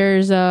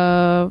 there's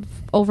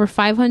over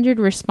 500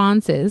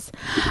 responses.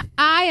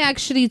 I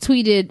actually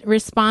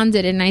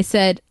responded, and I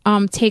said,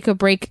 take a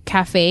break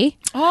cafe.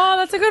 Oh,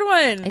 that's a good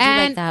one.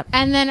 I do like that.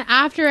 And then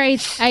after I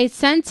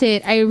sent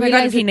it, I realized,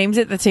 God, if he names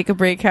it the Take a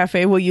Break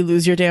Cafe, will you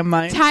lose your damn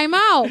mind? time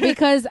out,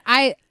 because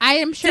I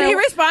am sure. Did he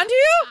respond to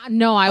you?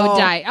 No, I would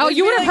die. Oh,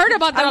 you would have heard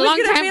about that a long time. I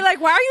was gonna be like,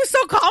 why are you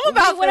so calm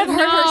about I would have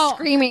heard her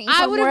screaming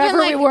from wherever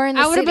we were in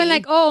the I would have been city.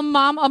 like, oh,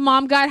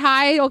 mom got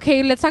high.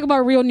 Okay, let's talk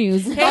about real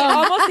news. Hey,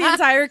 almost the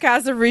entire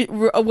cast of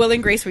Will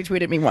and Grace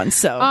retweeted me once.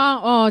 So.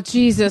 Oh,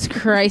 Jesus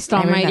Christ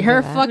Almighty!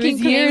 Her fucking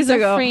years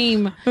ago.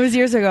 frame. It was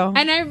years ago.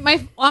 And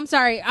I'm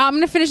sorry. I'm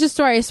gonna finish the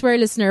story. I swear,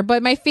 listener.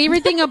 But my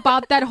favorite thing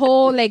about that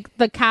whole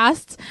the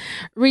cast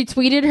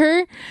retweeted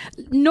her.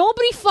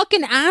 Nobody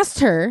fucking asked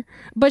her,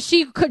 but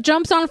she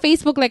jumps on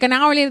Facebook like an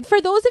hour later. For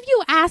those of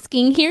you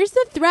asking, here's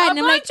the thread. A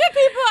bunch of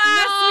people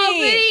asked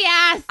me. Nobody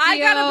asked I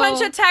got a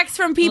bunch of texts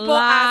from people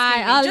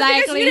asking me.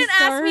 Just because you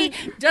didn't ask me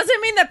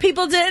doesn't mean that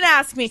people didn't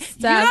ask me.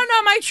 You don't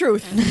know my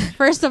truth.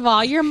 First of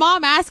all, your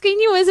mom asking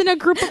you isn't a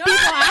group of people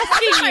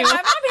asking you. My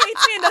mom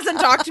hates me and doesn't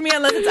talk to me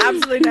unless it's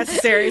absolutely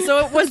necessary.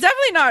 So it was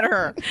definitely not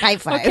her. High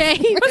five. Okay.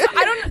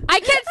 I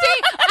can't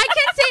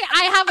say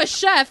I have a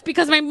chef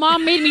because my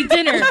mom made me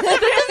dinner.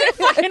 That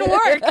doesn't fucking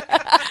work.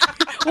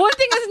 One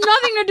thing has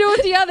nothing to do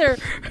with the other.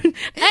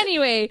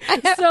 Anyway,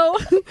 so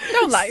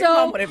don't lie. Your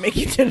mom wouldn't make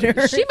you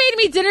dinner. She made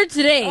me dinner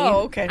today.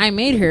 Oh, okay. I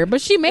made her,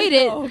 but she made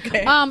it. Oh,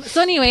 okay.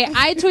 So anyway,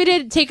 I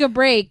tweeted take a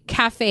break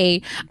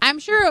cafe. I'm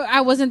sure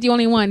I wasn't the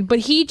only one, but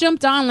he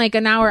jumped on like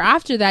an hour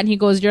after that and he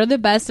goes, "You're the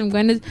best. I'm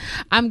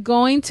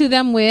going to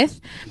them with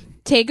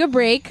take a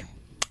break,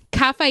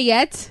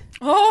 Cafayette."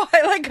 Oh,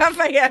 I like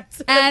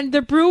Cafayette. And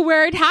the brew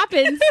where it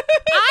happens.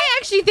 I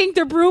actually think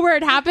the brew where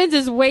it happens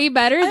is way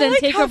better than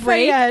take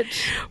Cafayette. a break.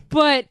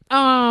 But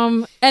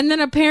and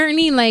then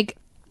apparently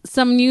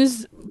some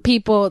news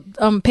people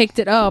picked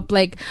it up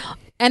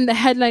and the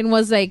headline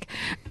was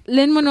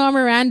Lin-Manuel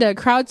Miranda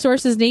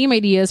crowdsources name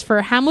ideas for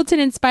a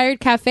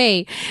Hamilton-inspired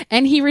cafe,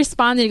 and he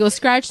responded, he goes,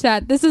 "Scratch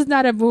that. This is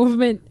not a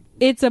movement.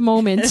 It's a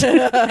moment."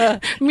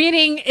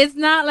 Meaning it's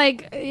not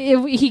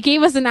he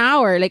gave us an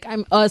hour,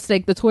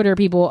 the Twitter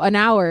people, an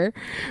hour.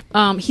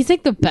 He's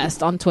the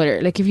best on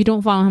Twitter. If you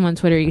don't follow him on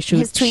Twitter, you should.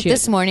 His tweet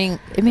this morning,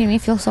 it made me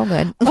feel so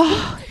good.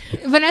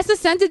 Vanessa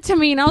sent it to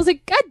me and I was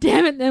like, God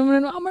damn it.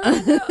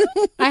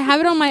 I have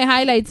it on my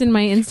highlights in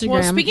my Instagram.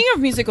 Well, speaking of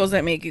musicals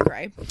that make you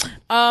cry,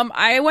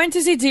 I went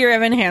to see Dear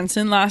Evan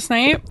Hansen last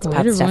night. It's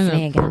about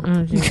Stephanie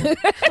again.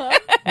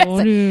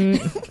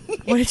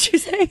 What did you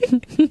say?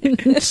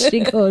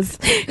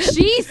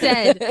 She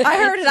said, I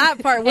heard that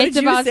part. What it's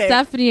did you about say?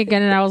 Stephanie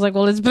again. And I was like,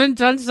 well, it's been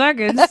 10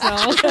 seconds. So.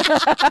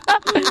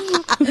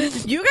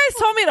 You guys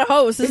told me to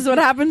host. This is what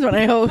happens when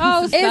I host.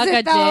 Oh, suck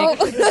a dick.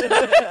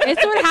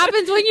 It's what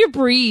happens when you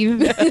breathe.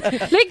 Today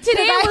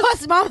I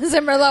was Mama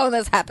Zimmerlo and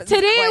this happens.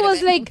 Today it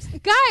was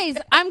guys,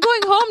 I'm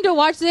going home to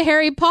watch the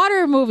Harry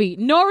Potter movie.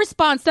 No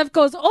response. Steph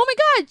goes, oh my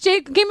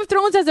God, Game of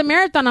Thrones has a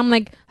marathon. I'm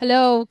like,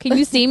 hello, can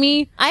you see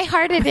me? I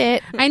hearted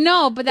it. I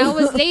know, but that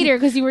was later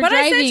because you were driving.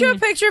 I sent you a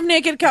picture of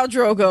naked Khal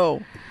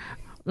Drogo.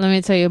 Let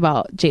me tell you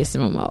about Jason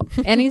Momoa.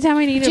 Anytime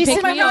I need to Jason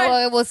pick me up,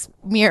 Momoa was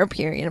mere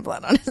period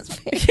blood on his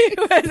face.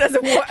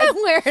 I'm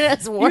wearing it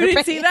as war. You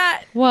didn't see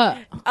that? What?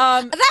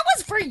 That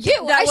was for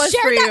you. I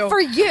shared that for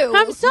you.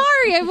 I'm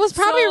sorry. I was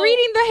probably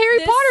reading the Harry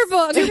Potter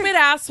book. Stupid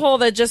asshole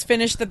that just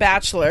finished The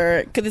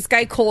Bachelor. This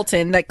guy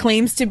Colton that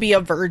claims to be a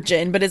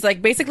virgin, but is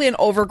basically an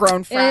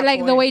overgrown frat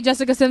boy. The way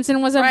Jessica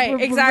Simpson was a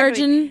virgin.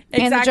 Exactly.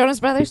 And the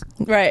Jonas Brothers.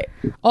 Right.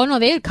 Oh no,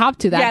 they had copped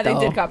to that. Yeah, though.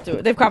 they did cop to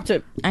it. They've copped to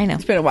it. I know.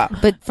 It's been a while,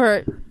 but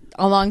for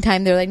a long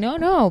time they're like,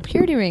 no,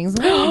 purity rings.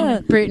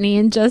 Brittany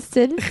and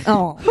Justin.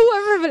 Oh,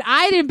 whoever, but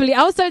I didn't believe.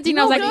 I was 17.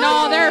 I was like,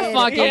 no, they're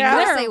fucking. Yeah,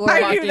 They're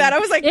I knew that. I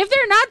was like, if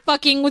they're not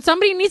fucking,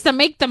 somebody needs to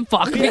make them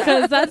fuck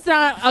because that's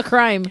not a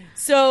crime.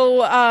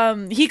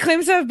 So he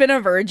claims to have been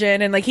a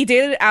virgin, and he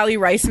dated Ali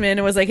Reisman.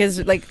 It was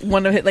his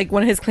one of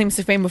his claims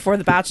to fame before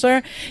The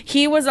Bachelor.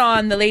 He was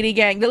on the Lady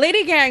Gang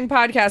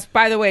podcast.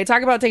 By the way,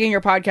 talk about taking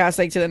your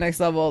podcast to the next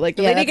level. The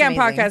Lady Gang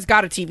podcast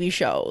got a TV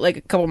show a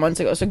couple months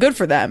ago, so good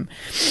for them.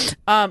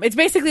 It's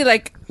basically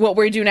what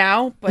we do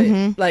now,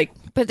 but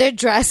but they're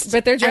dressed.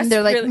 And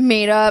they're really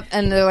made up,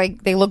 and they're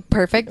they look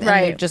perfect. And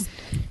right. They're just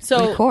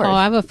so. Record. Oh,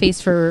 I have a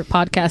face for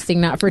podcasting,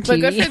 not for TV. But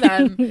good for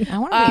them. I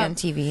want to be on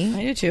TV.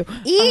 I do too.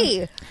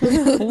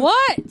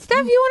 What?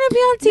 Steph, you want to be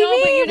on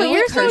TV? No, but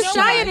you're so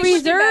shy and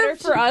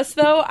reserved. For us,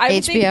 though, I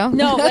HBO.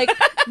 Think,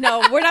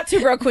 no, we're not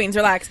two broke queens.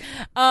 Relax.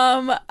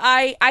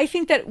 I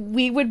think that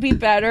we would be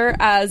better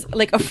as a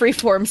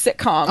freeform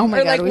sitcom. Oh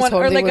my God, we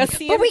totally would.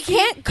 a but we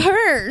can't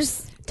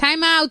curse.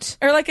 Time out.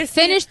 Or a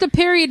finish the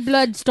period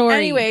blood story.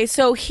 Anyway,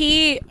 so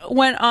he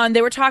went on.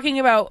 They were talking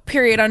about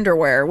period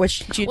underwear,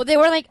 which they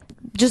were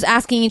just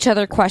asking each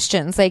other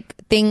questions, like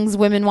things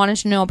women wanted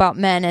to know about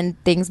men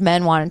and things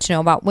men wanted to know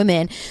about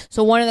women.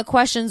 So one of the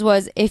questions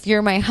was, if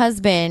you're my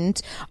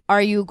husband,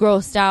 are you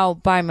grossed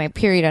out by my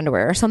period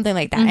underwear or something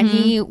like that? And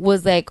he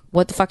was like,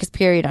 what the fuck is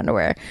period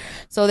underwear?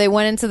 So they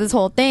went into this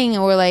whole thing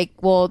and we're like,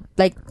 well,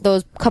 like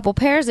those couple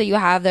pairs that you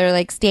have that are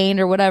like stained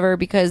or whatever,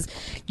 because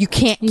you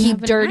can't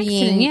keep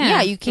dirtying.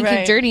 You can't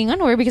keep dirtying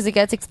underwear because it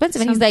gets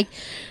expensive. And he's like,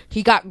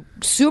 he got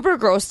super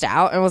grossed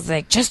out and was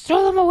like, just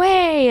throw them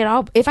away.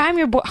 And if I'm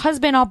your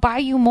husband, I'll buy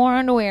you more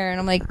underwear. And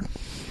I'm like,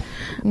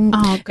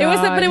 oh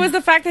God. It was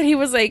the fact that he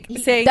was like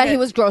saying that he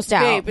was grossed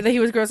out. That he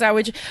was grossed out,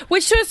 which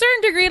to a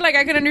certain degree, like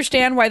I can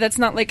understand why that's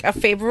not like a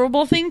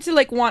favorable thing to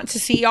like want to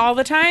see all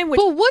the time.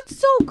 But what's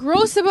so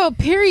gross about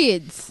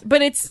periods?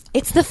 But it's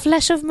the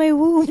flesh of my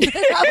womb.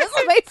 That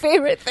was my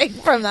favorite thing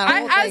from that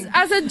whole thing.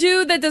 As a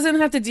dude that doesn't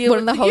have to deal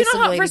with, you know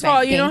how, first of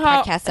all, you know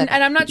how, and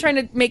I'm not trying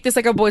to make this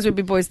like a boys would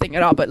be boys thing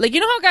at all, but like, you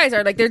know how guys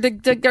are like,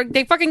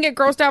 they fucking get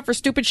grossed out for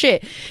stupid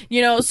shit,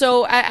 you know.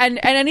 So and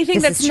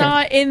anything that's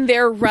not in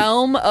their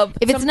realm of,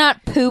 if it's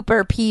not poop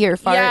or pee or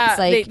fart, it's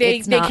like they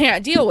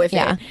can't deal with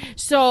it.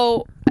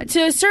 So to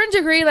a certain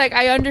degree, like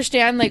I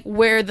understand like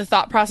where the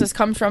thought process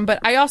comes from, but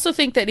I also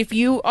think that if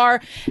you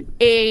are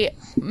a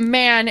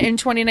man in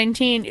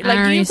 2019,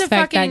 like you have to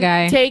fucking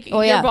take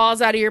your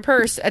balls out of your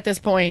purse at this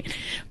point.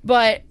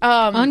 But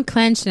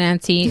unclench,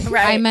 Nancy.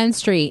 Right. I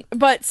menstruate.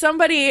 But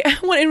somebody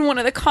in one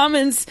of the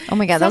comments, oh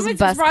my God, that was the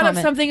best brought comment.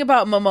 up something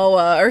about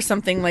Momoa or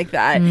something like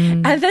that,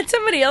 and then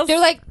somebody else, they're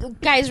like,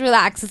 guys,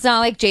 relax. It's not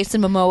like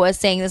Jason Momoa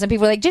saying this, and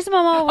people are like, Jason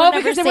Momoa. Oh,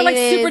 because they were like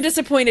super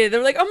disappointed. They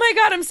were like, oh my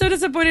God, I'm so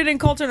disappointed in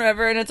Colton or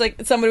whatever. And it's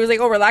like somebody was like,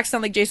 oh, relax,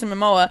 sound like Jason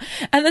Momoa.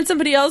 And then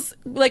somebody else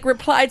like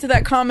replied to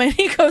that comment.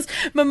 He goes,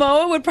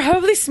 Momoa would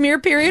probably smear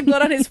period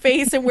blood on his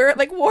face and wear it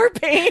like war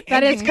paint.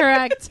 That is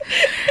correct.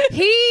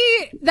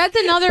 That's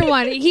another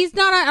one. He's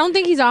not. I don't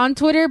think he's on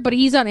Twitter, but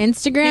he's on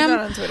Instagram. He's not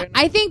on Twitter.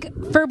 I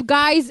think for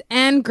guys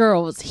and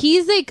girls,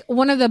 he's like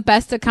one of the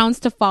best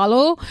accounts to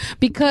follow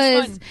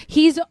because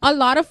he's a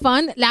lot of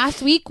fun.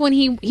 Last week when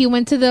he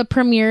went to the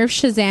premiere of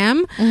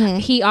Shazam,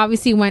 he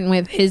obviously went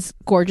with his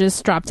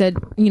gorgeous drop dead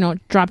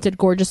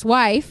gorgeous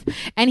wife,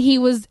 and he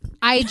was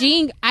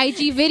IG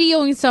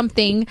videoing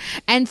something,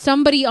 and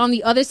somebody on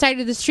the other side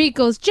of the street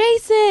goes,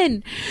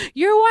 Jason,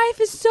 your wife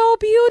is so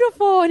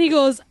beautiful, and he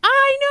goes,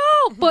 I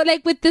know, but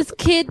like with this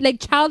kid, like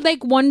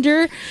childlike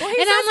wonder. Well,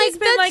 and I'm like, he's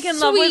been like in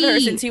love with her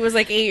since he was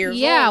like 8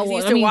 years old. He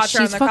used to watch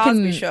her on the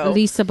Cosby Show.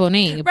 Lisa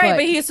Bonet, right?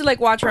 But he used to like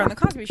watch her on the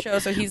Cosby Show,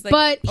 so he's like,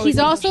 but he's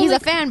also he's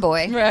like, a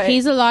fanboy. Right?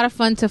 He's a lot of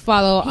fun to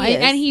follow,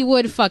 and he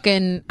would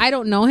fucking. I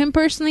don't know him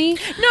personally.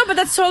 No, but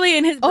that's totally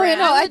in his brand.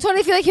 Oh yeah, no, I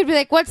totally feel like he'd be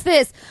like, "What's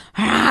this?"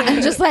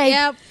 And just like,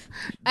 yep.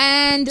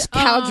 And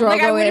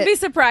like I wouldn't be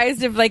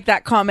surprised if like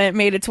that comment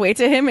made its way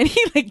to him and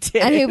he like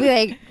did, and he'd be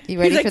like, "You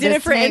ready for this?" Did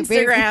it for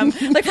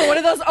Instagram, like for one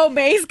of those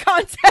Omaze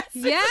contests.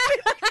 Yeah,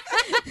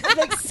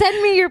 like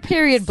send me your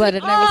period blood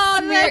and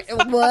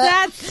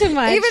that's too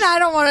much. Even I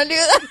don't want to do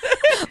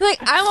that. Like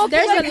I'm okay.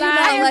 There's a lot.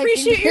 I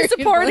appreciate you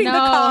supporting the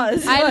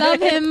cause. I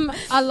love him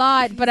a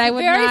lot, but I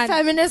would very not.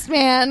 Feminist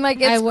man.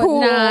 Like it's I would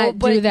cool, not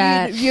but do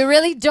that. You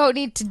really don't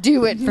need to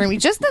do it for me.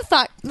 Just the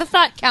thought. The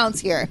thought counts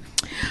here.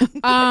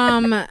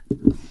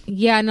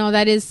 Yeah, no,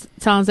 that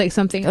sounds like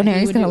something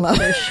Harry's gonna love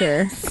for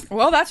sure.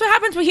 Well, that's what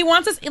happens when he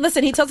wants us.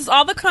 Listen, he tells us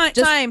all the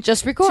time.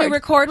 Just record. To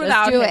record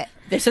without do him. it.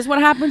 This is what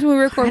happens when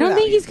we record. I don't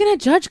think you. he's gonna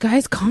judge,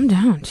 guys. Calm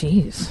down,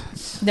 jeez.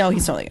 No,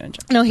 he's totally gonna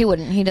judge. No, he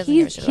wouldn't. He doesn't.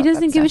 Give a shit he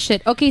doesn't give a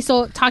shit. Okay,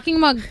 so talking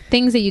about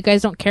things that you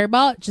guys don't care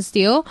about, just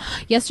steal.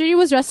 Yesterday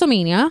was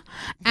WrestleMania,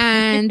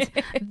 and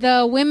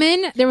the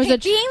women. There was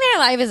being there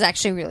live is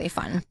actually really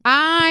fun.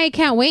 I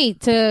can't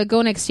wait to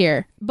go next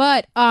year.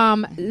 But I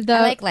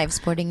like live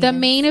sporting. The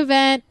main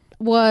event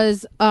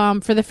was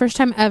for the first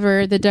time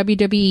ever, the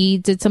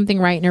WWE did something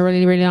right in a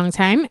really, really long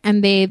time,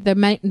 and the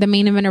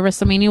main event of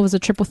WrestleMania was a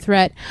triple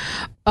threat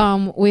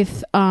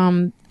with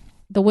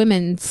the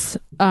women's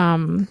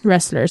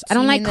wrestlers. I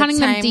don't like calling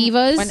them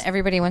divas. When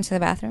everybody went to the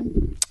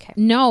bathroom? Okay.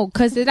 No,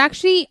 because it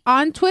actually,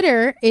 on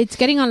Twitter, it's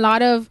getting a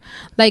lot of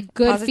like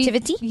good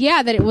positivity.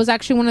 Yeah, that it was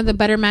actually one of the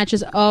better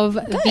matches of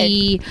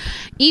the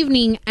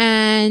evening,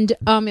 and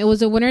it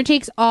was a winner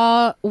takes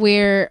all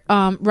where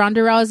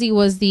Ronda Rousey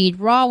was the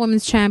Raw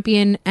Women's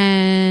Champion,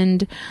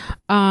 and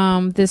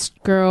this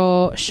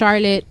girl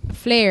Charlotte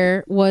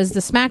Flair was the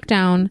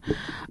SmackDown.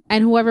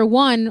 And whoever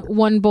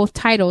won both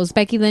titles.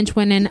 Becky Lynch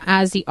went in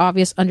as the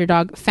obvious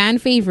underdog, fan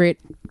favorite,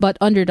 but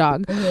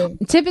underdog.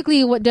 Mm-hmm.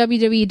 Typically, what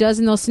WWE does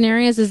in those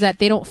scenarios is that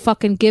they don't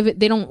fucking give it.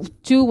 They don't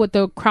do what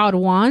the crowd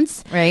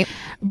wants. Right.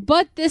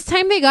 But this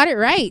time they got it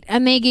right,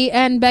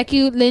 and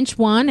Becky Lynch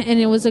won, and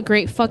it was a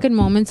great fucking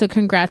moment. So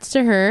congrats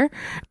to her.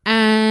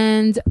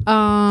 And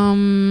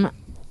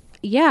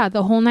yeah,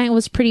 the whole night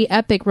was pretty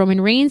epic. Roman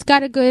Reigns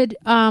got a good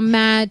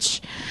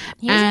match.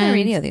 He was on the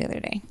radio the other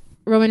day.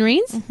 Roman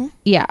Reigns? Mm-hmm.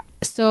 Yeah.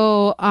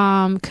 So,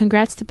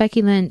 congrats to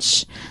Becky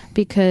Lynch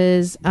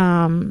because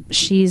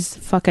she's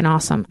fucking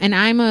awesome. And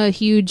I'm a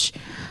huge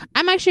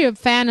I'm actually a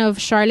fan of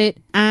Charlotte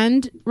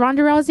and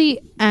Ronda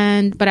Rousey,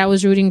 but I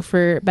was rooting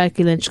for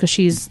Becky Lynch because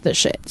she's the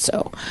shit.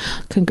 So,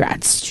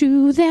 congrats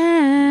to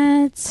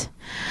that.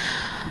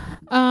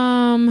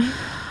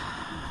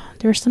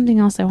 There was something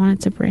else I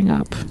wanted to bring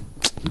up,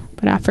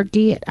 but I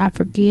forget.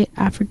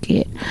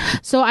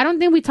 So I don't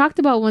think we talked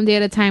about One Day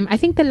at a Time. I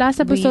think the last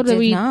episode that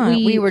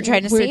we were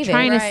trying to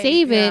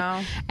save it,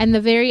 and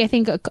I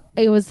think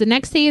it was the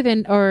next day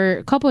then, or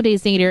a couple of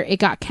days later, it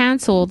got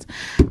canceled,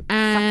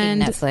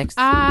 and Netflix.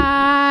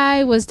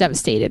 I was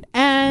devastated.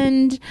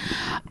 And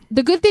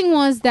the good thing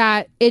was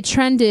that it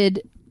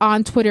trended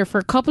on Twitter for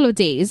a couple of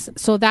days,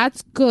 so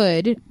that's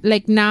good.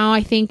 Like, now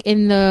I think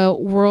in the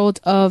world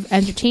of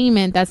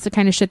entertainment, that's the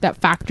kind of shit that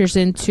factors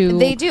into.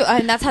 They do,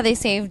 and that's how they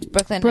saved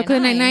Brooklyn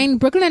Nine-Nine.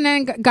 Brooklyn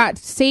Nine-Nine got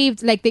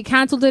saved. Like, they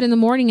canceled it in the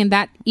morning, and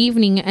that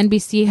evening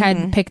NBC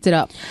had picked it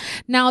up.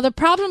 Now the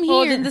problem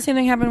here. Didn't the same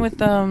thing happen with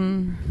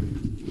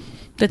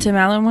the Tim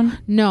Allen one?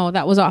 No,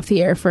 that was off the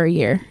air for a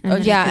year.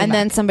 And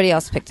then somebody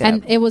else picked it up.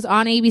 And it was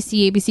on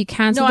ABC. ABC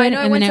canceled it. No, I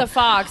know it went to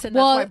Fox, and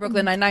that's why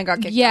Brooklyn Nine-Nine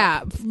got kicked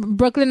out.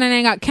 Brooklyn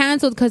Nine-Nine got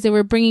canceled because they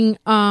were bringing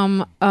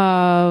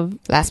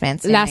Last Man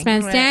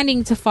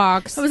Standing to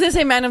Fox. I was going to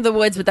say Man of the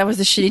Woods, but that was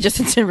the shitty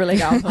Justin Timberlake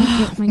album.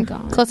 Oh, my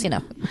God. Close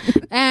enough.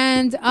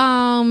 And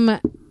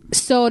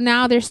so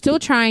now they're still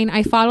trying.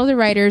 I follow the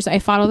writers. I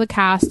follow the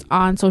cast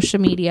on social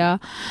media.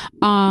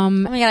 Oh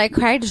my God, I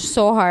cried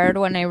so hard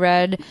when I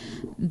read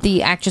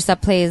the actress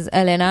that plays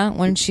Elena,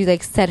 when she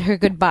like said her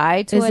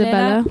goodbye to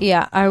Isabella. Elena.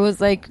 Yeah, I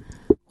was like,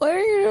 why are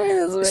you doing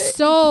this way?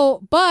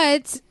 So,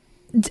 but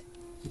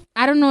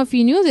I don't know if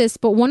you knew this,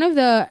 but one of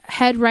the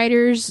head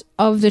writers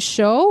of the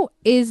show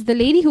is the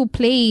lady who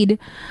played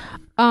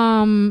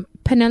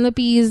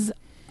Penelope's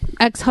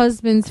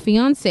ex-husband's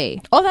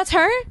fiance. Oh, that's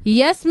her?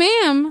 Yes,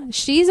 ma'am.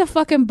 She's a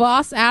fucking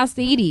boss ass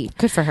lady.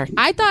 Good for her.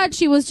 I thought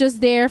she was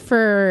just there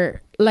for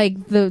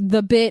like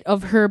the bit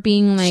of her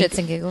being like shits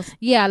and giggles.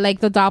 Yeah, like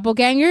the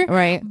doppelganger.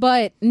 Right.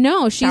 But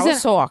no, that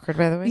was so awkward,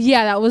 by the way.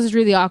 Yeah, that was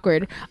really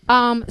awkward.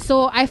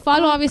 So I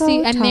follow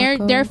obviously,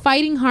 and they're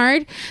fighting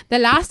hard. The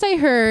last I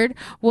heard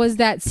was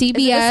that CBS. Is it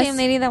the same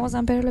lady that was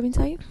on Better Let Me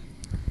Tell You?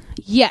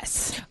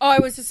 Yes. Oh, I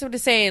was just going to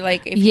say,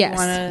 like, if you want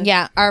to...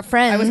 Yeah, our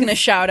friends... I was going to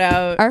shout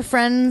out... Our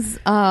friends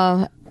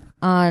on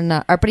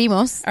our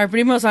primos. Our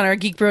primos on our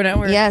Geek Bro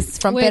Network. Yes,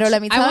 from Pero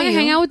Let Me Tell You. I want to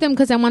hang out with them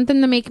because I want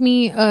them to make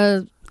me...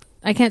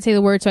 I can't say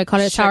the word, so I call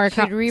it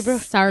sauerkraut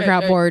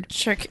board.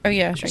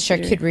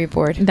 Charcuterie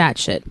board. That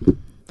shit.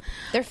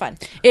 They're fun.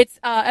 It's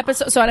on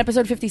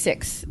episode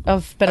 56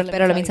 of Better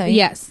Let Me Tell You.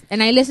 Yes,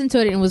 and I listened to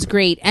it and it was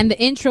great. And the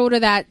intro to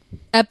that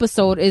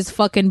episode is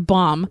fucking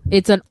bomb.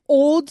 It's an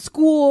old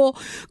school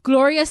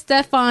Gloria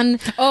Stefan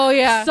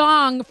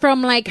song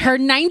from like her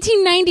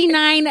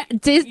 1999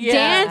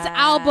 dance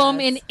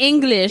album in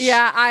English.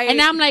 Yeah, and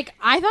I'm like,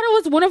 I thought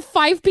it was one of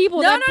 5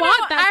 people that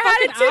bought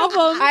that fucking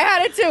album. I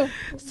had it too.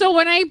 So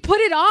when I put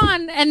it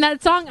on and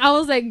that song, I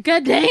was like,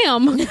 God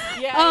damn.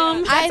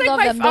 I love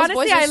them.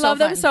 Honestly, I love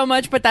them so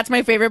much, but that's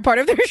my favorite part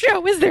of their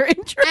show is their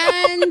intro.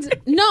 And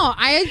no,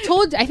 I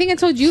think I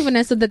told you,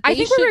 Vanessa, that I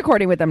think we're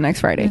recording with them next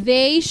Friday.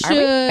 They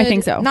should. I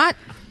think so. Not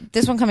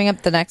this one coming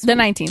up, the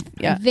 19th.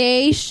 Yeah.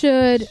 They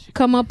should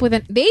come up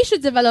with they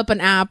should develop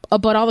an app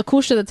about all the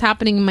cool shit that's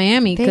happening in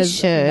Miami. They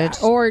should.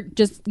 Or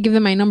just give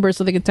them my number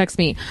so they can text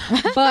me.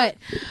 But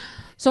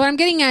so what I'm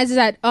getting at is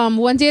that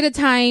One Day at a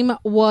Time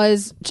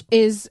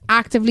is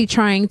actively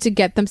trying to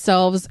get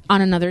themselves on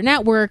another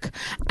network,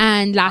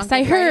 and last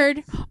I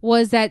heard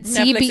was that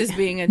Netflix is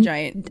being an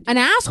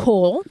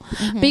asshole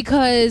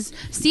because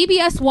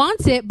CBS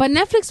wants it, but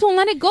Netflix won't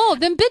let it go.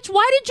 Then, bitch,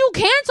 why did you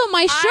cancel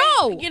my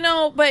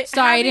show? But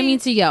sorry, I didn't mean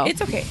to yell.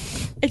 It's okay.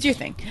 It's your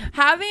thing.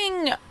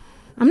 Having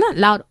I'm not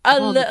loud.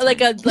 Like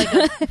a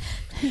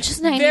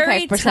just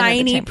very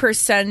tiny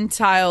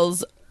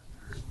percentiles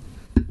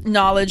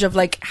knowledge of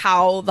like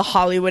how the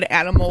Hollywood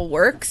animal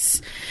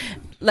works,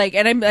 like,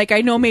 and I'm like,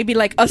 I know maybe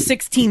like a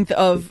 16th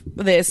of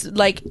this.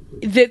 Like,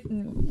 the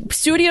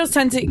studios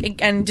tend to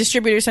and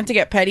distributors tend to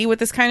get petty with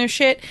this kind of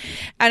shit,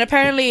 and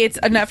apparently it's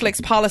a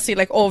Netflix policy,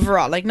 like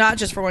overall, like not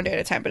just for One Day at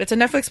a Time, but it's a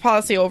Netflix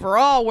policy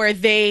overall where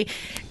they,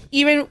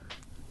 even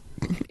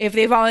if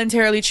they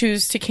voluntarily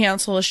choose to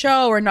cancel a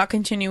show or not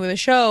continue with a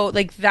show,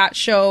 like that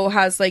show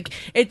has like,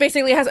 it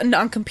basically has a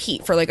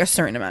non-compete for like a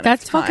certain amount of time.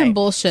 That's fucking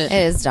bullshit. It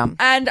is dumb.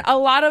 And a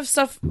lot of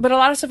stuff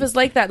is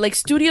like that. Like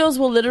studios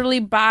will literally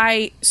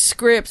buy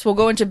scripts, will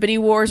go into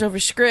bidding wars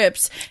over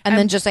scripts, and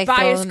then just like buy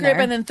throw a them script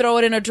there. and then throw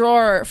it in a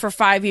drawer for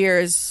 5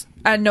 years.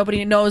 And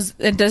nobody knows,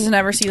 it doesn't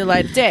ever see the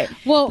light of day.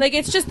 Well, like,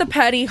 it's just the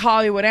petty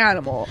Hollywood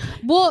animal.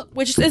 Well,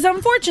 which is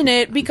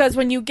unfortunate because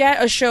when you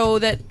get a show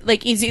that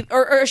like easy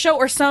or a show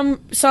or some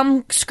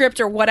script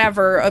or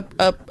whatever,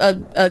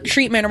 a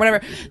treatment or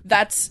whatever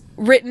that's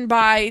written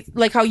by,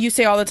 like how you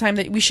say all the time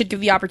that we should give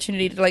the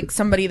opportunity to like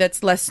somebody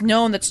that's less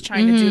known, that's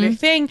trying to do their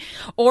thing,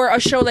 or a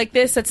show like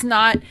this that's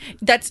not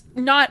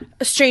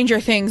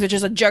Stranger Things, which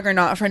is a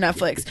juggernaut for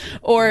Netflix,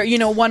 or you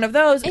know, one of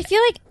those. I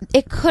feel like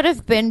it could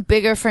have been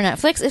bigger for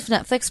Netflix if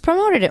Netflix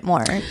promoted it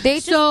more. They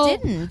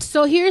just didn't.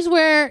 So here's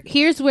where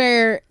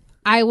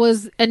I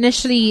was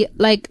initially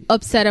like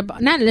upset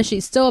about, not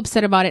initially, still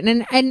upset about it.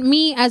 And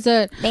me as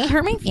a, they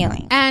hurt my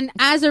feelings. And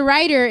as a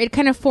writer, it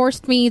kind of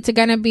forced me to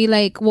kind of be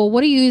like, well,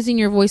 what are you using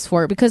your voice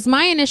for? Because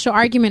my initial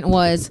argument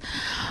was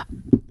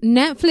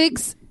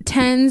Netflix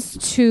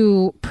tends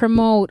to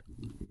promote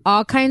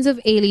all kinds of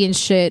alien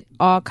shit,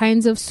 all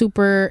kinds of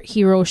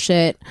superhero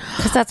shit.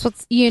 Because that's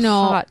what's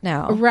hot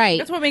now. Right.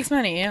 That's what makes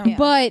money, yeah.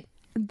 But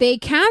they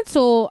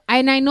cancel,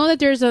 and I know that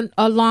there's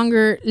a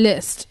longer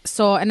list,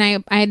 so, and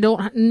I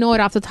don't know it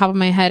off the top of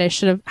my head. I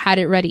should have had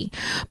it ready,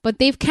 but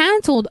they've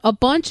canceled a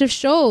bunch of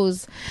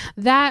shows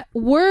that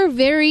were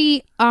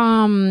very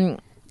in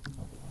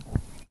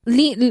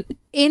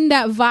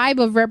that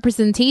vibe of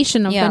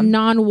representation of the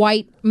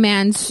non-white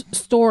man's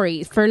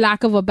story, for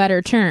lack of a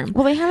better term.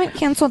 Well, they haven't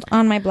canceled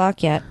On My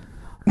Block yet.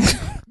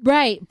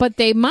 Right, but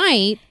they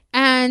might.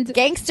 And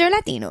Gangster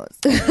Latinos.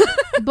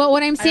 But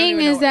what I'm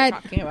saying is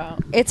that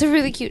it's a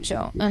really cute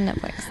show on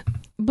Netflix.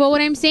 But what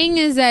I'm saying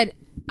is that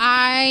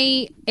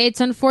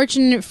it's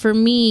unfortunate for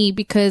me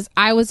because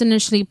I was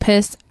initially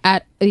pissed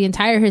at the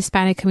entire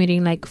Hispanic community.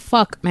 Like,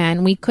 fuck,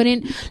 man, we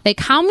couldn't, like,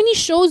 how many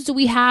shows do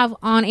we have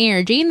on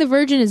air? Jane the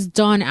Virgin is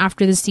done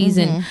after the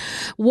season.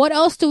 What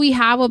else do we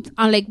have up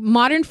on, like,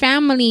 Modern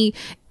Family?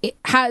 It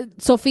had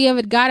Sofia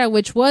Vergara,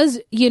 which was,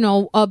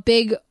 a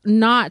big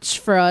notch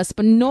for us,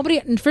 but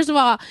nobody, first of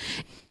all,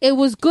 it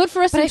was good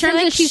for us in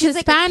terms of she's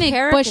Hispanic,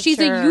 but she's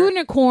a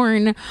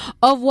unicorn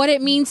of what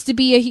it means to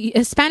be a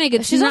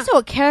Hispanic. She's also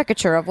a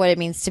caricature of what it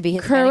means to be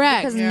Hispanic.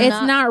 Correct.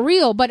 It's not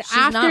real. But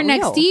after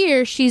next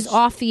year, she's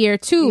off the air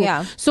too.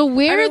 Yeah. So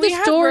where are the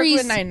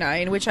stories? Brooklyn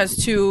Nine-Nine, which has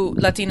 2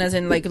 Latinas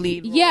in like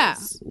lead roles. Yeah,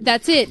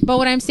 that's it. But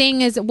what I'm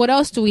saying is, what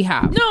else do we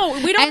have? No,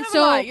 we don't have a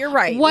lot. You're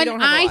right.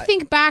 When I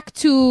think back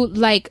to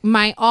like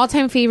my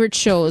all-time favorite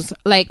shows,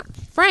 like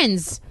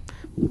Friends.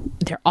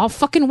 They're all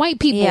fucking white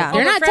people. Yeah.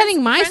 They're not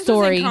telling my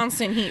story. Was in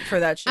constant heat for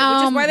that shit,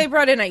 which is why they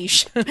brought in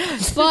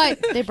Aisha.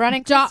 But they brought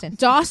in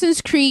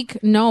Dawson's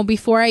Creek. No,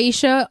 before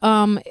Aisha,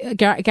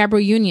 Gabrielle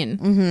Union.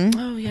 Mm-hmm.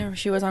 Oh yeah,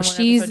 she was on one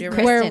She's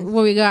episode.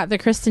 Where we got the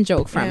Kristen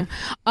joke from.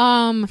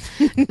 Yeah.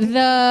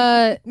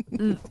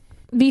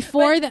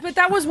 But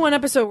that was one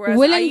episode where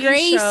Will and Aisha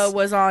Grace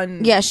was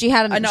on. Yeah, she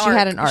had an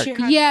arc.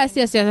 Yes,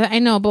 I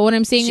know. But what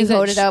I'm saying is she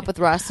voted up with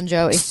Ross and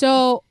Joey.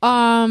 So,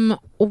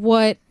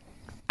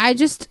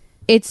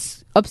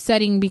 it's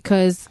upsetting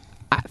because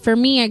for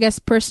me, I guess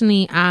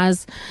personally,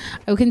 as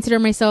I would consider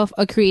myself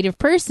a creative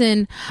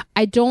person,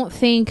 I don't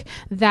think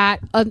that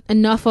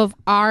enough of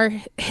our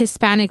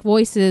Hispanic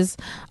voices,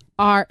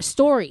 our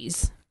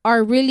stories,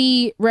 are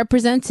really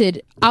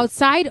represented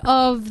outside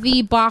of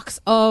the box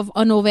of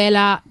a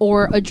novela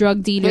or a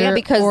drug dealer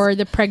or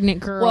the pregnant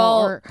girl.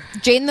 Well,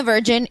 Jane the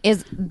Virgin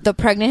is the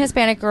pregnant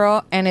Hispanic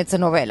girl, and it's a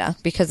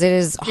novela because it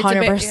is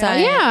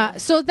 100%. Yeah,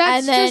 so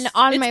that's and then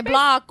On My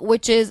Block,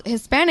 which is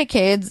Hispanic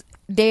kids,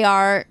 they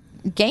are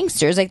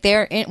gangsters. Like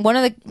they're one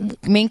of the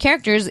main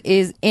characters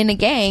is in a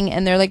gang,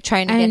 and they're like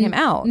trying to get him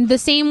out. The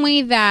same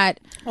way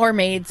that, or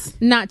maids,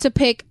 not to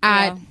pick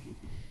at. Yeah.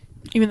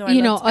 Even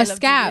though a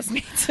scab,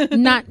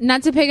 not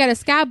to pick at a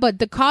scab, but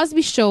the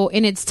Cosby Show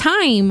in its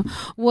time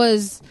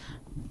was,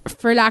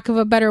 for lack of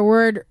a better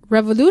word,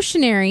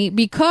 revolutionary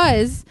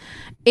because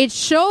it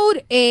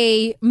showed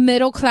a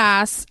middle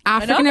class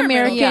African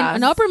American,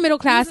 an upper middle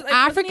class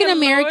African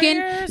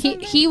American.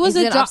 He was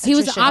an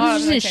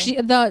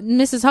obstetrician. The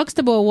Mrs.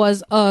 Huxtable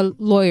was a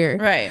lawyer,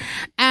 right?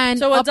 And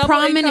so a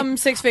prominent income,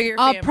 6-figure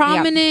family. A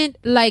prominent,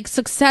 like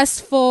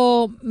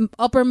successful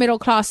upper middle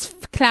class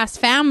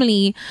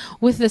family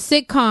with a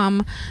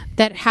sitcom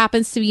that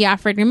happens to be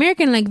African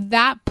American. Like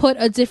that put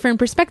a different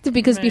perspective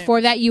because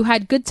before that you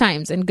had Good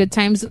Times, and Good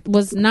Times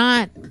was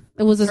not.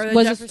 It was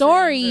a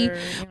story,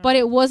 but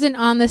it wasn't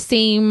on the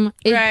same.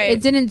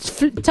 It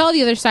didn't tell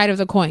the other side of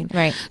the coin.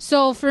 Right.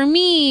 So for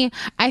me,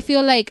 I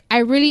feel like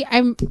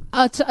I'm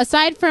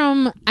aside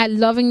from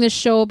loving this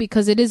show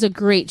because it is a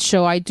great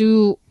show. I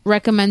do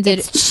recommend it.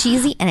 It's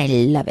cheesy and I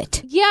love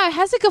it. Yeah, it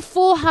has like a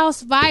Full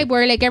House vibe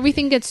where like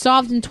everything gets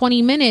solved in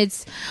 20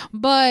 minutes,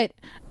 but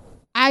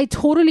I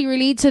totally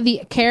relate to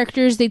the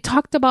characters. They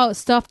talked about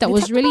stuff that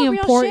was really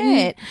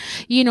important.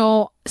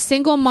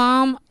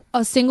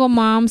 A single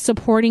mom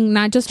supporting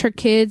not just her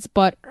kids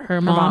but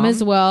her mom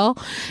as well.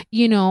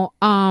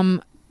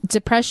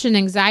 Depression,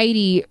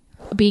 anxiety,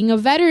 being a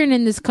veteran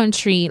in this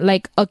country,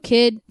 like a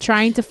kid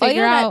trying to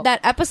figure out that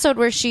episode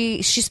where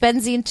she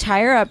spends the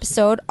entire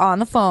episode on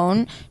the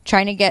phone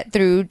trying to get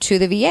through to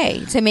the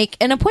VA to make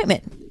an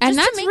appointment. And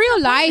that's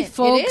real life,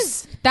 folks. It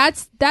is.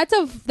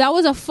 That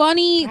was a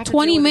funny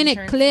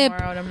 20-minute clip.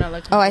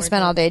 I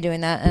spent all day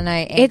doing that, and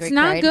it's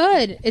not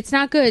good. It's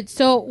not good.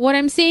 So what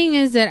I'm saying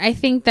is that I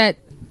think that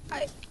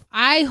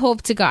I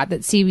hope to God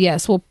that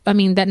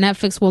that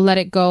Netflix will let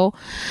it go,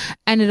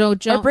 and it'll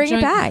bring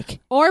it back.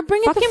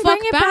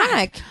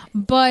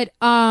 But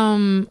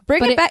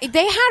bring it back.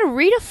 They had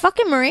Rita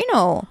fucking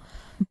Moreno,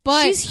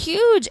 but she's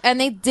huge,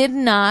 and they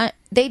didn't.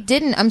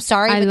 I'm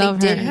sorry, I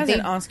love her. She has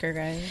an Oscar,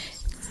 guys.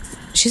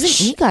 She's an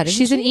EGOT.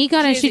 She's an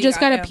EGOT, and she just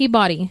got a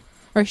Peabody.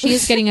 or she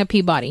is getting a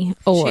Peabody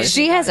award.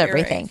 She has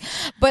everything,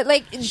 but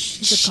like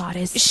she's a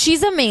goddess.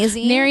 She's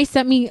amazing. Neri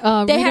sent me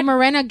Rita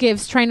Moreno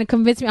gifts, trying to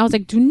convince me. I was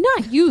like, do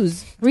not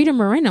use Rita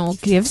Moreno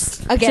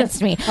gifts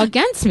against me.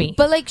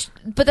 But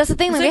that's the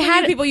thing. Like, It's they like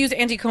had people use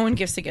Andy Cohen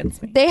gifts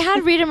against me. They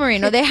had Rita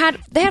Moreno. They had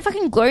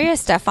fucking Gloria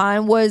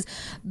Estefan.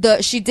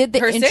 She did the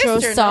Her intro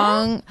sister,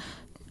 song.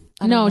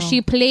 No,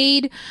 she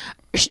played.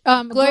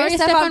 Gloria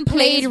Estefan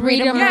played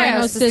Rita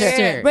Moreno's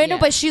sister. Right, no,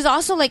 but she's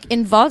also like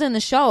involved in the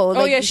show.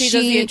 Like, she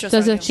does the intro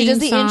song. She does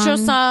the intro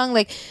song.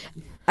 Like,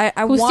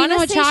 I want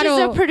to say she's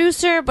a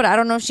producer, but I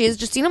don't know if she is.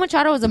 Justina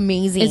Machado is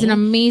amazing. Is an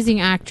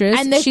amazing actress,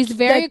 and she's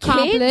very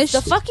accomplished.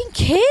 The fucking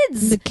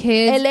kids,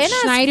 Elena's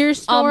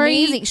Schneider's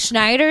story, amazing.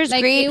 Schneider's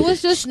great. It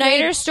was just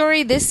Schneider's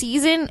story this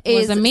season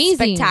is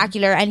amazing,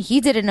 spectacular, and he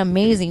did an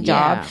amazing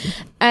job. Yeah.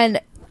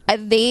 And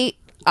they.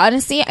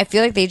 Honestly, I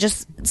feel like they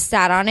just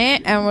sat on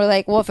it and were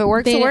like, well, if it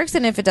works, it works.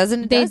 And if it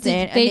doesn't, it doesn't.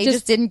 And they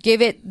just didn't give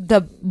it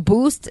the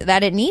boost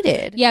that it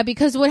needed. Yeah,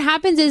 because what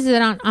happens is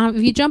that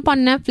if you jump on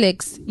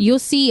Netflix, you'll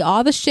see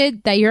all the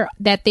shit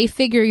that they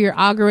figure your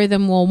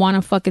algorithm will want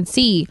to fucking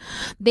see.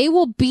 They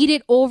will beat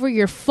it over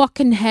your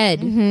fucking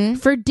head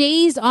for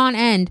days on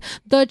end.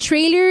 The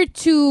trailer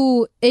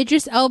to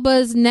Idris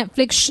Elba's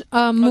Netflix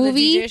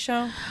movie. The DJ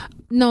show?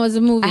 No, it's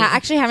a movie. I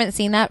actually haven't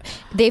seen that.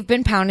 They've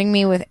been pounding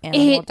me with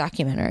animal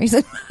documentaries.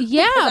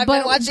 Yeah,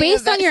 but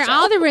based on your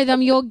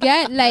algorithm, you'll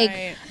get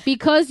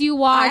because you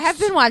watch. I have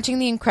been watching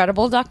The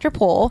Incredible Dr.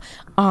 Pol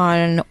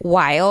on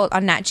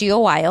Nat Geo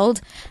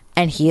Wild,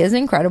 and he is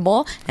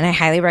incredible, and I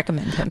highly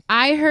recommend him.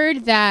 I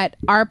heard that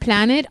Our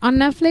Planet on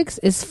Netflix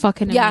is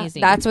fucking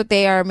amazing. Yeah, that's what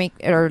they are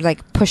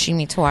pushing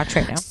me to watch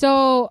right now.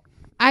 So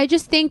I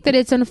just think that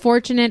it's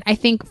unfortunate. I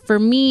think for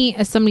me,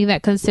 as somebody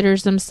that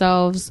considers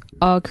themselves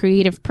a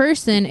creative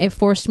person, it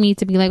forced me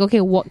to be like, okay,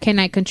 what can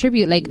I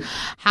contribute? Like,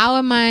 how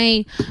am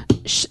I,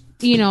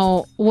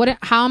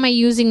 how am I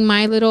using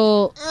my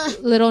little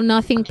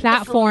nothing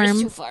platform?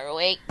 Too far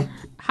away.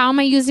 How am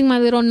I using my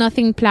little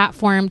nothing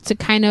platform to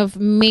kind of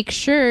make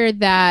sure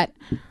that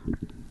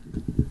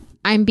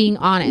I'm being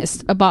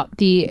honest about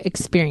the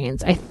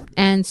experience?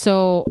 And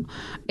so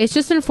it's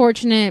just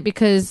unfortunate,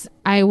 because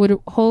I would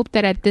hope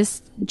that at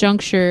this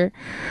juncture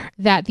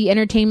that the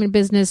entertainment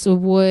business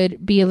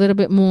would be a little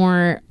bit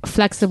more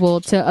flexible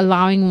to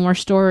allowing more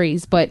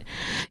stories. But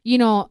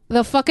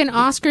the fucking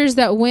Oscars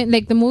that win,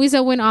 like the movies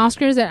that win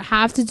Oscars that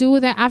have to do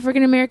with the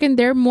African American,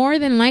 they're more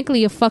than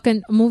likely a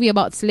fucking movie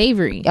about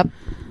slavery. Yep.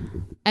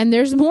 And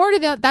there's more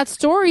to that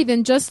story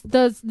than just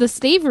the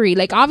slavery.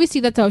 Like,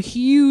 obviously that's a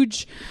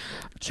huge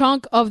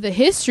chunk of the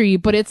history,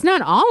 but it's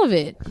not all of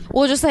it.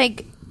 Well, just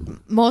like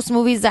most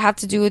movies that have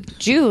to do with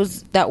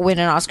Jews that win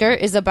an Oscar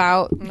is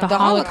about the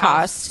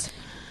Holocaust.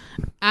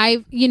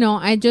 I don't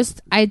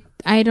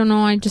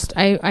know.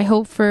 I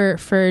hope for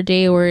a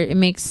day where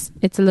it's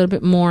a little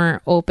bit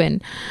more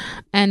open,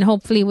 and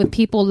hopefully with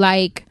people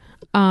like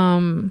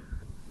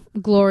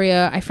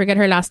Gloria, I forget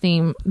her last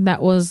name,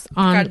 that was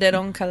on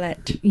Calderon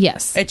Colette.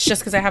 Yes, it's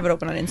just because I have it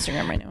open on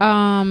Instagram right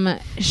now.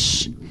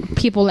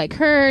 People like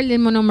her,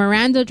 Lin-Manuel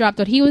Miranda dropped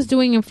what he was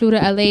doing and flew to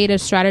LA to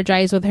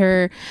strategize with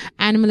her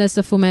and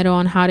Melissa Fumero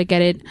on how to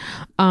get it,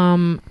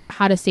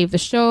 how to save the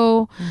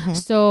show.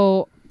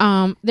 So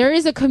there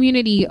is a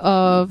community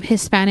of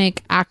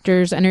Hispanic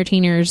actors,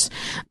 entertainers.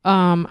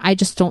 I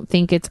just don't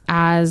think it's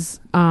as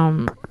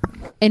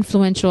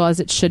influential as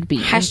it should be.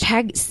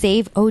 Hashtag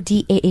save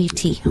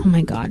ODAAT. Oh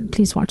my god,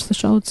 please watch the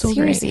show. It's so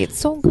seriously great. It's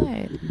so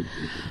good.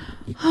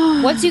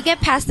 Once you get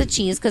past the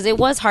cheese, because it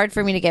was hard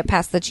for me to get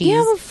past the cheese.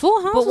 Yeah, but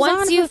Full House was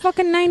on for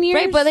fucking 9 years.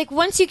 Right, but like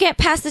once you get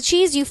past the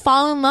cheese, you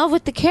fall in love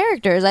with the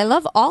characters. I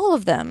love all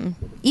of them,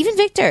 even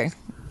Victor.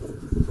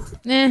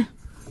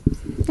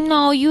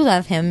 No, you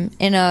love him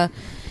in a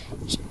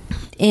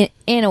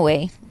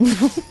way.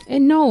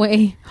 In no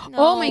way. No,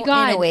 oh my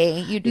god. In a way,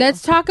 you do.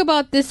 Let's talk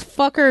about this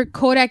fucker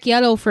Kodak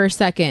Yellow for a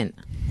second.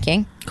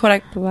 Okay.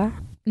 Kodak Black?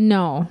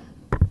 No.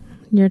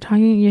 You're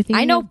thinking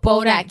I know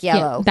Bodak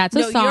Yellow. Yeah, that's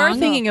a song. You're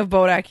thinking of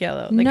Bodak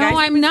Yellow.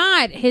 I'm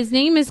not. His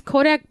name is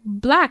Kodak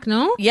Black,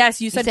 no? Yes,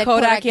 you said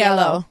Kodak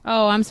Yellow.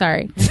 Oh, I'm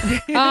sorry.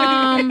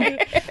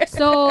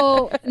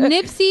 So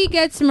Nipsey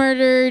gets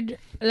murdered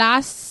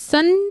last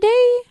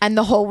Sunday, and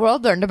the whole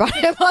world learned about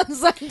him on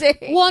Sunday.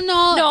 Well,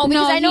 no,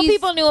 because I know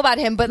people knew about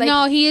him, but like,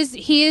 no, he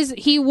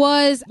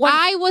was.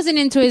 I wasn't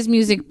into his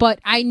music, but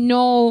I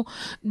know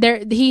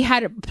he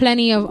had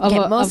plenty of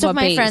most of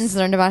my base. friends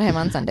learned about him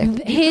on Sunday.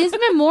 His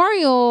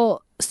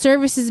memorial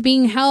service is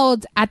being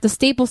held at the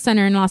Staples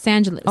Center in Los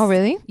Angeles. Oh,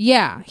 really?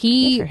 Yeah,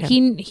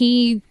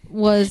 he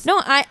was.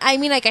 No, I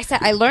mean, like I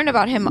said, I learned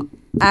about him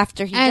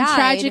after he died. And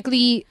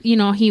tragically,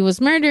 he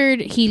was murdered.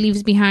 He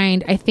leaves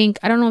behind, I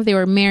don't know if they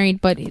were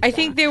married, but I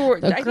think they were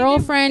a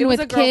girlfriend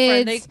with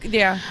kids.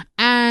 Yeah.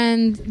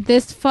 And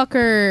this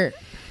fucker,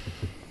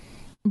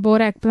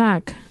 Bodak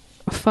Black,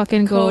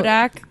 fucking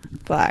Kodak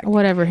Black.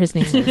 Whatever his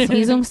name is.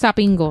 He's un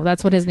Sapingo.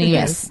 That's what his name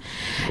is.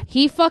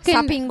 He fucking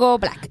Sapingo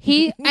Black.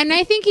 And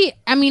I think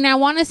I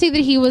want to say that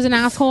he was an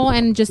asshole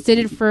and just did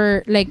it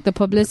for like the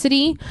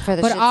publicity. For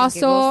the but shits and also,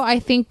 giggles. I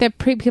think that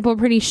people are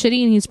pretty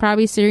shitty, and he's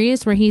probably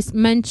serious. Where he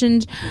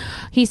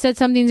said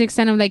something to the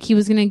extent of like he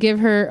was gonna give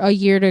her a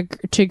year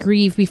to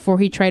grieve before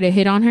he tried to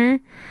hit on her.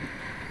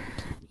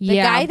 The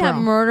guy that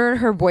murdered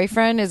her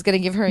boyfriend is going to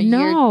give her a year.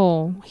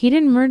 No, he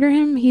didn't murder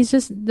him. He's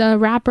just the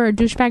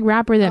douchebag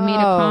rapper that made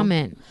a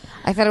comment.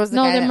 I thought it was the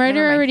guy the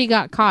murderer already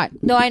got caught.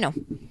 No, I know.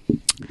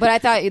 But I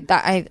thought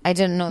that I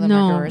didn't know the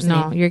murderer's name.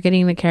 No, you're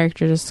getting the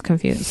characters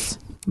confused.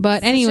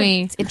 But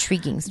anyway, it's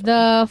intriguing story.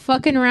 The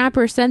fucking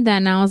rapper said that,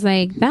 and I was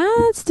like,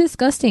 "That's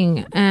disgusting."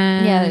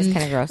 And yeah, that's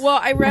kind of gross. Well,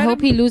 I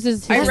hope he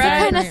loses. That's the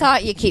kind of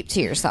thought you keep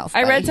to yourself.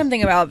 I read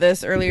something about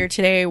this earlier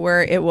today,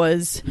 where it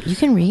was. You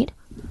can read.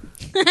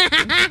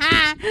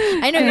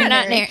 I know you're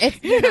not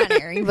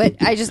Nary, but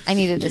I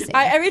needed to say.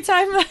 Every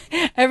time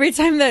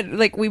that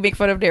like we make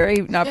fun of Nary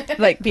not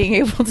like being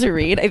able to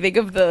read, I think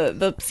of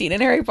the scene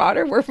in Harry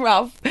Potter where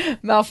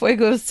Malfoy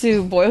goes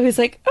to Boyle. He's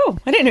like, "Oh,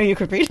 I didn't know you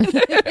could read."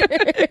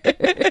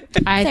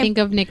 I think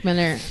of Nick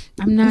Miller.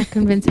 I'm not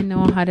convinced I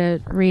know how to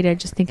read. I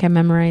just think I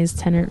memorized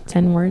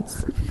 10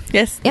 words.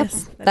 Yes.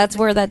 That's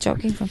where that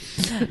joke came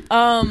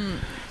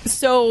from.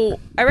 So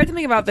I read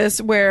something about this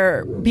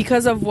where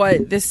because of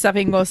what this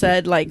Sapingo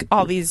said, like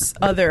all these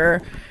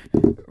other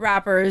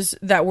rappers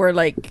that were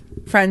like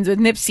friends with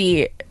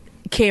Nipsey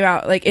came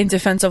out like in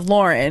defense of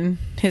Lauren,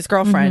 his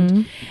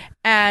girlfriend.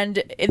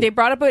 And they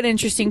brought up an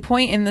interesting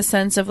point in the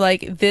sense of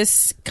like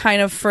this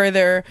kind of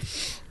further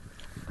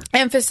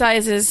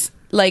emphasizes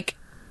like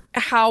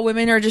how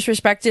women are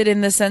disrespected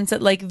in the sense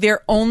that like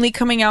they're only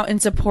coming out in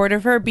support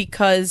of her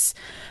because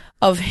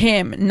of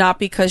him, not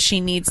because she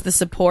needs the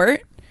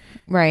support.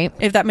 Right.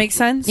 If that makes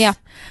sense. Yeah.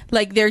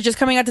 Like they're just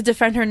coming out to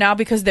defend her now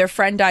because their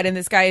friend died and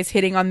this guy is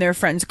hitting on their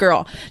friend's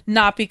girl.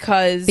 Not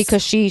because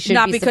she should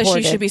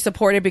she should be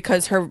supported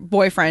because her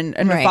boyfriend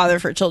and the father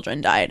of her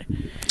children died.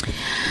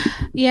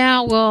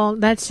 Yeah, well,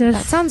 that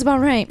sounds about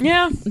right.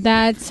 Yeah.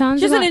 That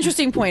sounds just an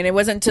interesting point. It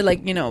wasn't to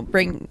like,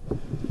 bring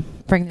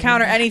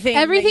counter anything.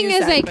 Everything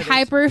is like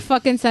hyper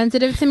fucking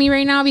sensitive to me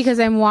right now because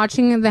I'm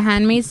watching The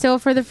Handmaid's Tale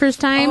for the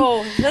first time.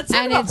 Oh, let's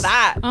talk about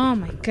that. Oh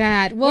my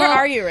god! Well, where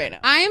are you right now?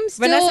 I'm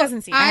still. Vanessa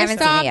hasn't seen it. I haven't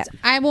seen it yet.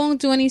 I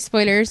won't do any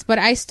spoilers, but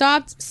I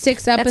stopped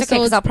 6 episodes. That's okay,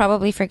 because I'll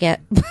probably forget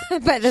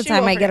by the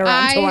time I get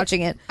around to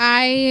watching it.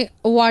 I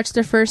watched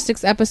the first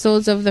 6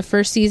 episodes of the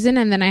first season,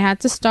 and then I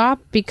had to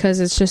stop because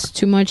it's just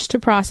too much to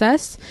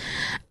process.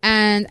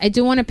 And I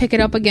do want to pick it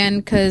up again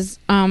because,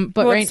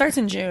 it starts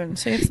in June,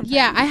 so you have some time.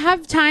 Yeah, I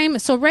have time.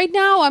 So right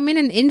now I'm in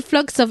an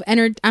influx of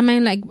energy. I'm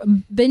in like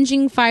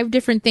binging 5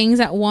 different things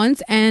at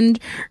once and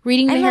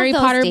reading the Harry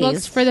Potter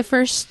books for the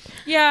first time.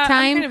 I'm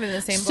kind of in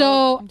the same boat.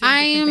 So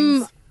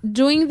I'm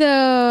doing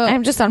the.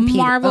 I'm just on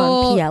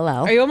Marvel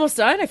PLL. Are you almost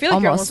done? I feel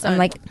like you're almost done. I'm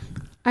like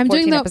I'm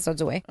 14 doing the episodes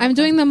away. I'm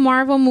doing the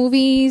Marvel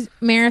movies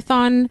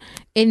marathon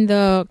in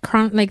the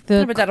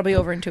but that'll be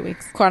over in 2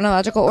 weeks.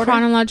 Chronological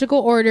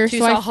order. So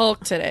you saw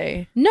Hulk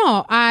today.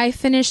 No, I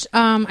finished.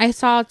 I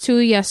saw 2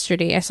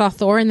 yesterday. I saw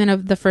Thor and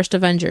then the first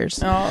Avengers.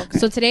 Oh, okay.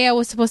 So today I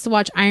was supposed to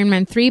watch Iron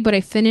Man 3, but I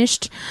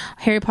finished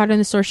Harry Potter and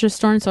the Sorcerer's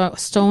Stone.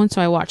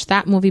 So I watched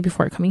that movie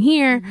before coming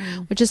here,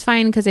 which is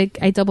fine because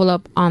I double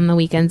up on the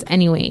weekends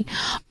anyway.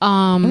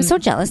 I'm so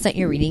jealous that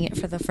you're reading it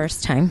for the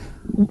first time.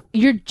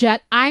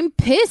 I'm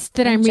pissed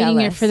that I'm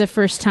reading it for the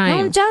first time.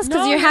 No, I'm jealous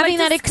because you're having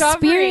that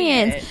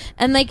experience.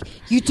 And like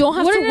you don't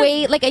have to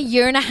wait like a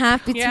year and a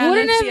half between.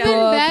 Wouldn't it have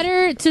been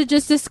better to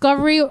just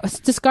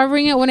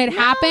discovering it when it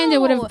happened? It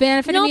would have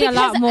benefited me a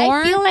lot more.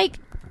 I feel like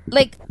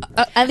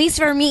at least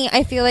for me,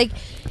 I feel like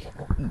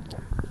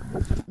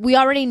we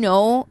already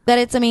know that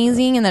it's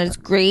amazing and that it's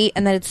great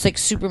and that it's like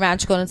super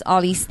magical and it's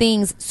all these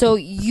things. So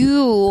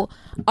you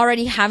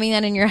already having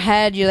that in your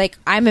head, you're like,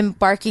 I'm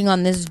embarking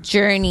on this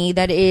journey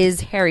that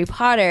is Harry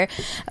Potter.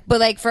 But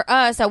like for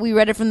us, that we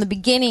read it from the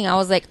beginning, I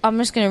was like, I'm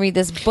just gonna read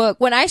this book.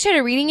 When I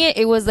started reading it,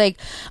 it was like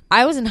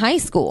I was in high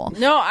school.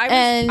 No,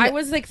 I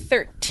was like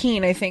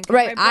 13, I think.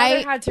 Right, my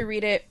brother had to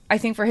read it, I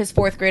think, for his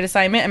 4th grade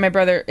assignment, and my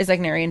brother is like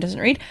Nary and doesn't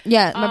read.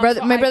 Yeah, my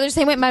brother's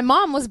the same way. My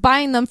mom was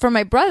buying them for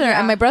my brother,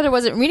 and my brother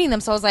wasn't reading them,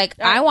 so I was like,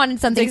 I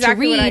wanted something to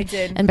read, what I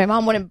did. And my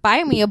mom wouldn't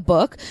buy me a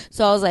book,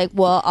 so I was like,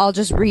 well, I'll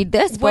just read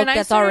this book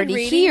that's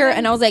already here,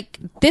 and I was like,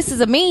 this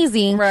is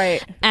amazing,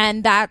 right?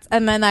 And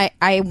then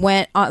I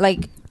went on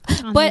like.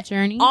 But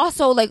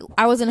also, like,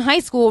 I was in high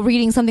school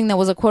reading something that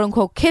was a quote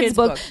unquote kids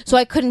book, so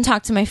I couldn't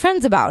talk to my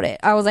friends about it.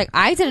 I was like,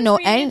 I didn't know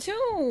any.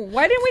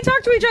 Why didn't we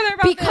talk to each other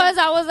about because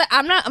this? I was like,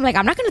 I'm not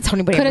going to tell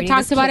anybody. Could have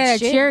talked about it at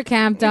cheer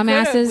camp,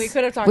 dumbasses. We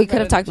could have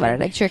talked about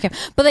it at cheer camp.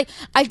 But like,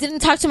 I didn't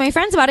talk to my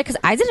friends about it because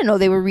I didn't know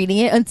they were reading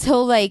it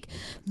until like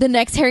the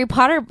next Harry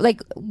Potter.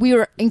 Like we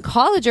were in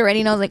college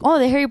already, and I was like, oh,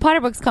 the Harry Potter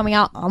book's coming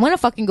out. I'm gonna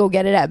fucking go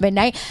get it at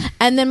midnight.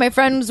 And then my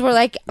friends were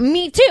like,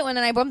 me too. And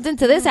then I bumped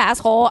into this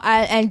asshole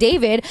and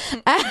David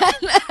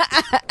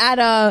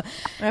at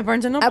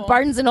Barnes and Noble. At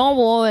Barnes and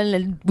Noble,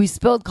 and we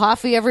spilled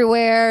coffee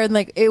everywhere, and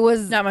like it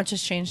was not much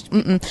has changed.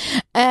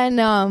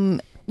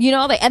 And you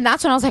know, like, and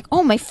that's when I was like,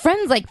 oh, my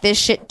friends like this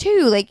shit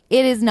too. Like,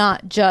 it is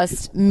not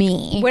just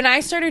me. When I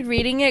started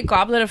reading it,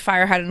 Goblet of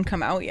Fire hadn't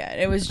come out yet.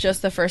 It was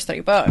just the first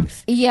 3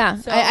 books. Yeah,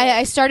 so,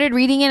 I started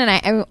reading it,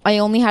 and I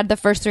only had the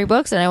first 3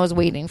 books, and I was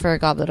waiting for a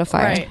Goblet of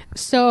Fire. Right.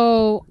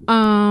 So,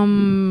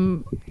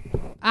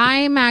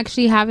 I'm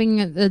actually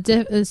having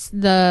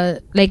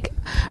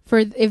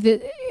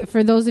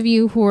for those of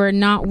you who are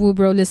not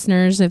Woobro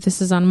listeners, if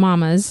this is on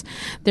Mamas,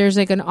 there's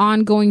like an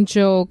ongoing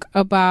joke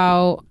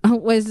about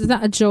was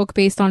not a joke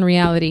based on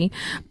reality,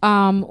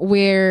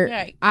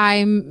 where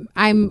I'm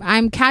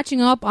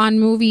catching up on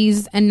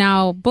movies and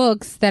now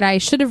books that I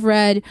should have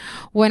read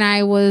when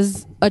I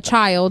was a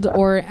child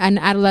or an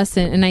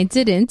adolescent and I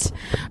didn't.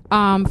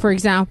 For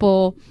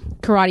example,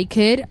 Karate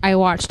Kid, I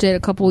watched it a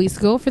couple weeks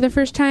ago for the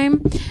first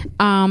time,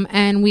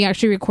 and we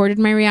actually recorded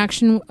my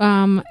reaction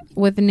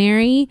with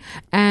Neri,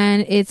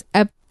 and it's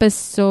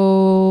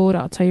episode,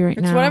 I'll tell you right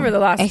now, it's whatever the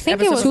last I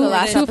think it was the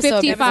last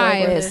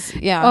 255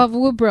 of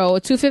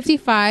Woobro.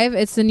 255.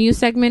 It's a new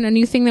segment, a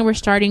new thing that we're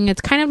starting.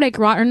 It's kind of like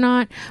Rot or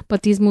Not,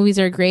 but these movies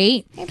are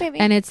great. Hey, baby.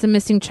 And it's the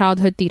Missing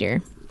Childhood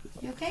Theater.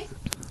 You okay?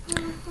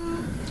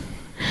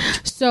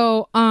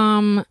 So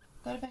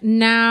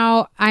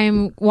now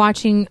I'm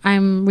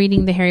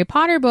reading the Harry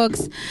Potter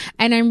books,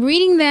 and I'm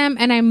reading them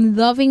and I'm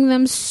loving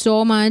them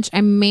so much.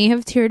 I may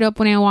have teared up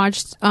when I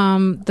watched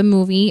the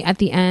movie at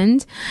the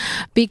end,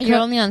 because you're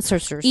only on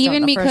Sorcerer's Stone,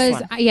 even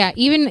because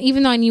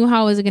even though I knew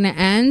how it was going to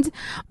end,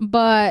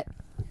 but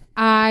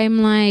I'm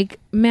like,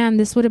 man,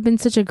 this would have been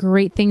such a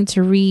great thing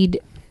to read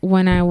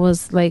when I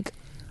was like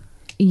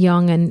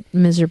young and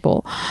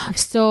miserable.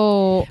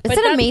 So it's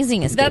an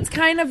amazing escape. That's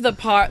kind of the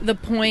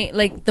point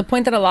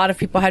that a lot of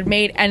people had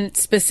made, and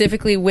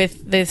specifically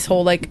with this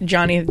whole like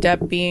Johnny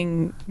Depp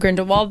being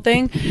Grindelwald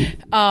thing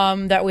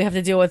that we have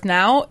to deal with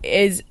now,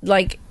 is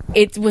like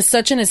it was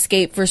such an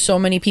escape for so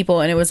many people,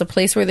 and it was a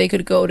place where they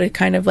could go to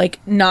kind of like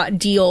not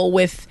deal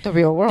with the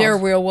real world, their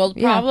real world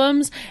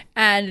problems.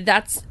 And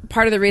that's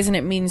part of the reason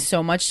it means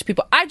so much to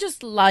people. I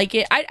just like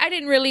it. I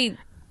didn't really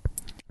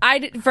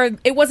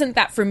it wasn't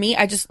that for me.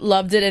 I just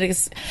loved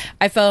it.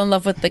 I fell in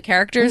love with the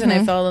characters, and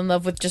I fell in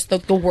love with just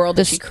the world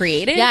that she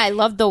created. Yeah, I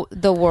love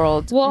the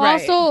world. Well,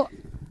 also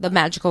the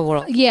magical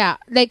world. Yeah,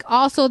 like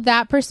also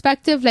that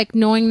perspective, like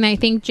knowing that I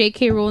think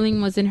J.K.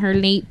 Rowling was in her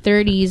late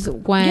 30s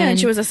when and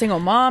she was a single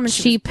mom, and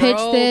she pitched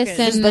this, and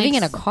she was living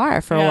in a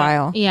car for a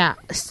while. Yeah,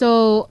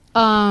 so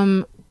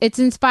it's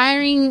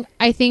inspiring,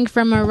 I think,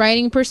 from a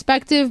writing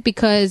perspective,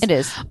 because it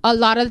is a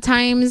lot of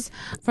times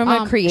from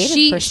a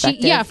creative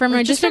perspective. From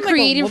a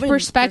creative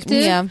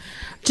perspective.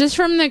 Just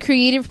from the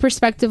creative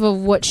perspective of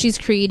what she's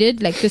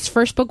created, like this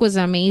first book was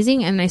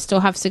amazing, and I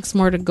still have 6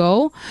 more to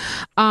go.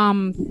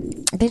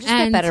 They just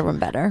get better and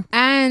better.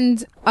 And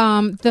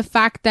the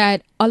fact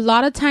that a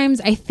lot of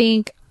times I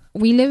think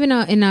we live in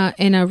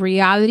a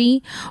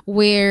reality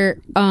where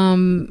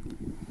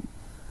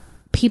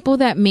people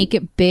that make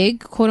it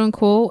big, quote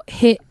unquote,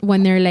 hit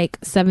when they're like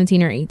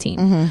 17 or 18.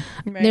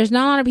 Mm-hmm. Right. There's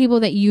not a lot of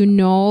people that you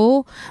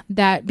know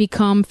that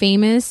become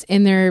famous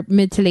in their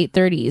mid to late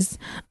 30s.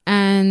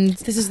 And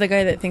this is the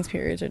guy that thinks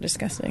periods are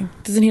disgusting.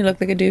 Doesn't he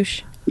look like a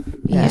douche?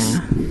 Yes.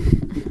 Yeah.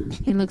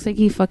 He looks like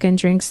he fucking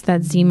drinks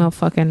that Zima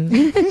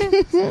fucking.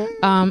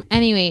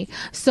 Anyway,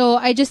 so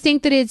I just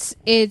think that it's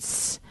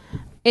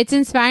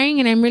inspiring,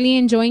 and I'm really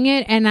enjoying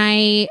it. And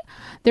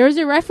there was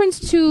a reference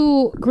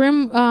to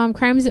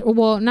crimes.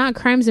 Well, not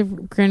Crimes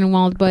of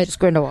Grindelwald, but just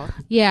Grindelwald.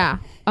 Yeah.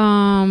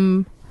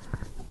 In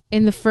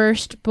the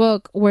first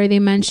book, where they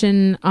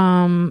mention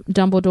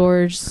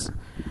Dumbledore's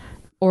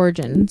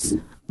origins.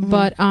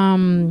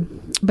 Mm-hmm.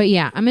 But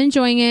yeah, I'm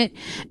enjoying it,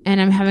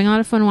 and I'm having a lot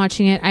of fun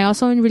watching it. I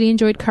also really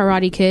enjoyed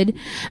Karate Kid.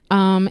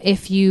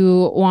 If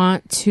you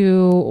want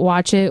to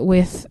watch it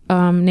with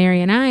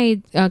Neri and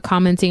I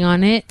commenting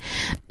on it,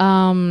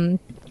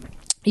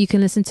 you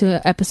can listen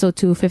to episode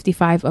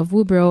 255 of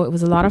Woobro. It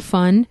was a lot of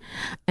fun,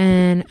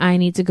 and I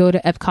need to go to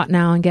Epcot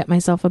now and get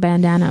myself a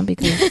bandana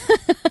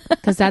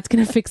because that's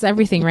gonna fix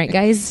everything, right,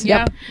 guys?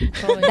 Yeah,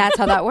 totally. That's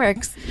how that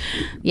works.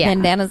 Yeah,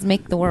 bandanas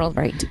make the world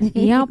right.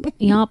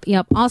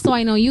 Yep. Also,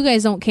 I know you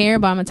guys don't care,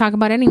 but I'm gonna talk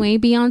about it anyway.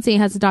 Beyonce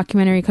has a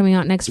documentary coming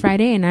out next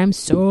Friday, and I'm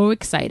so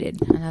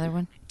excited. Another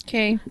one.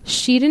 Okay.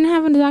 She didn't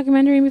have a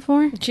documentary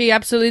before. She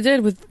absolutely did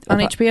on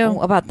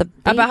HBO about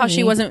how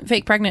she wasn't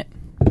fake pregnant.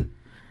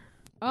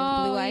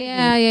 Oh,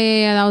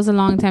 yeah. That was a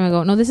long time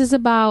ago. No, this is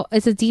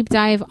it's a deep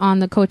dive on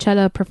the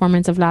Coachella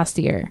performance of last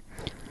year.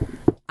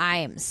 I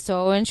am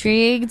so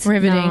intrigued.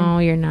 Riveting. No,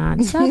 you're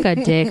not. Suck a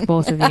dick,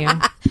 both of you.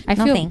 I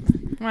feel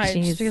Why?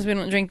 Jeez. Just because we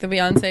don't drink the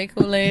Beyonce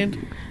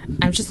Kool-Aid?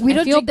 We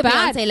don't feel drink the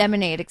bad. Beyonce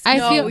lemonade.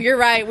 No, you're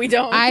right. We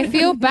don't. I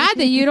feel bad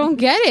that you don't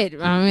get it.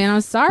 I mean,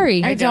 I'm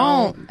sorry. I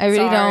don't. I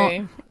really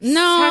don't.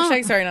 No.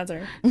 Hashtag sorry, not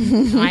sorry.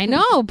 I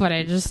know, but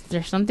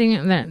there's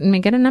something that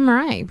get an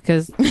MRI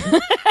because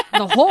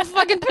the whole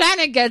fucking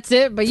planet gets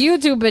it, but you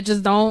two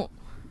bitches don't.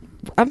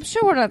 I'm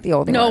sure we're not the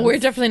only No, ones. we're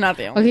definitely not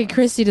the only Okay,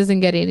 Christy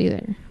doesn't get it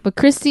either. But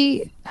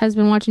Christy has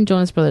been watching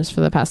Jonas Brothers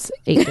for the past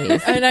 8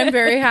 days. And I'm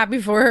very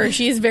happy for her.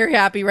 She's very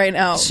happy right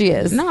now. She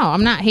is. No,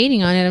 I'm not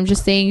hating on it. I'm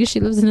just saying she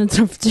lives in a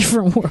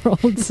different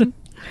world.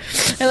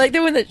 I like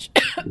that when the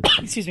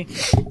excuse me,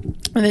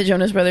 when the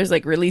Jonas Brothers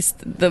like released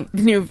the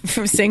new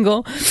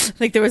single,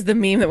 like there was the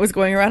meme that was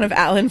going around of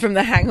Alan from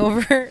The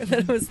Hangover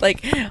that was like,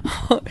 it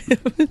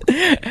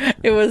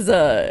was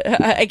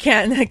I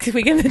can't next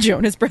weekend the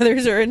Jonas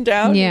Brothers are in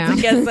town. Yeah. I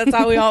guess that's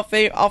how we all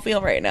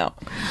feel right now.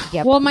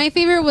 Yep. Well, my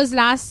favorite was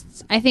I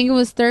think it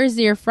was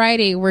Thursday or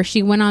Friday, where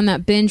she went on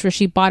that binge where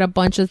she bought a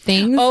bunch of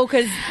things. Oh,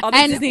 because all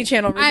the Disney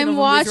Channel original movies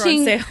are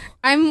on sale.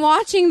 I'm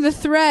watching the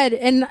thread,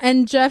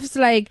 and Jeff's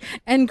like,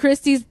 and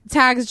Christy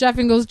tags Jeff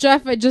and goes,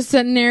 Jeff, I just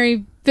sent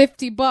Neri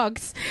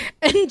 $50,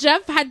 and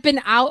Jeff had been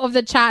out of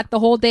the chat the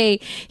whole day.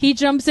 He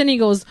jumps in, he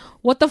goes,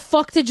 what the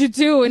fuck did you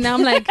do? And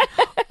I'm like,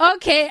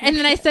 okay. And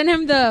then I sent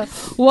him the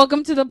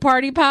welcome to the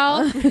party, pal.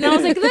 And I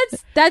was like,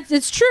 that's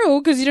it's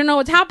true because you don't know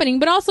what's happening,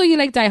 but also you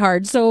like Die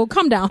Hard, so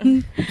calm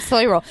down.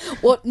 Slowly roll.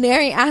 Well,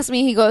 Neri asked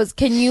me, he goes,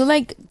 can you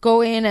like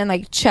go in and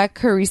like check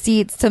her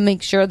receipts to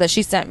make sure that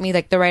she sent me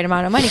like the right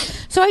amount of money?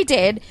 So I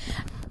did.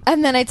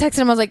 And then I texted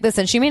him, I was like,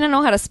 listen, she may not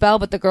know how to spell,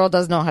 but the girl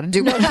does know how to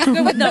do it. She's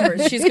good with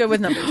numbers. She's good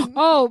with numbers.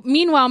 Oh,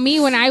 meanwhile,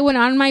 when I went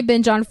on my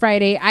binge on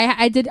Friday,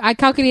 I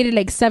calculated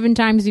like 7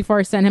 times before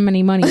I sent him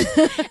any money.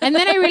 And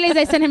then I realized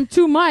I sent him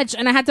too much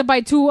and I had to buy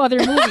 2 other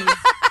movies.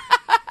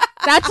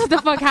 That's what the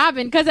fuck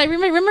happened. Because I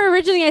remember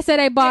originally I said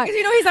I bought... Because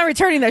you know he's not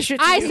returning that shit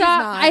to you.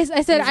 I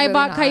said I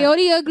bought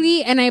Coyote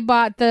Ugly and I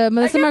bought the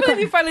Melissa I can't believe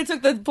McCarthy. you finally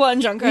took the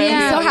plunge on Coyote.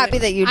 Yeah. I'm so happy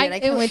that you did. I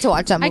can't wait to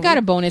watch that movie. I got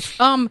a bonus.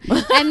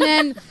 And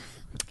then...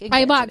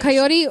 I bought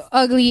Coyote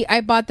Ugly. I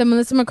bought the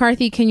Melissa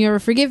McCarthy Can You Ever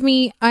Forgive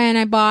Me? And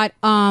I bought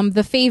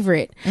The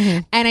Favorite.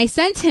 Mm-hmm. And I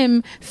sent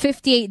him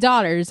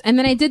 $58. And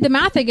then I did the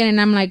math again and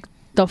I'm like,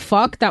 the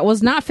fuck? That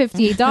was not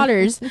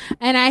 $58.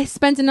 And I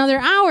spent another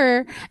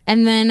hour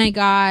and then I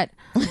got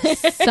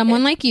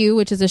Someone Like You,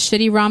 which is a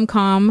shitty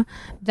rom-com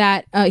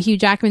that Hugh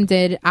Jackman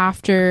did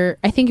after,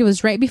 I think it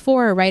was right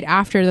before or right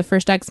after the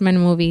first X-Men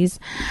movies.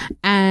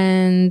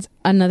 And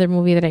another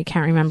movie that I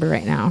can't remember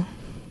right now.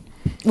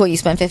 Well, you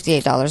spent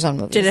 $58 on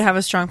movies. Did it have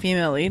a strong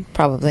female lead?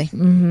 Probably.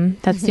 Mm-hmm.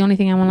 That's the only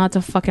thing I'm allowed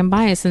to fucking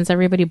buy since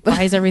everybody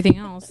buys everything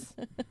else.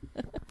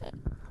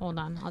 Hold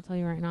on, I'll tell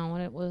you right now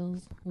what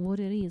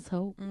it is.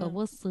 Hope.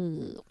 What's up?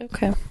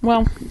 Okay.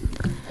 Well,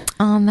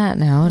 on that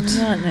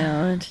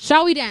note,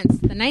 Shall We Dance?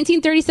 The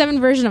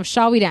 1937 version of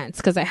Shall We Dance?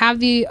 Because I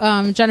have the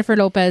Jennifer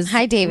Lopez.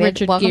 Hi, David.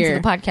 Richard Welcome Gere.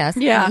 to the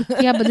podcast. Yeah,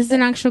 yeah, but this is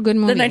an actual good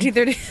movie. The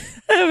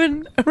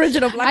 1937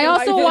 original black I and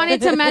also white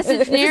wanted to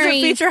message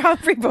Neri. Feature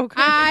Humphrey Bogart.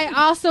 I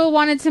also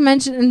wanted to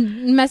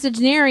message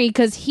Neri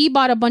because he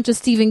bought a bunch of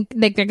Stephen,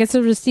 like I guess it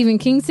was a Stephen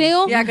King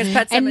sale. Yeah, because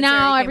Pet Sematary and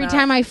now came every out.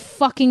 time I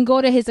fucking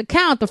go to his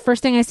account, the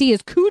first thing I see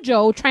is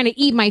Cujo trying to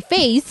eat my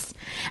face.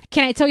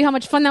 Can I tell you how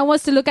much fun that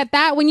was to look at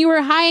that when you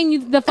were high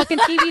and the fucking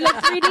TV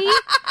looked 3D?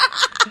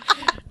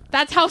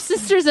 That's how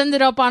Sisters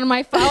ended up on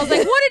my phone. I was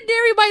like, what did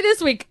Neri buy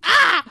this week?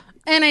 Ah!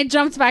 And I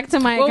jumped back to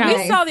my account.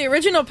 We saw the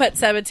original Pet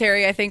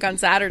Sematary, I think, on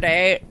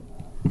Saturday.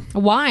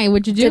 Why?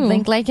 What'd you do? Did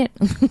Link like it?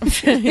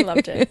 He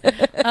loved it.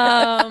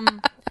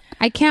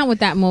 I can't with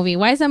that movie.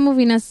 Why is that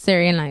movie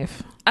necessary in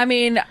life? I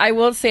mean, I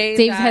will say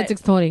Dave's that head's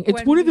exploding.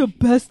 It's one of the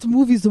best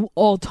movies of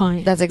all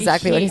time. That's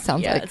exactly what he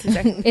sounds like. that's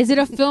exactly. Is it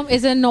a film?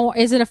 Is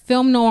it a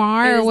film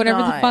noir It or is whatever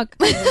not. the fuck?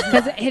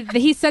 Because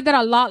he said that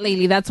a lot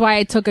lately. That's why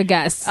I took a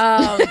guess.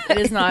 It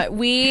is not.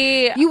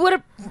 You would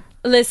have.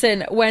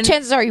 Listen, when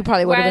Chances are you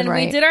probably would have when been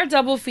right. we did our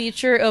double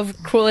feature of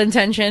Cruel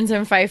Intentions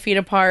and 5 Feet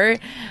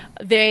Apart,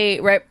 they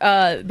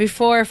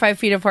before 5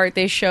 Feet Apart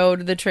they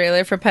showed the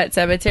trailer for Pet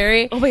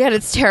Sematary. Oh my god,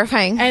 it's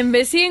terrifying. And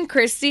Missy and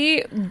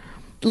Christy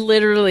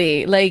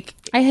literally like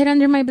I hid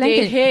under my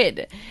blanket. they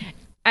hid,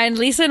 and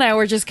Lisa and I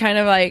were just kind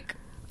of like,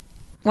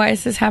 why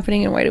is this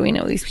happening and why do we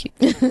know these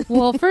people?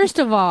 Well, first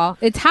of all,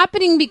 it's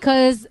happening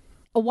because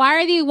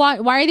why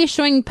are they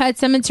showing Pet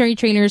Sematary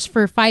trailers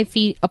for 5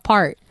 Feet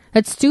Apart?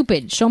 That's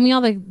stupid. Show me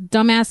all the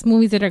dumbass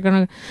movies that are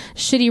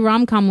shitty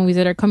rom-com movies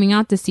that are coming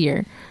out this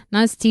year.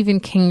 Not a Stephen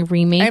King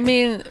remake. I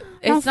mean,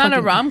 it's not a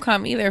fucking-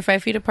 rom-com either.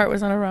 5 Feet Apart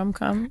was not a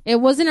rom-com. It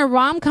wasn't a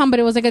rom-com, but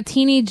it was like a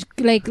teenage,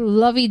 like,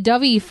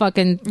 lovey-dovey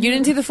fucking... You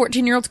didn't see the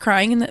 14-year-olds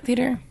crying in that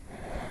theater?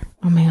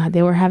 Oh my god,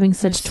 they were having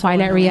such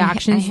Twilight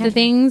reactions to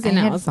things, and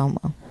I was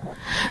FOMO.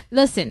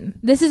 Listen,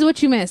 this is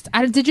what you missed.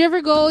 Did you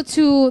ever go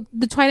to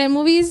the Twilight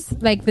movies,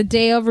 like the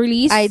day of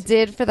release? I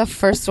did for the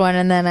first one,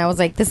 and then I was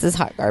like, this is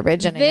hot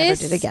garbage, and I never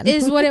did again.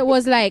 This is what it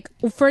was like.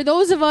 For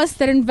those of us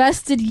that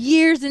invested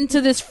years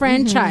into this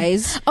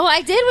franchise. Oh,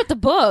 I did with the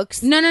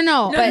books. No.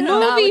 But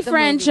not movie with the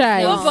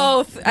franchise. Well,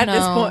 both at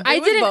this point. I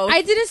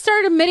didn't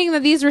start admitting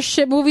that these were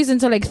shit movies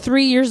until like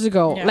 3 years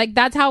ago. Yeah. Like,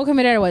 that's how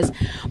committed I was.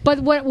 But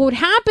what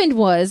happened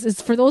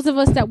is for those of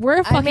us that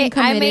were fucking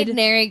committed. I made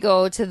Neri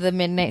go to the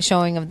midnight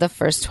showing of the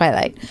first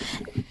Twilight,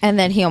 and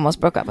then he almost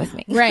broke up with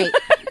me. Right.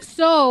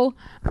 So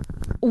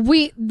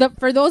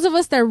for those of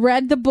us that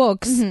read the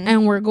books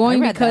and we're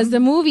going because the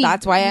movie,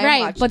 that's why I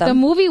watched but them. the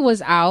movie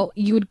was out,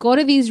 you would go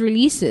to these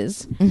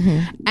releases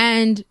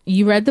and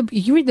you read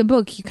the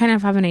book, you kind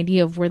of have an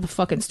idea of where the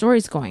fucking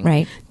story's going.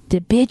 Right. The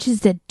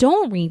bitches that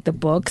don't read the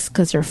books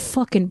because they're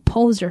fucking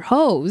poser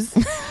hoes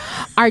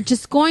are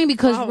just going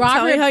because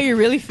tell me how you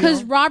really feel.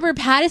 Because Robert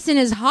Pattinson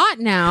is hot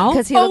now.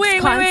 Because he looks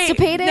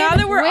constipated. Now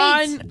that we're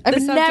on,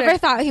 I've never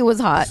thought he was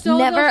hot. So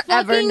never, the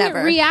ever, fucking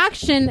never.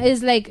 reaction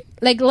is like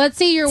let's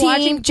say you're Team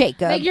watching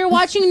Jacob. like you're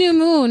watching New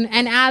Moon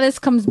and Alice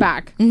comes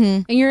back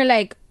and you're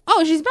like,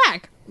 oh, she's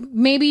back.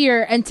 Maybe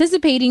you're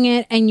anticipating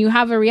it and you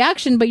have a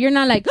reaction, but you're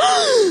not like,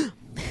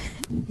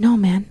 no,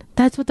 man,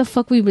 that's what the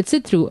fuck we would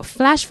sit through.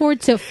 Flash forward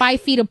to 5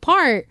 feet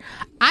apart.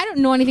 I don't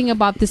know anything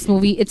about this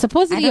movie. It's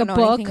supposed to be a book. I don't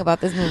know anything about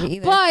this movie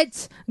either.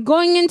 But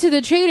going into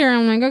the trailer,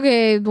 I'm like,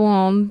 okay,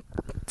 well,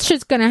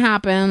 shit's gonna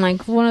happen.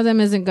 Like, one of them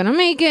isn't gonna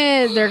make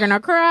it. They're gonna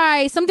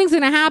cry. Something's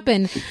gonna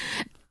happen.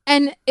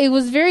 And it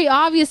was very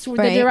obvious the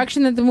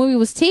direction that the movie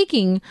was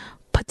taking.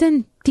 But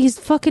then these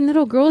fucking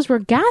little girls were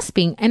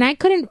gasping. And I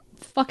couldn't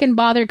fucking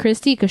bother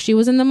Christy because she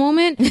was in the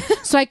moment.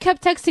 So I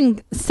kept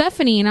texting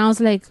Stephanie and I was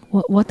like,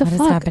 what the fuck?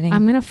 Is happening?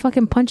 I'm gonna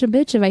fucking punch a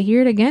bitch if I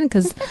hear it again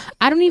because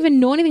I don't even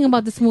know anything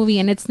about this movie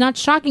and it's not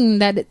shocking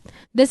that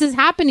this is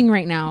happening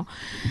right now.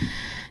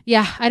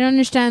 Yeah, I don't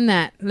understand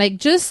that. Like,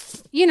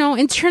 just,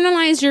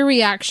 internalize your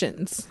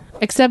reactions.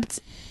 Except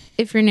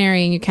if you're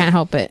Neri and you can't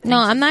help it. No,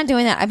 I'm not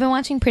doing that. I've been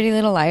watching Pretty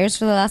Little Liars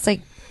for the last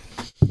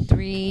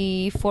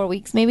 3-4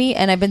 weeks maybe,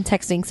 and I've been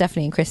texting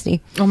Stephanie and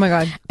Christy. Oh my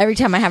god! Every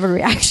time I have a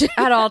reaction,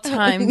 at all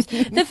times.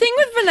 The thing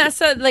with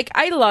Vanessa,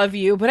 I love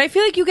you, but I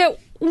feel like you get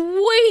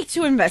way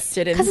too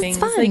invested in things.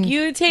 It's fun.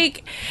 You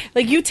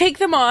take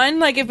them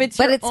on if it's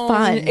your own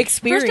fun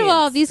experience. First of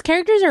all, these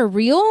characters are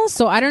real,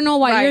 so I don't know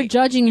why you're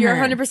judging her. You're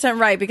 100%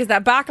 right, because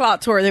that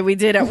backlot tour that we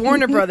did at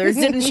Warner Brothers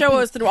didn't show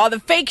us through all the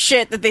fake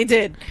shit that they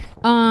did.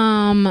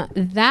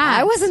 That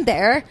I wasn't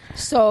there,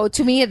 so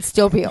to me it's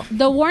still real.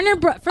 The Warner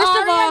First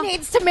of all,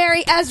 needs to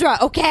marry Ezra,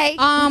 okay?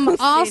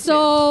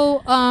 Also,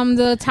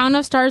 the Town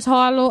of Stars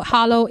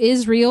Hollow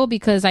is real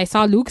because I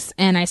saw Luke's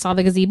and I saw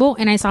the gazebo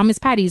and I saw Miss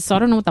Patty's, so I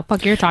don't know what the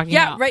fuck you're talking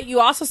about. Yeah, right. You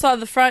also saw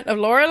the front of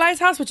Lorelai's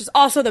house, which is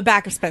also the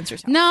back of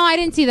Spencer's house. No, I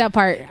didn't see that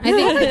part.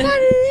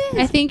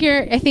 I think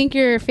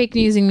you're fake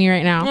newsing me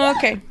right now.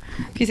 Okay,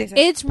 if you say so.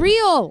 It's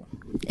real.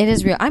 It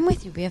is real. I'm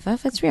with you,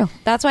 BFF. It's real.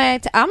 That's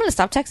why I'm going to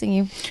stop texting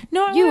you.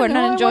 No, you are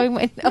not enjoying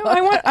my. No,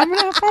 I'm going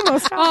to have FOMO.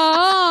 Stop.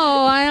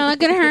 Oh, I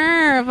look at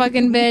her,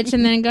 fucking bitch,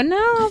 and then go,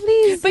 no,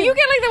 please. But you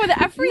get like that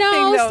with everything,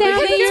 no, though.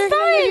 Stanley, You're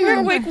fine.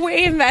 You're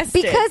way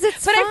invested. Because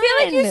it's But fun. I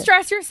feel like you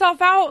stress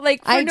yourself out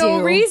for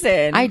no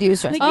reason. I do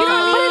stress. You don't need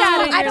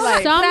that in your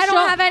life. I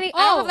don't have any.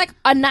 I don't have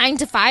a 9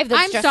 to 5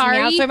 that's stressing me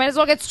out, so I might as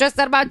well get stressed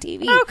out about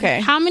TV. Okay.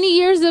 How many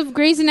years of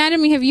Grey's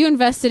Anatomy have you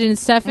invested in,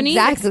 Stephanie?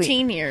 Exactly.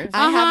 16 years.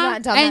 I have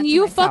not done that. And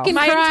you fucking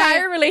my cry.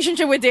 entire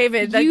relationship with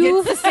David that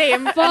You gets the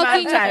same amount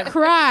fucking of time.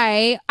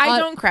 cry. I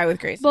don't cry with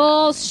Grace.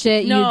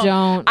 Bullshit, No, you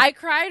don't. I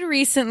cried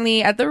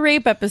recently at the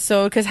rape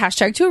episode because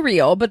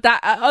 #2real. But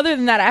that other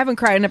than that, I haven't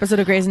cried an episode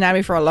of Grey's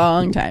Anatomy for a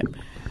long time.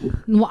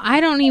 Well, I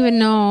don't even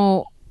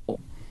know.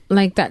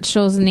 That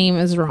show's name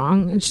is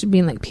wrong. It should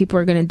be people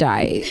are gonna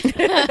die.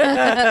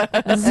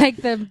 It's like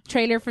the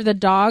trailer for the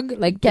dog.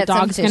 The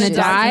dog's gonna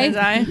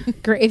die.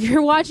 If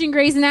you're watching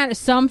Grey's Anatomy,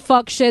 some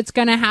fuck shit's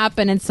gonna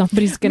happen and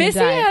somebody's gonna Missy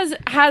die.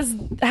 has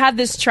had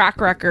this track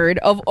record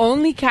of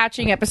only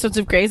catching episodes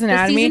of Grey's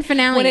Anatomy season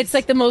finales. when it's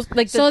the most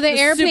the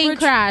airplane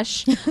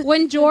crash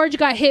when George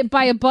got hit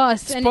by a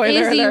bus and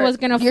Spoiler Izzy alert. was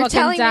gonna You're fucking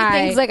telling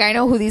die. me things I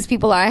know who these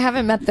people are. I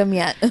haven't met them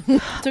yet.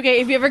 It's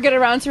okay if you ever get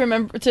around to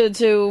remember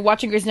to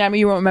watching Grey's Anatomy,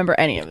 you won't remember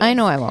any of it. I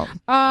know I won't.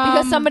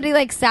 Because somebody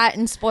sat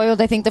and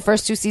spoiled, I think, the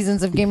first 2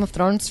 seasons of Game of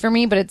Thrones for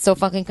me, but it's so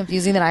fucking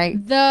confusing that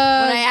when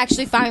I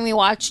actually finally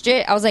watched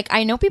it, I was like,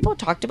 I know people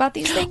talked about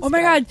these things. Oh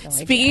my god!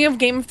 Speaking of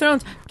Game of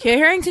Thrones, Kit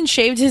Harington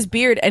shaved his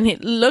beard, and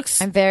it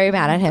looks. I'm very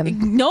mad at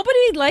him.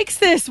 Nobody likes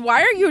this.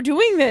 Why are you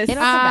doing this?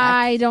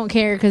 I don't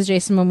care because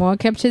Jason Momoa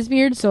kept his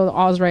beard, so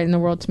all's right in the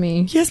world to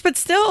me. Yes, but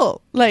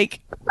still,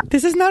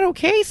 this is not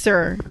okay,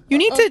 sir. You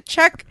need to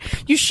check.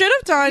 You should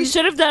have done. You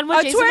should have done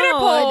what a Jason Twitter Momoa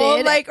poll,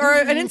 did. or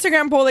an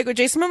Instagram poll, what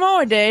Jason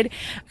Momoa did,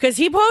 because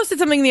he posted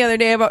something the other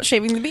day about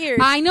shaving the beard.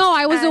 I know.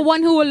 I was the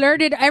one who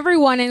alerted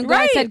everyone and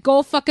I said,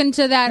 "Go fucking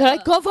to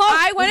that." Go vote.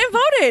 I went and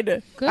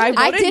voted. Good.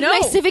 I did no.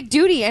 my civic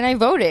duty and I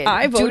voted.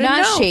 I voted Do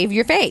not no. shave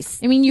your face.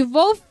 I mean, you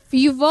both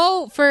you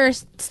vote for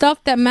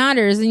stuff that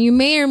matters, and you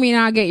may or may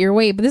not get your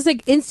way. But this is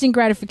like instant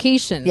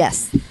gratification.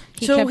 Yes.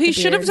 So he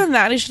should have done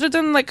that. He should have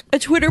done like a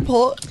Twitter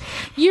poll.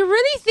 You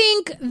really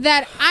think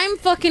that I'm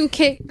fucking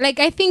like,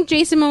 I think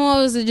Jason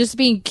Momoa is just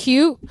being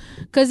cute?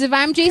 Because if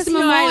I'm Jason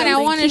Momoa and I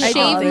want to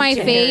shave my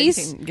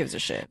face, gives a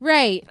shit.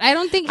 Right? I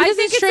don't think he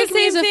doesn't strike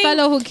me as a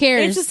fellow who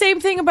cares. It's the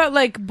same thing about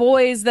like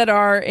boys that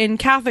are in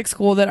Catholic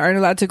school that aren't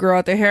allowed to grow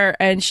out their hair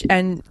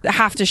and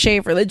have to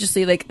shave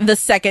religiously. Like the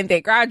second they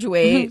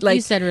graduate, like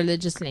you said,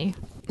 religiously.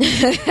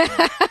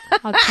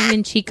 How tongue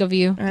in cheek of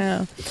you.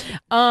 Yeah.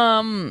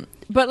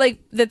 But like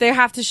that they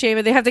have to shave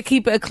it. They have to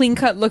keep a clean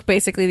cut look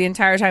basically the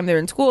entire time they're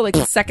in school. Like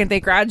the second they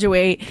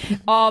graduate,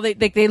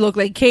 they look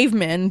like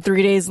cavemen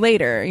 3 days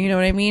later. You know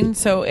what I mean?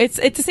 So it's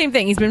the same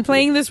thing. He's been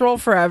playing this role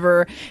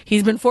forever.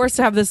 He's been forced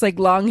to have this like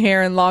long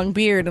hair and long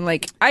beard, and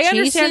like I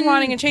understand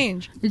wanting a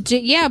change.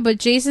 Yeah,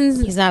 but he's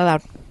not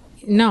allowed.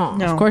 No,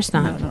 of course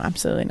not. No,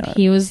 absolutely not.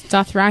 He was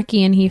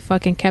Dothraki, and he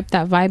fucking kept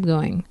that vibe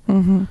going.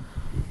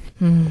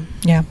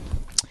 Yeah.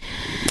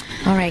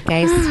 All right,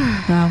 guys.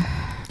 Wow.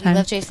 We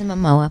love Jason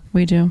Momoa.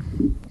 We do.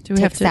 Do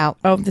we have to? Out.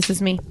 Oh, this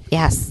is me.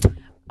 Yes.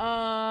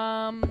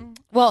 Well,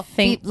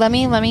 let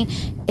me.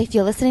 If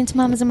you're listening to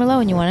Mamas and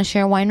Merlot and you want to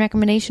share a wine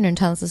recommendation or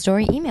tell us a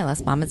story, email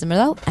us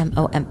mamasandmerlot,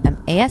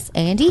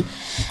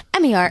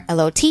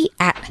 MOMMASANDMERLOT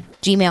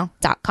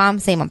 @gmail.com.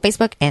 Same on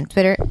Facebook and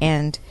Twitter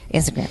and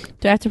Instagram.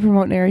 Do I have to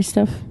promote Nary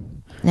stuff?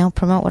 No,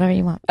 promote whatever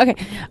you want. Okay.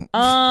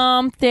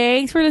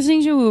 Thanks for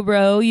listening to Woo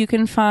Bro. You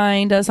can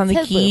find us on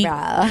the Geek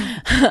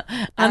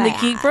on the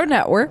Geek Bro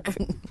Network.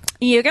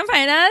 You can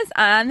find us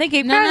on the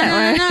Geek Bro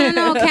Network.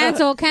 No.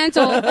 Cancel.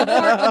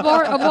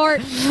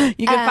 Abort.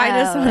 You can find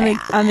us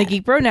on the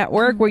Geek Bro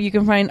Network, where you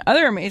can find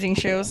other amazing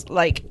shows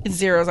like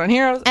Zeros on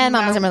Heroes and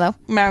Mamas and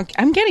Merlot.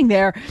 I'm getting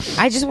there.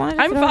 I just wanted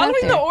to I'm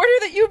following the order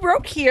that you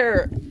broke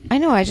here. I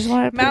know. I just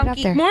wanted to put it out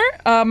there.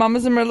 More,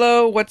 Mamas and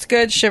Merlot, What's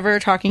Good,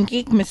 Shiver, Talking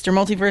Geek, Mr.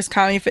 Multiverse,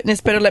 Comedy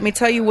Fitness. Better let me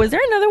tell you, was there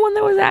another one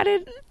that was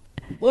added?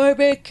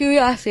 Morbid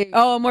Curiosity.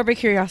 Oh, Morbid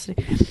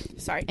Curiosity.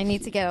 Sorry. I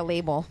need to get a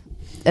label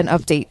and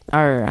update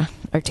our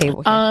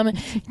table here.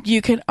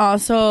 You can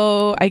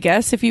also, I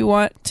guess, if you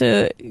want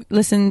to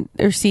listen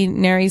or see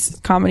Nary's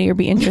comedy or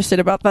be interested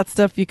about that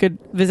stuff, you could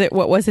visit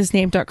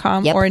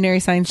whatwashisname.com or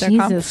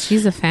naryscience.com. Jesus,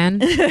 she's a fan.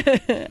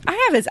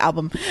 I have his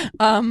album.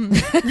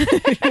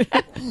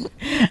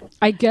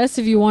 I guess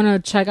if you want to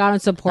check out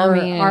and support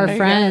our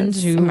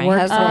friends who my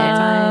work husband, all the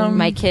time,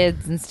 my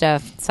kids and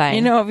stuff. It's fine.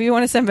 You know, if you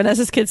want to send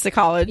Vanessa's kids to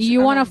college,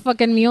 you want a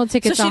fucking meal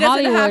ticket to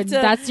Hollywood.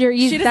 That's your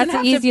that's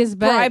the easiest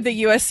bet. Bribe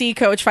the USC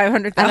coach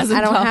 $500,000.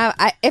 I don't have.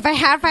 If I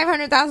had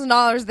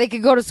 $500,000, they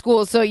could go to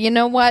school. So you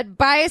know what?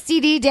 Buy a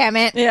CD, damn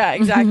it. Yeah,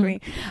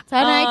 exactly. It's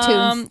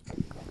on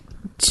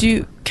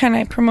iTunes. Can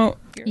I promote?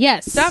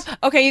 Yes. Stuff?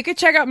 Okay, you could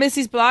check out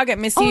Missy's blog at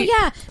Missy. Oh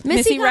yeah,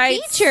 Missy got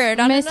writes.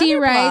 featured on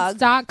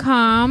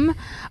MissyWrites.com.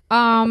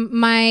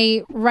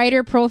 My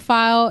writer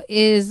profile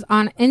is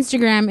on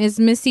Instagram is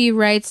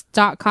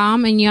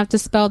MissyWrites.com, and you have to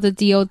spell the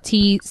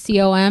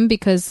DOTCOM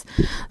because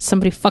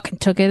somebody fucking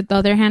took it the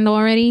other handle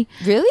already.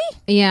 Really?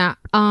 Yeah.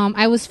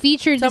 I was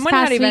featured Someone this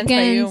past had events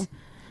weekend. by you,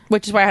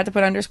 which is why I had to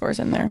put underscores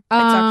in there.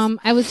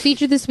 I was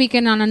featured this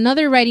weekend on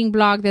another writing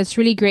blog that's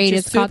really great.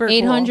 It's called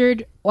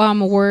 800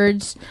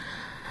 Words.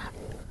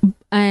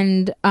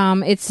 And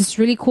it's this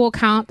really cool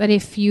account that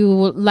if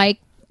you like,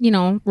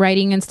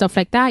 writing and stuff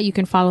like that, you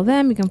can follow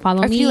them. You can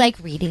follow me. If you like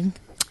reading.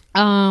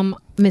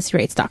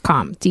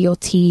 MissyWrites.com,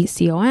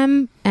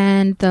 DOTCOM,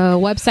 and the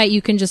website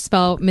you can just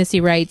spell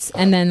Missy Writes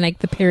and then like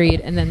the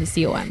period and then the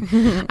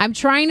COM. I'm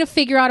trying to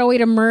figure out a way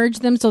to merge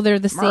them so they're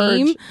the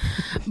same,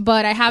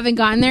 but I haven't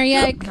gotten there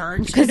yet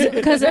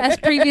because as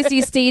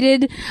previously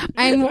stated,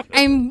 I'm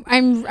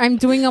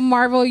doing a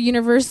Marvel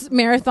Universe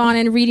marathon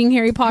and reading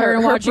Harry Potter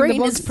and watching her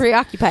brain the books. is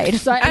preoccupied,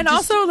 so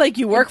also like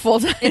you work full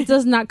time. It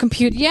does not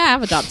compute. Yeah, I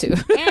have a job too,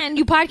 and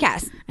you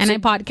podcast, and I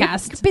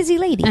podcast. Busy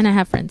lady, and I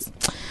have friends.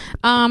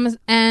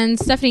 And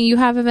Stephanie, you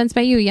have events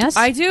by you, yes?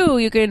 I do.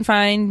 You can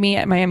find me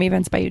at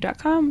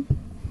MiamiEventsByYou.com.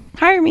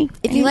 Hire me.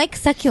 If you like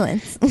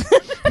succulents.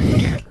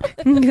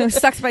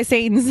 Sucks by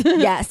Satan's.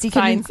 Yes, you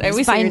can. Science. I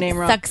always say your name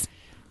wrong.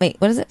 Wait,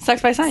 what is it?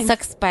 Sucks by Science.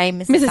 Sucks by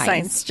Mrs.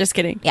 Science. Just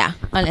kidding. Yeah,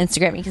 on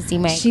Instagram you can see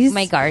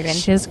my garden.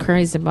 She's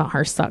crazy about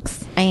her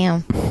sucks. I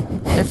am.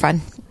 They're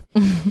fun.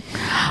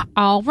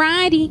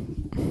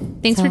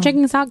 Alrighty. Thanks for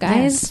checking us out,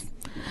 guys. Yes.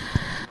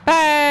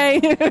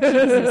 Bye.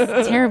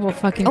 Jesus, terrible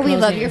fucking we love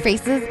closing. your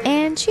faces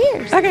and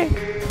cheers. Okay.